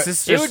crazy. this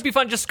is It would be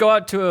fun just to go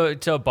out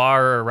to a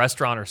bar or a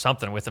restaurant or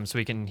something with them so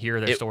we can hear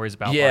their stories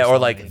about yeah,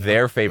 Barcelona, or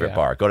their favorite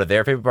bar. Go to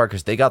their favorite bar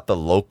because they got the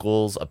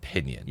locals'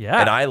 opinion. Yeah.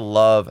 And I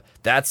love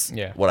that's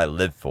what I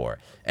live for.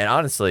 And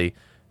honestly,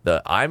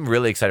 I'm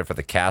really excited for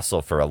the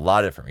castle for a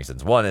lot of different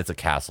reasons. One, it's a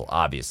castle,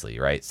 obviously,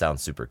 right?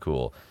 Sounds super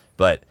cool.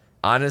 But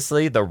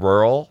honestly, the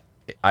rural,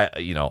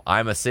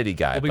 I'm a city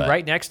guy. We'll be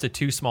right next to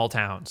 2 small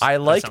towns. I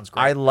like That sounds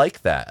great. I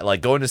like that.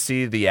 Like going to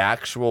see the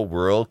actual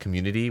rural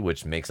community,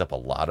 which makes up a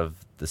lot of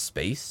the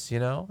space.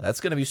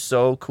 That's going to be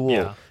so cool,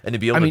 Yeah. and to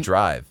be able to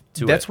drive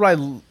to that's it. what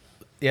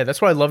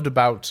I loved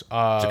about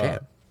Japan.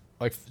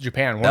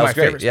 Japan. One That of was my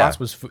great, favorite spots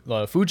was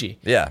Fuji.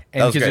 Yeah, that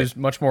and was because great. it was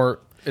much more.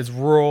 It's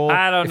rural.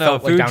 I don't It know.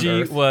 felt like down to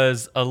Fuji earth.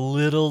 was a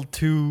little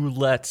too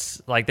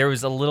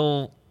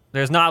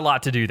there's not a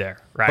lot to do there,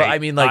 right? But I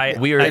mean, I it's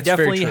very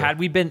definitely true. had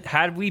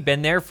we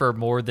been there for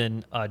more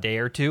than a day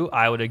or 2,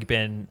 I would have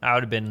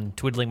been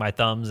twiddling my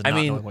thumbs and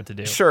not knowing what to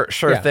do. Sure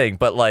Yeah. thing.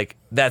 But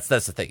that's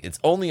the thing. It's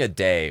only a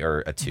day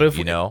or a 2. But if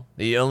you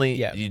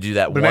do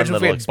that But one imagine little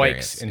if we had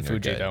experience bikes in and you're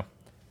Fuji good. though.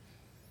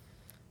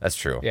 That's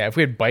true. Yeah, if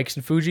we had bikes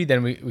in Fuji,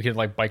 then we could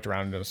biked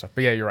around and stuff.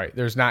 But yeah, you're right.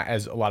 There's not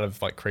as a lot of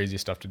crazy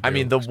stuff to do. I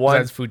mean,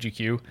 besides Fuji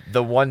Q.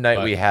 The one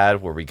night we had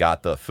where we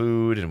got the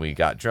food and we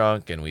got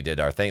drunk and we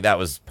did our thing, that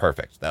was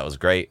perfect. That was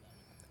great.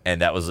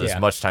 And that was as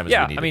much time as we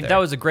needed. I mean, there. that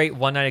was a great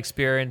one-night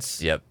experience.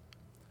 Yep.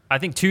 I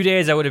think 2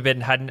 days I would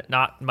have had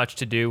not much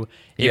to do.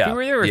 If Yeah, we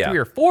were there for yeah. 3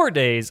 or 4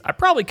 days, I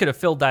probably could have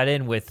filled that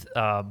in with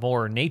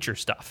more nature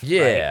stuff.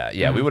 Yeah, right?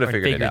 yeah, we would have Or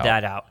figured it out.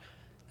 that out.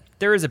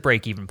 there is a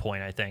break-even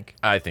point, I think.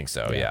 I think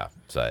so, yeah.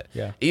 So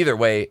Yeah. either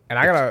way, And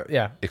I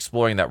gotta,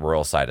 exploring that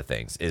rural side of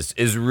things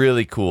is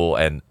really cool,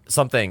 and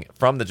something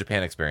from the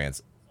Japan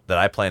experience that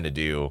I plan to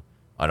do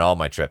on all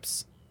my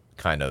trips,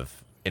 kind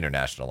of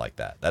international like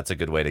that. That's a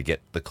good way to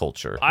get the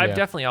culture. I've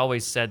definitely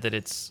always said that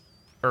it's,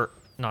 or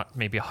not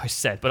maybe always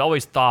said, but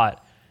always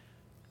thought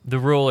the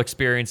rural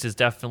experience is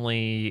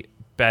definitely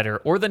better,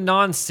 or the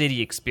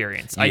non-city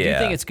experience. I do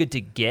think it's good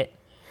to get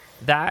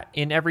that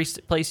in every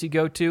place you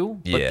go to,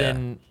 but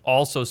then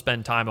also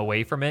spend time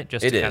away from it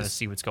just to kind of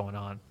see what's going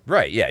on.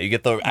 Right, yeah. You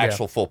get the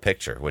actual full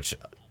picture, which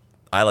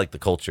I like the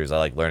cultures. I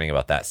like learning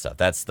about that stuff.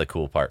 That's the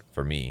cool part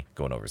for me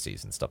going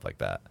overseas and stuff like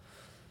that.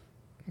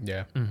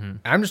 Yeah.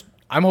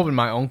 I'm hoping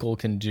my uncle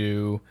can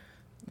do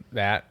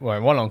that.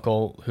 Well, one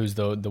uncle who's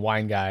the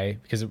wine guy,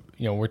 because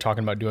we're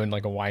talking about doing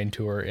like a wine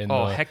tour in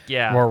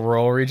the more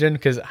rural region.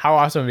 Because how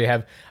awesome would we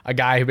have a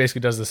guy who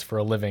basically does this for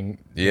a living,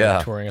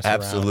 touring us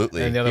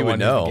absolutely. around. And the other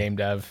one is the game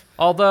dev.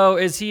 Although,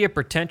 is he a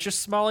pretentious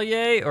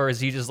sommelier, or is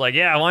he just like,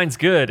 wine's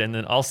good, and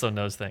then also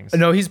knows things?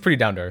 No, he's pretty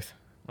down to earth.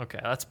 Okay,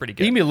 that's pretty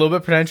good. He can be a little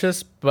bit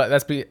pretentious,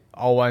 but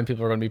all wine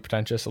people are going to be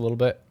pretentious a little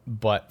bit.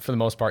 But for the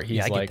most part,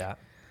 he's like,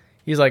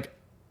 he's like,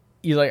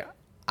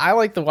 I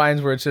like the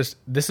wines where it's just,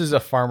 this is a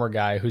farmer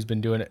guy who's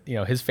been doing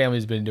it. His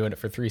family's been doing it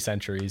for 3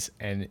 centuries,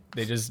 and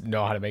they just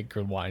know how to make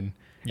good wine.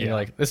 And you're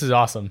like, this is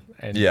awesome.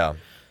 And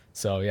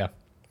so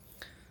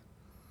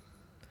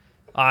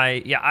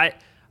I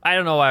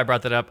don't know why I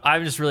brought that up.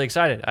 I'm just really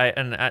excited.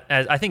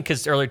 I think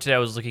because earlier today I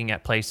was looking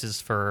at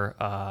places for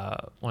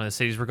one of the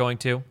cities we're going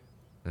to.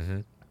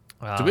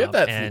 Do we have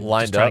that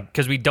lined up?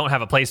 Because we don't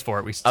have a place for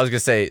it. I was gonna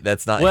say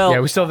that's not.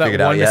 We still have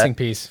that one missing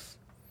piece.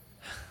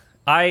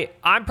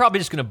 I'm probably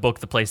just gonna book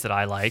the place that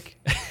I like,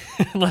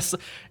 unless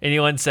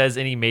anyone says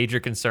any major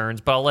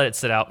concerns. But I'll let it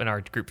sit out in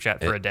our group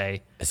chat for a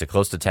day. Is it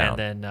close to town?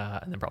 And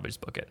then probably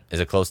just book it. Is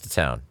it close to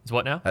town? Is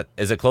what now?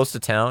 Is it close to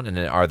town? And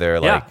then are there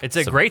it's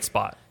a great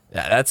spot.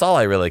 Yeah, that's all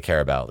I really care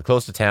about.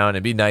 Close to town.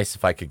 It'd be nice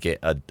if I could get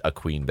a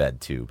queen bed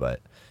too,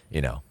 but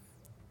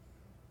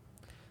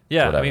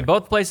Yeah, whatever. I mean,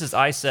 both places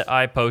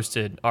I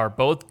posted are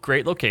both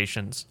great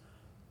locations,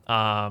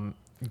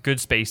 good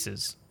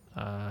spaces,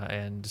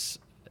 and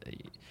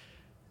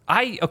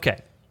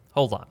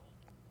hold on.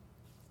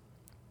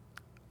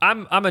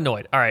 I'm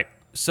annoyed. All right,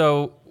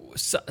 so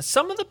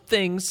some of the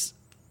things.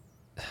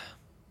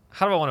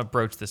 How do I want to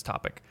broach this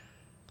topic?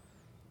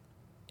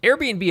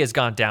 Airbnb has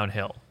gone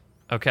downhill.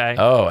 Okay.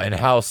 Oh, and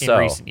how so? In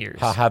recent years,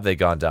 how have they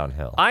gone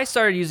downhill? I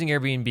started using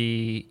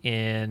Airbnb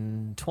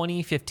in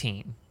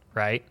 2015,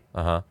 right?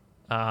 So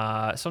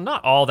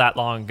not all that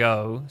long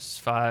ago,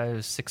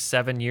 5, 6,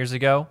 7 years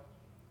ago.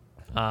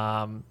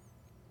 And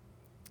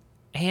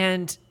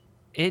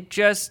it's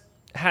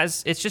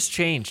just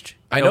changed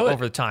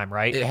over the time,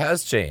 right? It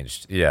has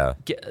changed,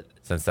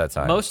 since that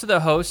time. Most of the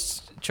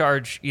hosts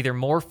charge either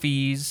more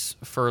fees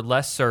for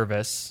less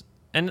service,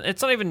 and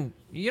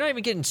you're not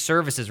even getting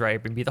services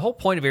right. Airbnb. The whole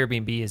point of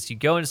Airbnb is you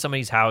go into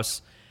somebody's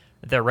house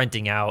that they're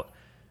renting out,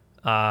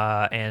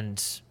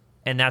 and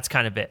that's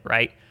kind of it,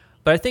 right?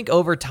 But I think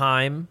over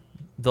time,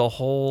 the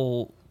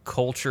whole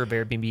culture of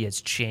Airbnb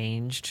has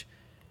changed,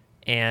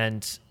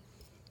 and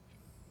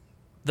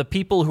the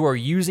people who are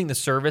using the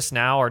service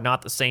now are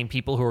not the same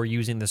people who were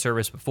using the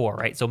service before,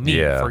 right? So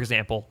for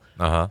example,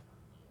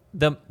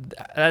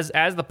 as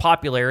the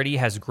popularity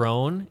has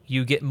grown,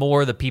 you get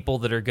more of the people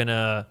that are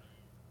gonna,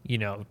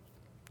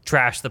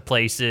 trash the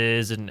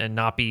places and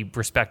not be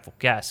respectful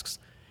guests.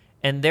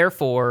 And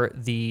therefore,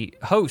 the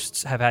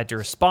hosts have had to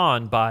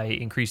respond by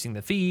increasing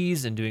the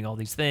fees and doing all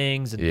these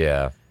things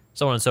and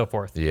so on and so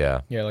forth.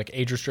 Yeah, like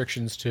age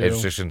restrictions too. Age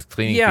restrictions,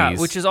 cleaning fees.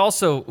 Which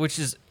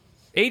is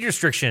age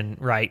restriction,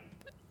 right?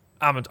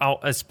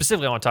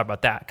 Specifically, I want to talk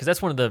about that because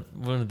that's one of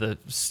the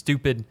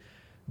stupid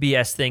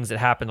BS things that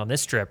happened on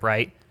this trip,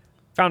 right?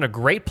 Found a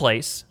great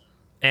place,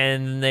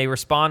 and they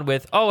respond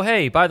with, "Oh,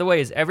 hey, by the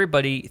way, is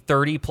everybody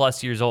 30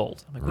 plus years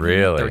old?" I'm like,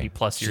 really? 30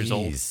 plus years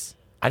old?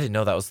 I didn't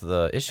know that was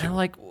the issue. And I'm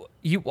like,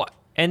 you what?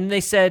 And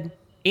they said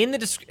in the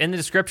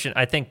description,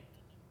 I think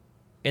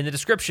in the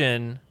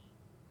description,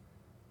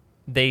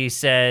 they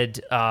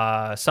said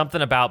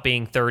something about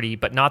being 30,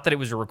 but not that it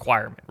was a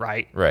requirement,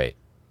 right? Right.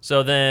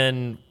 So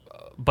then,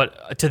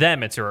 but to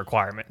them, it's a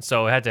requirement.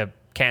 So I had to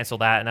cancel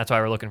that, and that's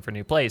why we're looking for a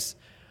new place.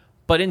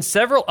 But in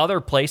several other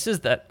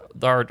places that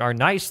are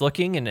nice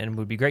looking and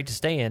would be great to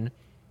stay in,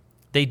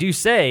 they do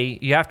say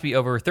you have to be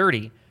over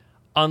 30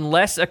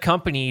 unless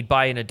accompanied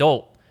by an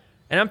adult.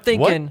 And I'm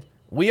thinking, what?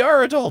 We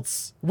are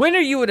adults. When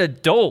are you an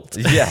adult?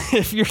 Yeah.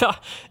 If you're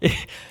not,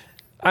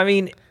 I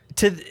mean,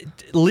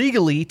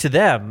 legally to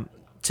them,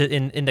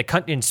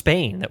 in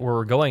Spain that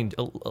we're going,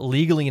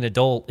 legally an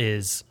adult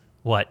is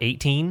what,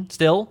 18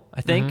 still,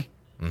 I think.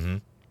 Mm-hmm.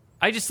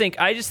 I just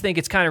think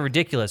it's kind of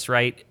ridiculous,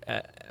 right?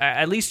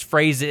 At least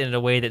phrase it in a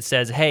way that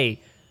says,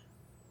 "Hey,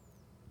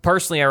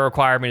 personally, our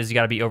requirement is you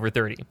got to be over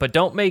 30," but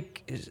don't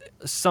make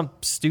some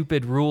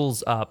stupid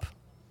rules up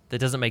that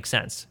doesn't make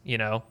sense.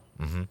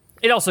 Mm-hmm.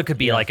 It also could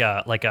be like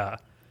a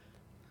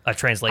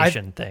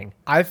translation thing.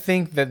 I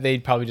think that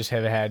they'd probably just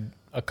have had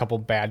a couple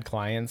bad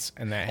clients,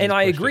 and that. And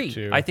I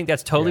agree. I think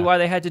that's totally why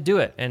they had to do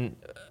it.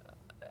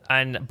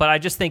 But I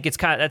just think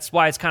that's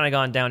why it's kind of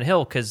gone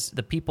downhill, because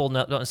the people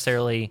don't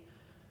necessarily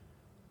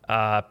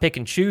pick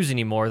and choose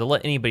anymore. They'll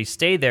let anybody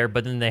stay there,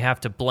 but then they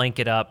have to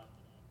blanket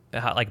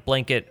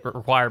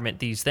requirement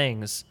these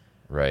things.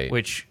 Right.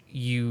 Which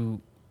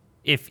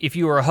if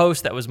you were a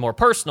host that was more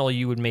personal,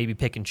 you would maybe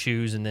pick and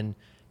choose and then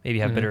maybe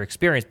have better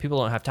experience. People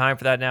don't have time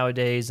for that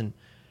nowadays, and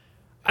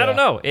I don't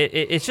know.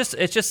 It's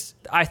just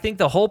I think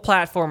the whole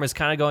platform is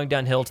kind of going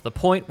downhill to the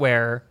point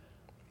where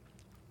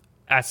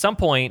at some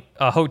point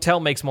a hotel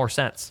makes more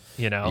sense,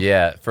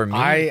 Yeah, for me,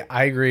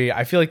 I agree.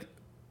 I feel like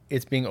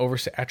it's being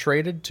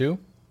oversaturated too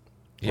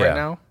right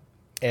now.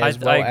 I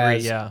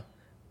agree.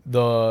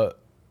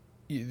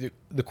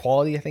 The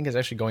quality, I think, is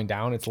actually going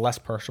down. It's less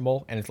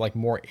personable, and it's like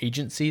more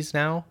agencies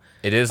now.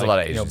 It is a lot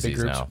of agencies big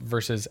groups now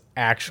versus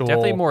actual.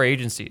 Definitely more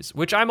agencies,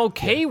 which I'm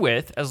okay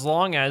with as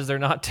long as they're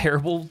not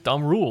terrible,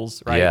 dumb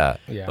rules, right?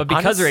 Yeah. But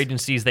because they're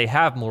agencies, they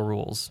have more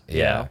rules.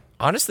 Yeah.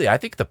 Honestly, I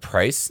think the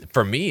price,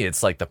 for me,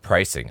 it's like the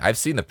pricing. I've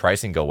seen the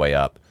pricing go way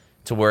up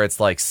to where it's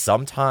like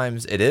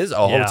sometimes it is,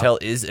 hotel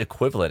is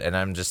equivalent, and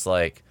I'm just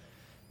like,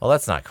 well,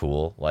 that's not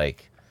cool.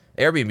 Like,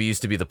 Airbnb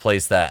used to be the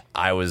place that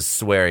I was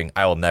swearing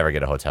I will never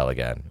get a hotel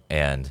again.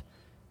 And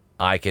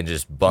I can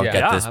just bunk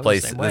at this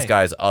place, this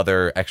guy's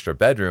other extra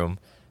bedroom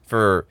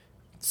for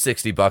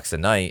 $60 a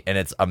night. And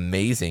it's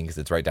amazing because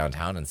it's right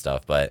downtown and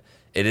stuff. But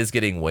it is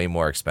getting way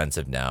more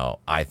expensive now,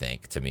 I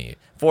think, to me,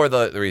 for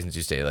the reasons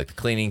you say, like the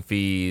cleaning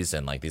fees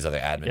and like these other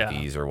admin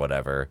fees or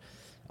whatever.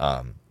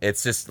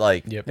 It's just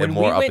like when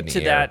more we up went in the to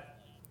air.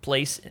 that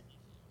place,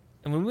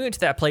 and when we went to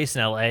that place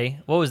in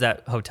LA, what was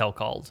that hotel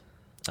called?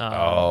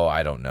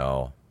 I don't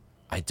know.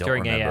 I don't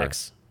during remember.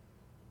 AX.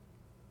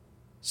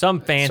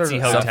 Some fancy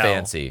hotel. Some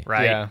fancy.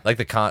 Right? Yeah. Like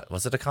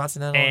was it a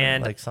Continental?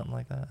 And like something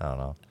like that? I don't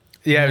know.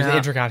 Yeah, it was the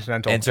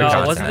Intercontinental.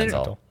 Intercontinental.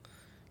 wasn't it?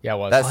 Yeah, it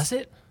was. Was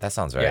it? That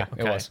sounds right. Yeah,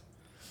 Okay. it was.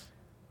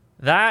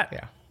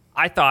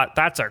 I thought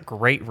that's a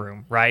great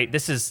room, right?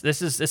 This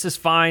is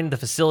fine. The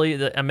facility,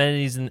 the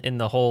amenities in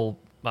the whole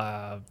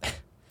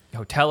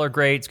hotel are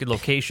great. It's a good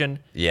location.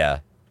 Yeah.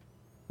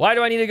 Why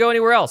do I need to go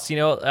anywhere else?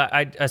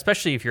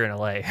 Especially if you're in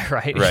LA,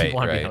 right? If you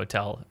want to be in a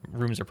hotel,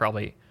 rooms are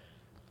probably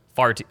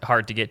far too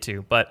hard to get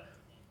to. But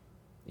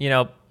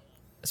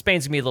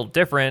Spain's gonna be a little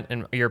different,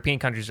 and European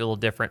countries are a little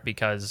different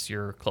because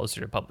you're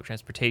closer to public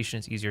transportation.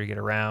 It's easier to get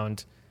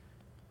around.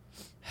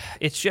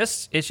 It's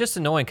just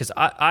annoying because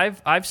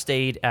I've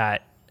stayed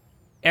at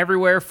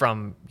everywhere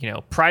from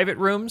private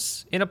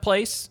rooms in a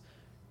place,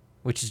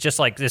 which is just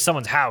like there's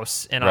someone's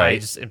house, and I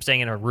just am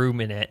staying in a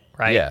room in it,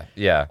 right?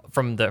 Yeah.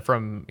 From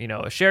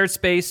a shared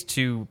space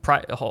to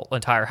whole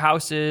entire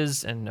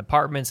houses and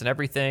apartments and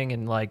everything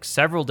in like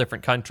several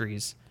different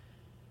countries,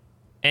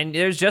 and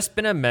there's just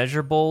been a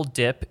measurable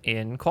dip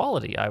in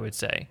quality, I would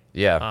say.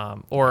 Yeah.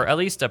 Or at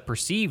least a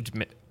perceived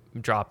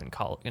drop in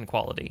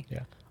quality.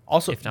 Yeah.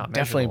 Also, if not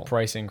definitely measurable.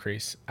 price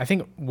increase. I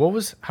think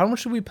how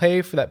much did we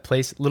pay for that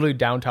place, literally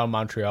downtown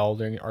Montreal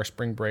during our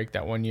spring break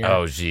that one year?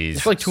 Oh, geez.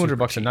 It's like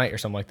 $200 a night or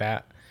something like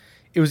that.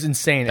 It was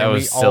insane, and we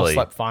all silly.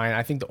 slept fine.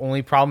 I think the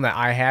only problem that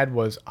I had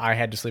was I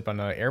had to sleep on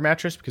an air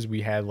mattress because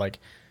we had like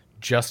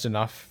just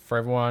enough for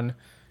everyone.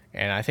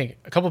 And I think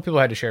a couple of people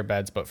had to share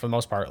beds, but for the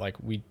most part, like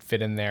we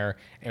fit in there,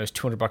 and it was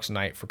 $200 a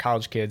night for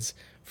college kids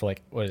for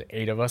like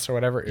 8 of us or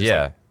whatever.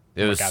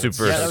 It was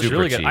super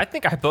really cheap. good. I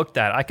think I booked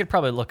that. I could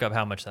probably look up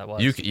how much that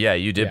was.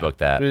 You did book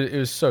that. It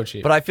was so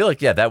cheap. But I feel like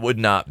that would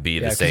not be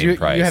the same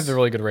price. You have the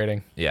really good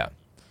rating. Yeah,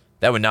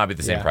 that would not be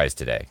the same price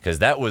today because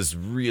that was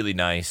really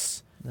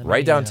nice,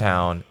 right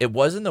downtown. It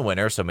was in the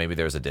winter, so maybe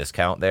there was a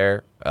discount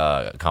there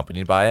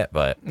accompanied by it.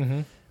 But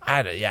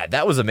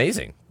that was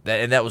amazing.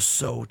 And that was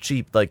so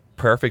cheap, like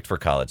perfect for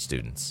college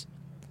students.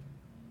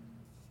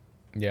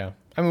 Yeah,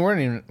 I mean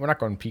we're not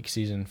going peak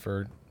season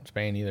for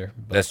Spain either.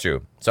 But that's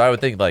true. So I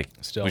would think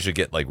Still. we should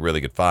get like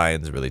really good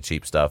finds, really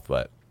cheap stuff,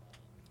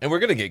 and we're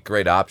gonna get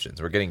great options.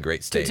 We're getting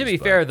great stays. To be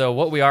fair, though,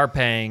 what we are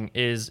paying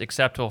is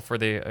acceptable for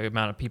the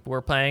amount of people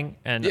we're paying,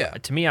 and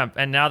to me,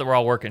 and now that we're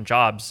all working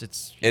jobs,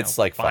 it's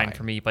like fine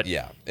for me. But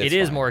it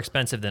is more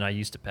expensive than I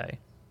used to pay.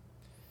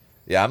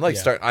 Yeah, I'm like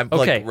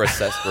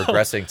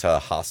regressing to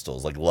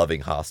hostels, like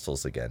loving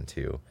hostels again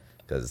too,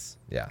 because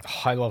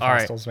I love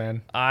hostels,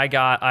 man. I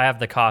have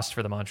the cost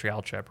for the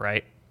Montreal trip,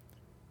 right?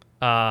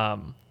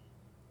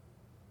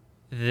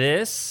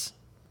 This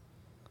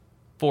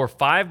for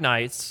 5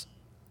 nights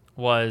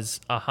was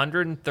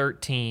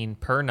 $113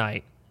 per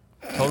night,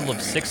 total of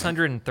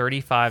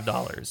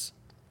 $635.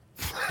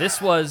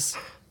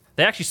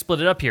 They actually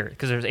split it up here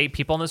because there's 8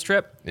 people on this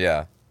trip.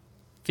 Yeah.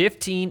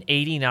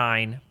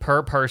 $1,589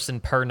 per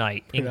person per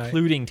night,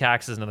 including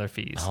taxes and other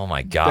fees. Oh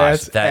my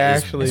gosh,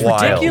 that is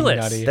wild. Ridiculous.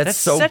 Nutty. That's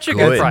so such a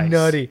good. good price.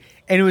 Nutty,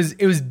 and it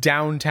was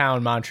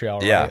downtown Montreal,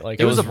 right? Yeah. Like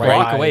It was a block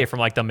right away from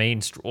like the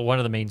main one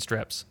of the main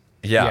strips.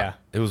 Yeah,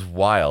 it was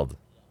wild.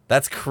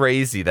 That's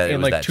crazy that it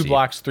was like that 2 cheap.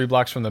 blocks, 3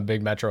 blocks from the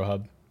big metro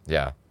hub.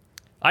 Yeah.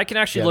 I can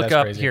actually look that's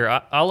up crazy.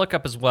 here. I'll look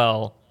up as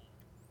well.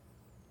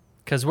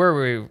 Because where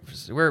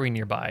are we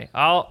nearby?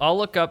 I'll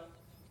look up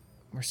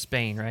or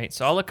Spain, right?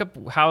 So I'll look up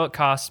how it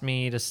cost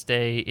me to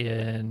stay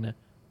in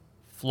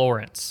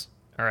Florence.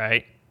 All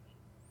right.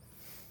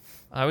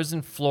 I was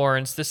in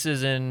Florence. This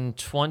is in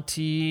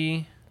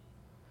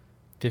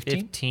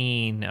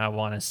 2015, I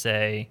want to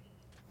say.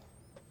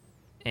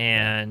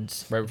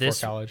 And right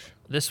before college.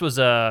 This was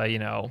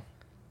a,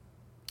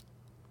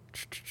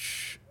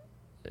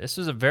 this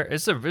was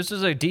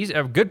a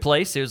good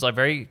place. It was like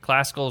very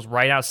classical. It was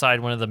right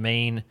outside one of the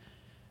main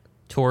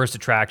tourist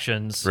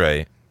attractions.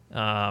 Right.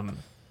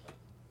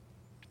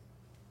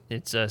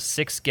 It's a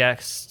 6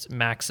 guest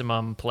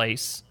maximum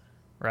place,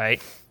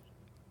 right?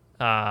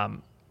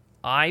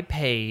 I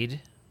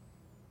paid.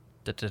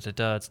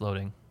 It's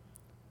loading.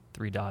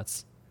 3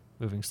 dots,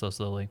 moving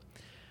slowly.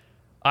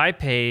 I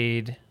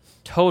paid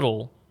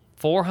total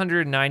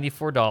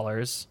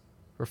 $494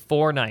 for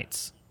 4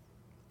 nights.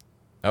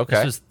 Okay.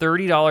 This was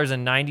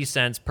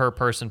 $30.90 per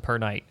person per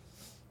night.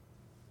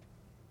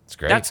 That's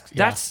great.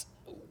 That's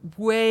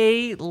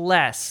way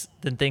less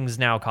than things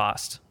now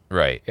cost.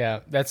 Right.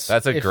 Yeah, that's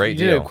a great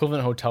deal. deal.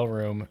 Equivalent hotel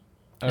room.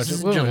 This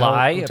is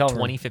July of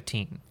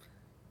 2015.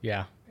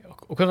 Yeah,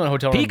 equivalent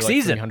hotel peak room.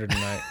 Season. Like $300 a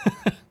night.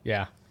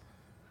 Yeah,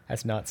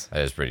 that's nuts.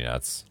 That is pretty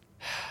nuts.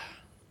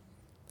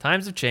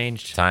 Times have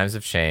changed.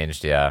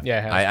 Yeah.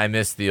 Yeah, I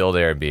miss the old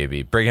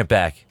Airbnb. Bring it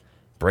back.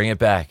 Bring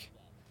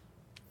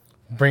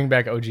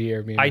back OG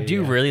Airbnb. I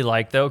do really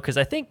like, though, because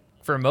I think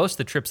for most of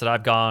the trips that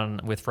I've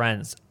gone with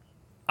friends,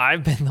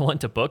 I've been the one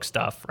to book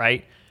stuff,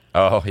 right?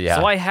 Oh, yeah.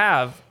 So I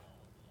have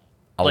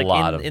a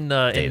lot in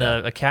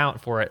the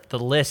account for it, the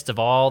list of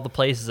all the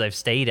places I've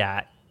stayed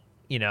at,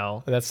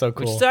 That's so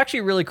cool. Which is actually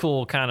a really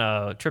cool kind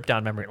of trip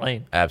down memory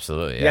lane.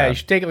 Absolutely, yeah. You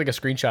should take like a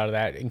screenshot of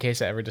that in case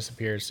it ever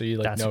disappears, so you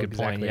like That's know a good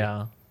exactly. point.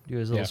 Yeah, do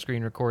his little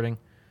screen recording.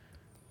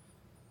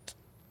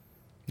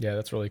 Yeah,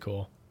 that's really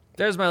cool.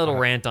 There's my little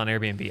rant on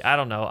Airbnb. I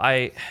don't know.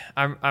 I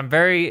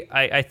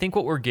think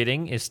what we're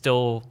getting is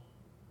still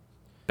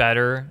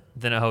better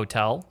than a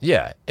hotel.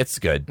 Yeah, it's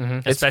good.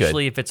 Mm-hmm.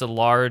 Especially if it's a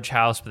large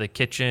house with a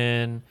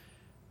kitchen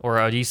or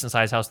a decent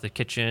sized house with a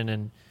kitchen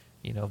and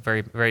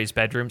various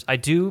bedrooms. I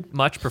do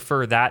much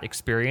prefer that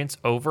experience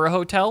over a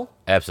hotel.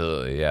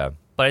 Absolutely, yeah.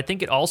 But I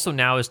think it also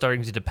now is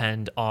starting to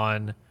depend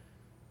on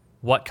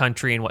what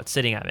country and what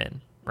city I'm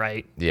in,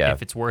 right? Yeah.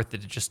 If it's worth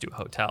it to just do a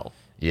hotel.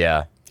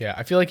 Yeah. Yeah,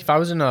 I feel like if I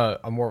was in a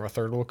more of a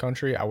third world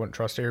country, I wouldn't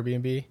trust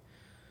Airbnb.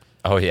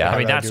 Oh, yeah. I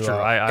mean, that's true.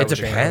 It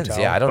depends.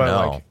 Yeah, I don't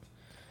know. Like,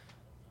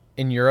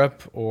 in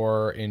Europe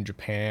or in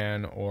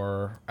Japan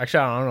or... Actually,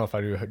 I don't know if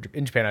I do...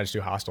 In Japan, I just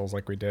do hostels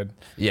like we did.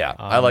 Yeah,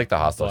 I like the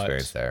hostel but,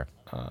 experience there.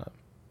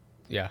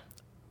 Yeah.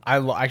 I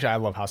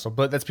love hostel,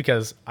 but that's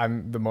because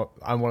I'm one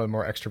of the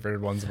more extroverted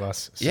ones of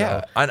us. So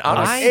Yeah. I'm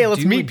like, hey,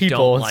 let's meet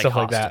people and stuff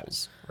like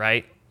that.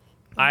 Right?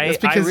 That's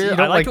because you don't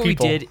I liked like what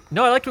people. we did.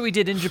 No, I liked what we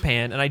did in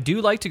Japan, and I do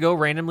like to go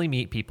randomly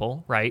meet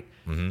people, right?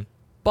 Mm-hmm.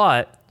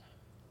 But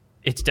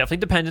it's definitely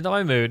dependent on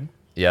my mood.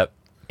 Yep.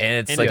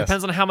 And it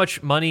depends on how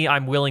much money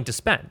I'm willing to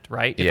spend,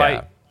 right?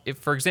 If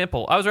for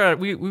example,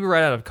 we were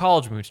right out of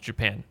college when we went to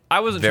Japan. I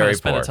wasn't trying to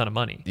spend a ton of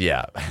money.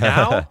 Yeah.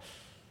 Now,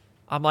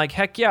 I'm like,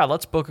 heck yeah,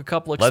 let's book a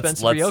couple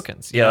expensive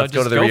ryokans. Let's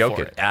go to the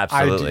ryokan.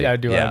 Absolutely. I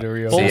do.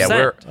 So yeah,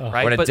 we're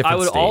right. in a but different I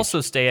would stage.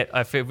 also stay at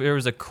if there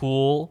was a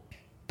cool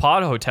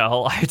pod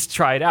hotel, I'd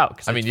try it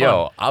out. I mean,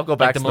 I'll go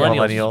back to the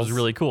Millennials. Was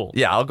really cool.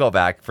 Yeah, I'll go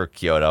back for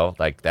Kyoto.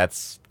 Like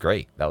that's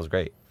great. That was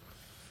great.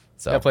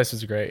 So that place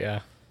was great.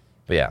 Yeah.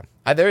 But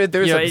yeah,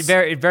 there's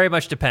it very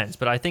much depends.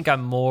 But I think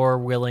I'm more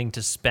willing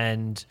to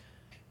spend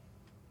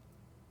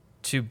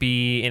to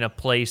be in a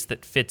place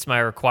that fits my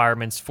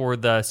requirements for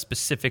the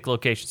specific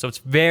location. So it's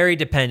very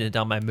dependent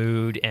on my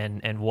mood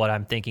and what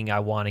I'm thinking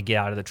I want to get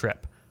out of the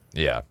trip.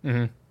 Yeah.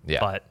 Mm-hmm. Yeah.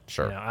 But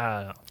sure. I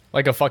don't know.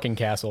 Like a fucking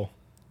castle.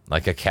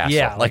 Like a castle.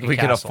 Yeah, like we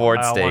can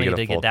afford staying in a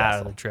to full get that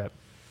castle. out of the trip.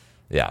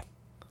 Yeah.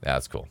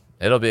 That's cool.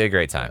 It'll be a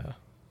great time. Yeah.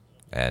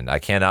 And I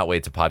cannot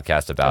wait to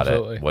podcast about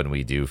it when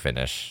we do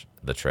finish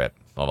the trip.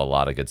 We'll have a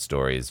lot of good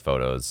stories,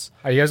 photos.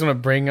 Are you guys going to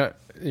bring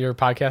your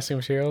podcasting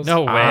materials?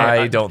 No way.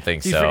 I don't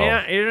think so. For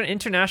an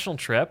international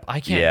trip, I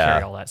can't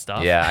carry all that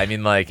stuff. Yeah, I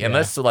mean,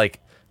 unless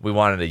we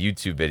wanted a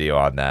YouTube video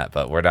on that,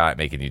 but we're not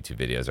making YouTube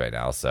videos right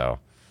now. So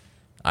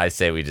I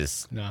say we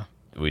just. I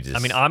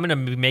mean, I'm going to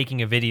be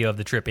making a video of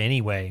the trip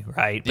anyway,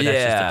 right? But that's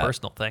just a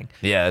personal thing.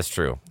 Yeah, that's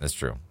true.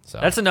 So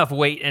that's enough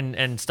weight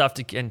and stuff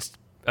and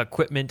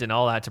equipment and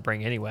all that to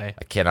bring anyway.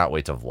 I cannot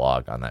wait to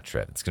vlog on that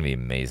trip. It's going to be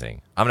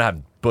amazing. I'm going to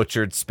have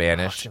butchered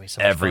Spanish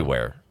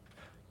everywhere.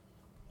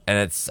 And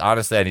it's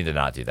honestly, I need to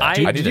not do that.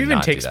 Did you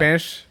even take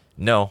Spanish?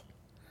 No.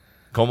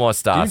 Como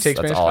estás?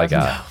 That's all I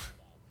got.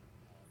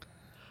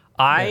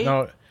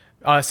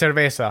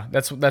 Cerveza.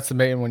 That's the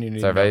main one you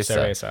need.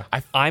 Cerveza.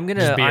 I'm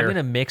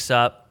gonna mix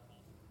up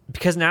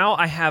because now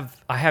I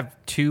have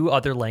 2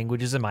 other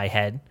languages in my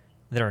head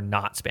that are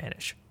not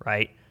Spanish,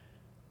 right?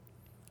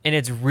 And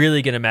it's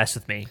really gonna mess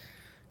with me.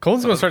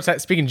 Colin's gonna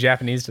start speaking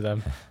Japanese to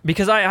them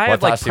because I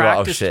have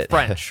practiced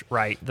French,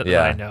 right? That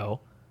I know.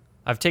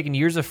 I've taken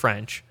years of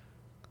French.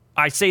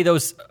 I say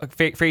those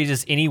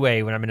phrases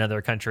anyway when I'm in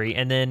another country,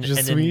 and then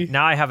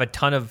now I have a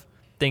ton of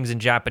things in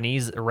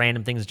Japanese,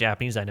 random things in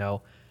Japanese I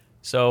know.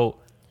 So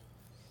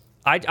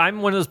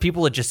I'm one of those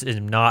people that just is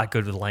not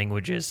good with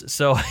languages.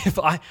 So if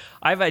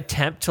I've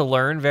attempt to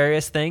learn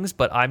various things,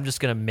 but I'm just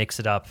going to mix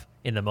it up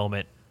in the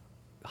moment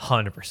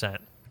 100%.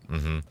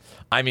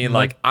 I mean,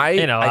 like,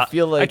 I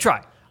feel like I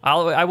try.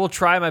 I will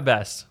try my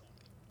best.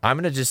 I'm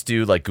going to just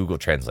do like Google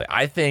Translate.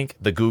 I think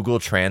the Google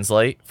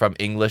Translate from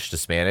English to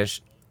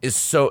Spanish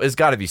is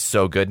got to be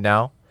so good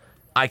now.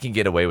 I can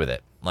get away with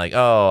it. Like,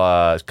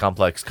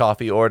 complex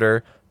coffee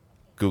order,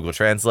 Google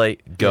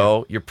Translate, go.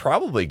 Yeah. You're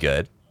probably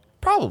good.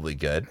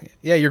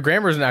 Yeah, your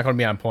grammar's not going to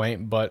be on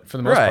point, but for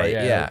the most part,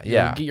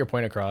 yeah. Get your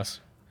point across.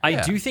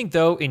 I do think,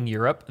 though, in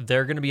Europe,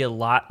 they're going to be a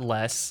lot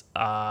less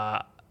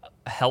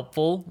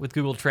helpful with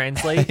Google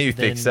Translate you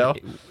think so?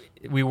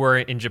 We were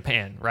in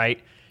Japan,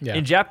 right? Yeah.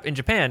 In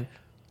Japan,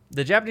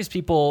 the Japanese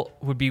people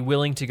would be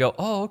willing to go,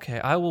 oh, okay,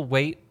 I will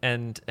wait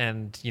and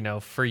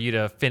for you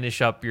to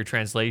finish up your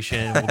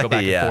translation. We'll go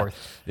back and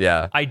forth.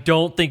 Yeah. I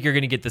don't think you're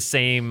going to get the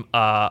same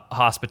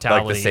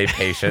hospitality. Like the same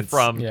patience.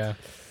 from.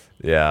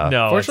 Yeah.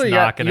 No, fortunately, it's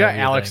not going to be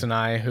Alex and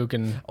I who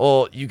can.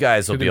 Well, you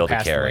guys will be able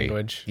to carry.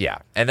 Language. Yeah,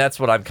 and that's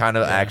what I'm kind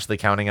of actually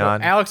counting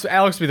on. Alex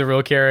will be the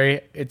real carry.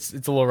 It's a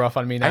little rough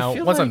on me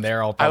now. Once I'm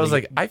there,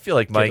 I feel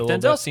like Mike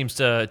Denzel seems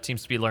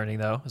to be learning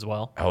though as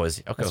well. Oh, is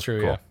he? Okay, that's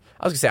true. Cool. Yeah.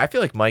 I was gonna say I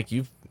feel like Mike,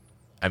 you've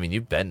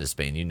been to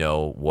Spain. You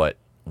know what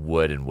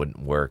would and wouldn't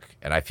work,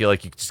 and I feel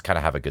like you just kind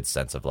of have a good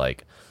sense of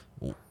like,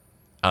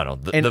 I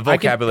don't know, the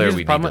vocabulary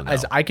we need to know.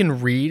 As I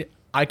can read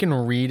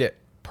it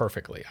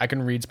perfectly. I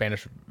can read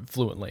Spanish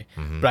fluently,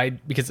 but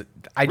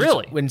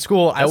in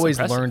school I always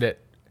learned it.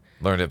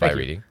 Learned it by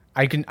reading.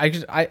 I can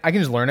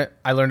just learn it.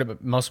 I learned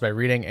it mostly by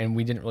reading, and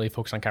we didn't really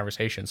focus on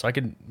conversation, so I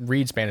could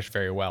read Spanish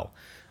very well.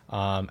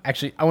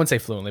 Actually, I wouldn't say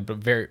fluently, but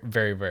very,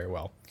 very, very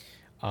well.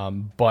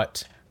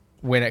 But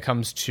when it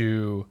comes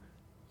to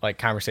like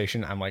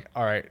conversation, I'm like,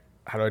 all right,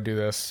 how do I do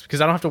this?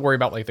 Because I don't have to worry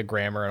about like the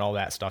grammar and all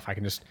that stuff. I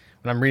can just,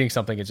 when I'm reading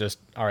something, it's just,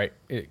 all right,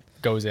 it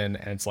goes in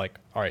and it's like,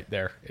 all right,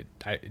 there,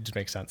 it just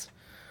makes sense.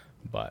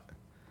 But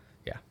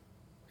yeah,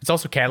 it's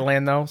also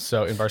Catalan though,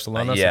 so in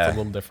Barcelona, so it's a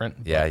little different.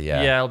 Yeah.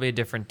 It'll be a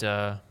different.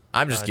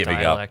 I'm just giving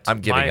dialect. up.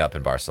 I'm giving up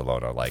in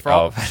Barcelona. Like,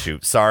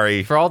 shoot,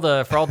 sorry. For all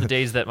the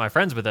days that my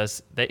friend's with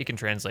us, that you can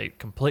translate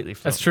completely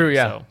fluently. That's true.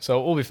 Yeah.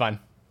 So we'll be fine.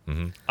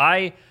 Mm-hmm.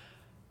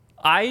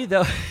 I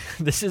though,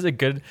 this is a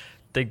good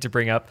thing to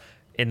bring up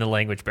in the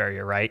language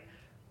barrier, right?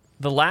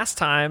 The last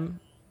time,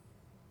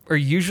 or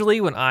usually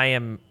when I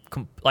am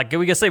like,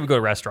 we can say we go to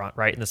a restaurant,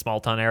 right, in the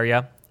small town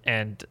area,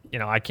 and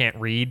I can't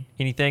read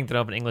anything, they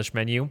don't have an English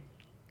menu,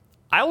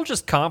 I will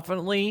just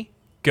confidently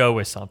go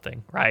with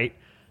something, right?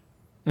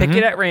 Pick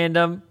it at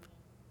random,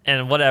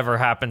 and whatever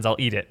happens, I'll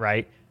eat it,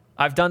 right?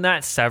 I've done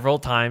that several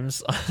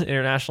times on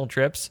international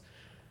trips.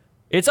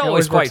 It's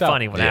always quite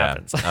funny when it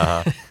happens.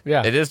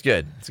 Yeah. It is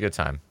good. It's a good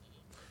time.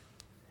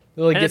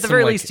 And at the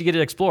very least, you get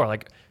to explore.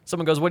 Like,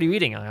 someone goes, what are you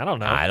eating? I don't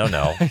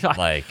know.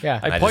 Like,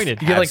 I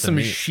pointed. You get like some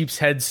sheep's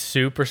head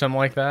soup or something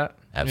like that.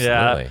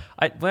 Absolutely.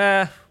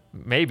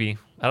 Maybe.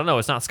 I don't know.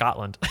 It's not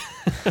Scotland.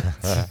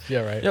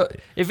 Yeah, right.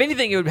 If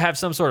anything, it would have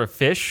some sort of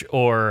fish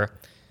or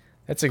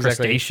that's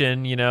exactly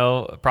crustacean,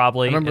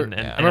 probably. I remember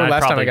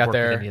last time I got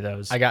there,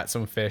 I got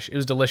some fish. It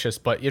was delicious,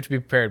 but you have to be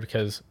prepared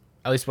because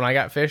at least when I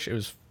got fish, it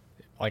was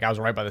like I was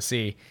right by the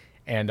sea,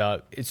 and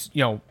it's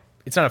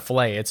it's not a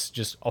fillet, it's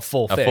just a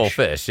full fish. A full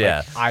fish,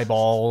 yeah. Like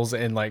eyeballs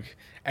and like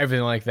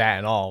everything like that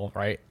and all,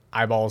 right?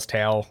 Eyeballs,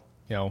 tail,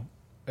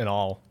 and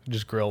all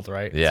just grilled,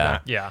 right? Yeah,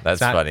 that's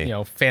funny.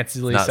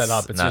 Fancily set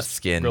up. It's not just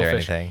skinned real or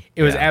fish. anything.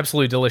 It was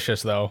absolutely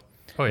delicious, though.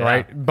 Oh yeah.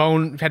 Right?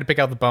 Bone, had to pick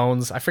out the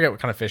bones. I forget what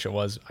kind of fish it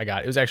was. I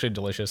got. It was actually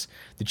delicious.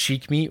 The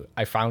cheek meat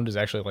I found is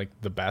actually like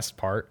the best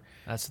part.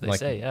 That's what they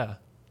say. Yeah.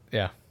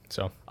 Yeah.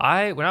 So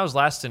when I was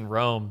last in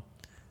Rome,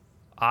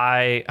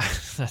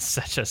 that's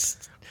such a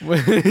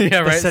yeah,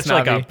 right. Such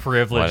like a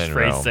privileged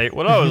phrase to say.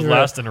 When I was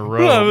last in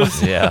Rome, I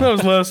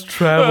was last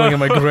traveling on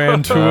my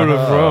grand tour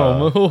of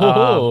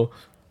Rome.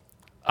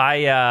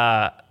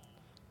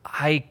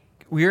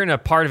 We were in a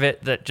part of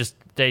it that just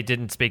they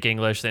didn't speak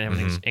English. They didn't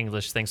have an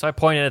English thing. So I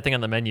pointed at a thing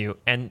on the menu,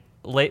 and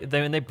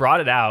when they brought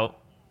it out,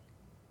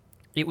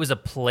 it was a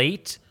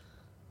plate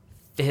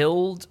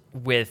filled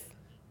with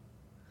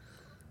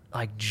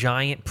like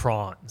giant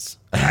prawns.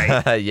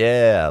 Right?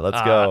 Yeah,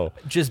 let's go.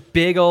 Just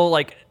big old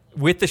like.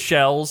 With the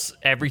shells,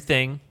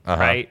 everything,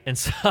 right? And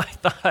so I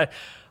thought,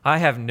 I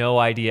have no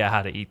idea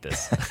how to eat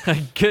this.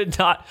 I could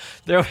not.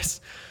 There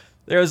was.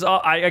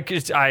 I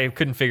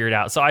couldn't figure it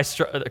out. So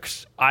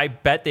I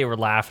bet they were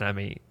laughing at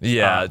me.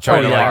 Yeah,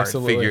 trying to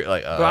figure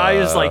like. But I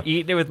was like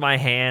eating it with my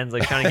hands,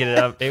 like trying to get it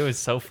up. It was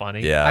so funny.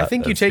 Yeah, I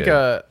think you take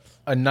a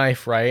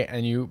knife, right,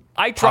 and you.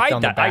 I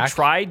tried that. I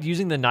tried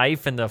using the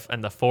knife and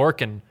the fork,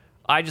 and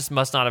I just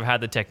must not have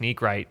had the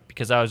technique right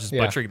because I was just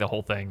butchering the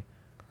whole thing.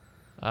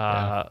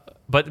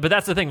 But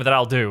that's the thing that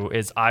I'll do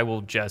is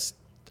I'll just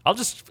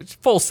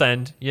full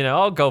send,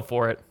 I'll go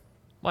for it.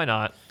 Why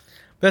not?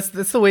 That's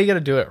the way you got to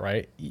do it,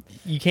 right?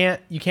 You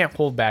can't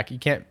hold back. You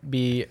can't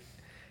be.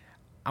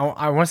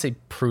 I want to say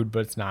prude, but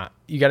it's not.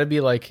 You got to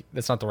be like,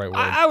 that's not the right word.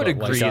 I would but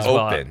agree like, as well,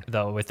 open.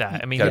 though, with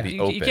that. I mean, Gotta be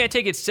you open. can't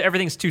take it.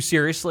 Everything's too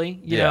seriously.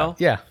 You Yeah. know.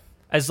 Yeah.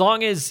 As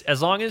long as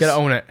Gotta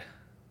own it.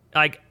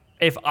 like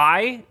if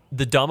I,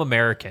 the dumb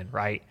American,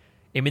 right,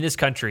 am in this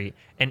country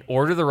and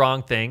order the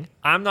wrong thing,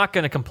 I'm not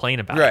going to complain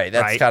about it. Right.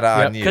 That's kind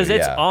of on you. Because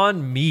it's yeah.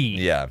 on me.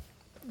 Yeah.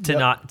 To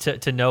not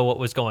to know what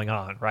was going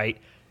on, right?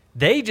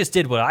 They just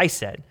did what I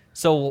said,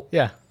 so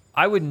Yeah.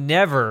 I would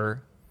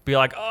never be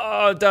like,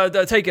 oh,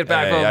 take it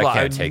back, Hey, blah blah. I blah. I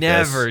can't would take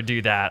never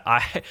do that.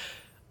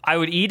 I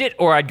would eat it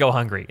or I'd go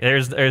hungry.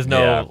 There's no.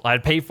 Yeah.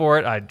 I'd pay for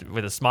it. I'd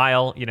with a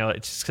smile. You know,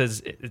 it's just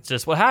because it's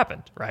just what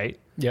happened, right?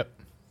 Yep.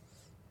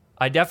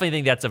 I definitely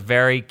think that's a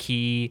very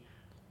key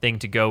thing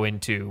to go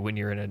into when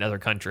you're in another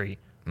country.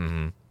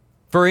 Mm-hmm.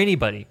 For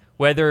anybody,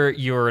 whether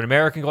you're an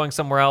American going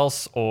somewhere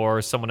else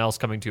or someone else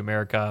coming to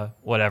America,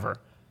 whatever.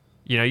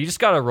 You know, you just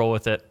got to roll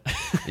with it.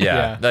 Yeah.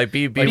 Yeah. Like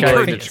be Like, willing to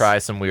courteous. try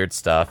some weird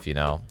stuff, you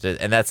know.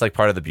 And that's like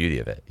part of the beauty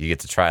of it. You get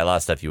to try a lot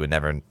of stuff you would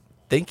never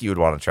think you would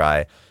want to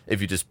try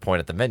if you just point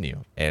at the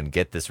menu and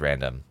get this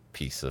random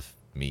piece of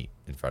meat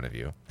in front of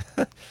you.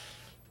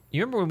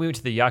 You remember when we went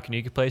to the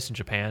yakiniku place in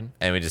Japan?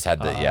 And we just had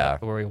the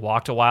Where we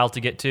walked a while to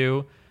get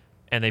to,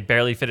 and they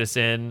barely fit us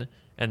in,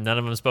 and none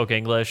of them spoke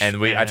English. And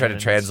I tried to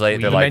translate.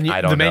 we- They're The like, menu,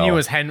 I don't the menu know.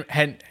 was it was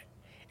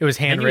menu was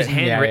handwritten.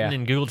 handwritten yeah.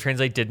 and Google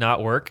Translate did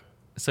not work.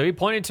 So he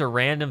pointed to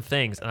random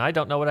things, and I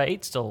don't know what I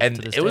ate still. And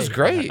to this it was day.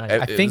 great. I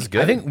It was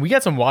good. I think we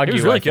got some wagyu. It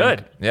was really I think,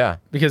 good. Yeah.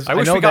 because I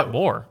wish know we got that-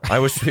 more. I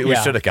wish we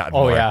Yeah. should have gotten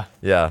Oh, more. yeah.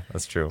 Yeah,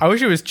 that's true. I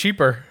wish it was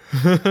cheaper.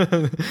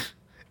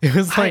 It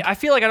was like I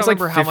feel like I don't it's like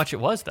remember how much it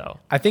was though.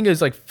 I think it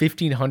was like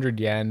 1,500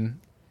 yen,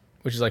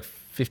 which is like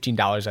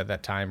 $15 at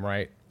that time,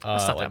 right?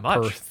 That's not like that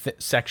much. per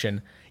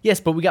section. Yes,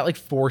 but we got like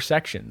 4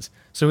 sections,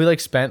 so we like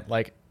spent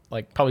like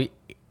probably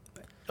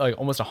like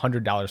almost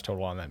 $100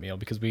 total on that meal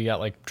because we got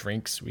like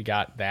drinks, we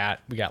got that,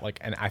 we got like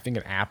I think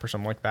an app or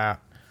something like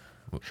that.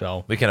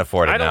 So We can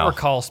afford it I don't now.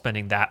 recall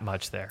spending that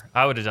much there.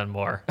 I would have done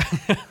more.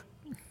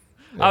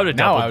 I would have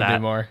now doubled I would that.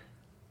 do more.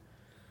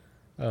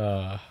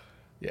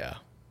 Yeah,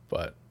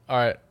 but all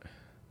right.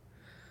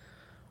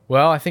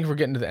 Well, I think we're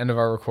getting to the end of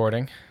our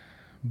recording,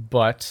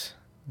 but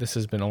this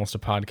has been Almost a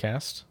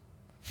Podcast.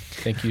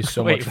 Thank you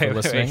so much for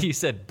listening. He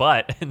said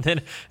 "but" and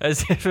then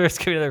as if it was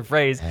giving another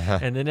phrase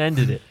and then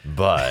ended it.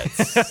 But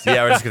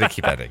yeah, we're just gonna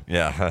keep ending.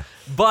 Yeah.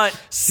 But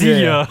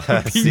see ya.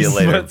 See you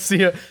later. But see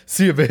ya,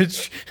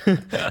 bitch.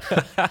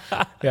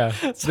 Yeah,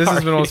 this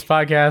has been Almost a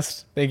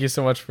Podcast. Thank you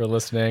so much for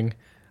listening.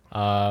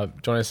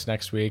 Join us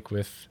next week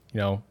with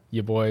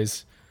you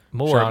boys.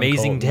 More Sean, amazing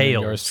Colton, and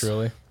tales. yours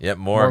truly. Yep,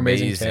 more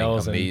amazing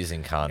tales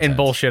amazing content. And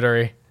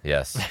bullshittery.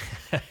 Yes.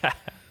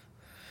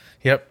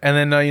 Yep.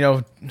 And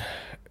then,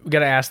 we got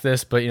to ask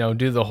this, but,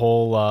 do the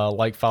whole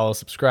like, follow,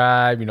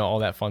 subscribe, all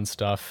that fun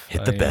stuff.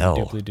 Hit the bell.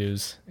 Dooply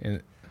doos.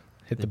 And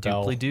hit the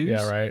bell. dooply-doos?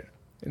 Yeah, right.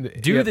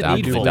 Do the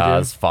needful.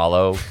 Does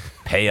follow,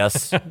 pay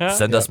us,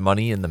 send us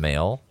money in the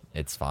mail.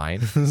 It's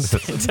fine.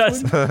 It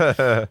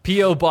does.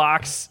 P.O.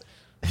 Box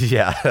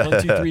Yeah.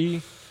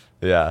 123.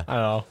 Yeah. I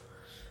don't know.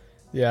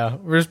 Yeah,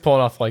 we're just pulling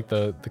off like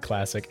the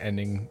classic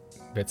ending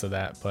bits of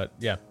that. But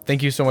yeah,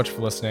 thank you so much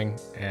for listening,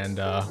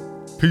 and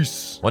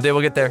peace. One day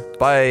we'll get there.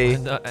 Bye.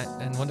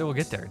 And one day we'll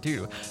get there,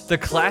 dude. The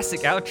classic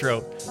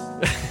outro.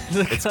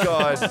 It's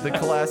gone. The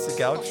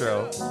classic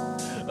outro.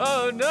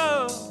 Oh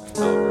no.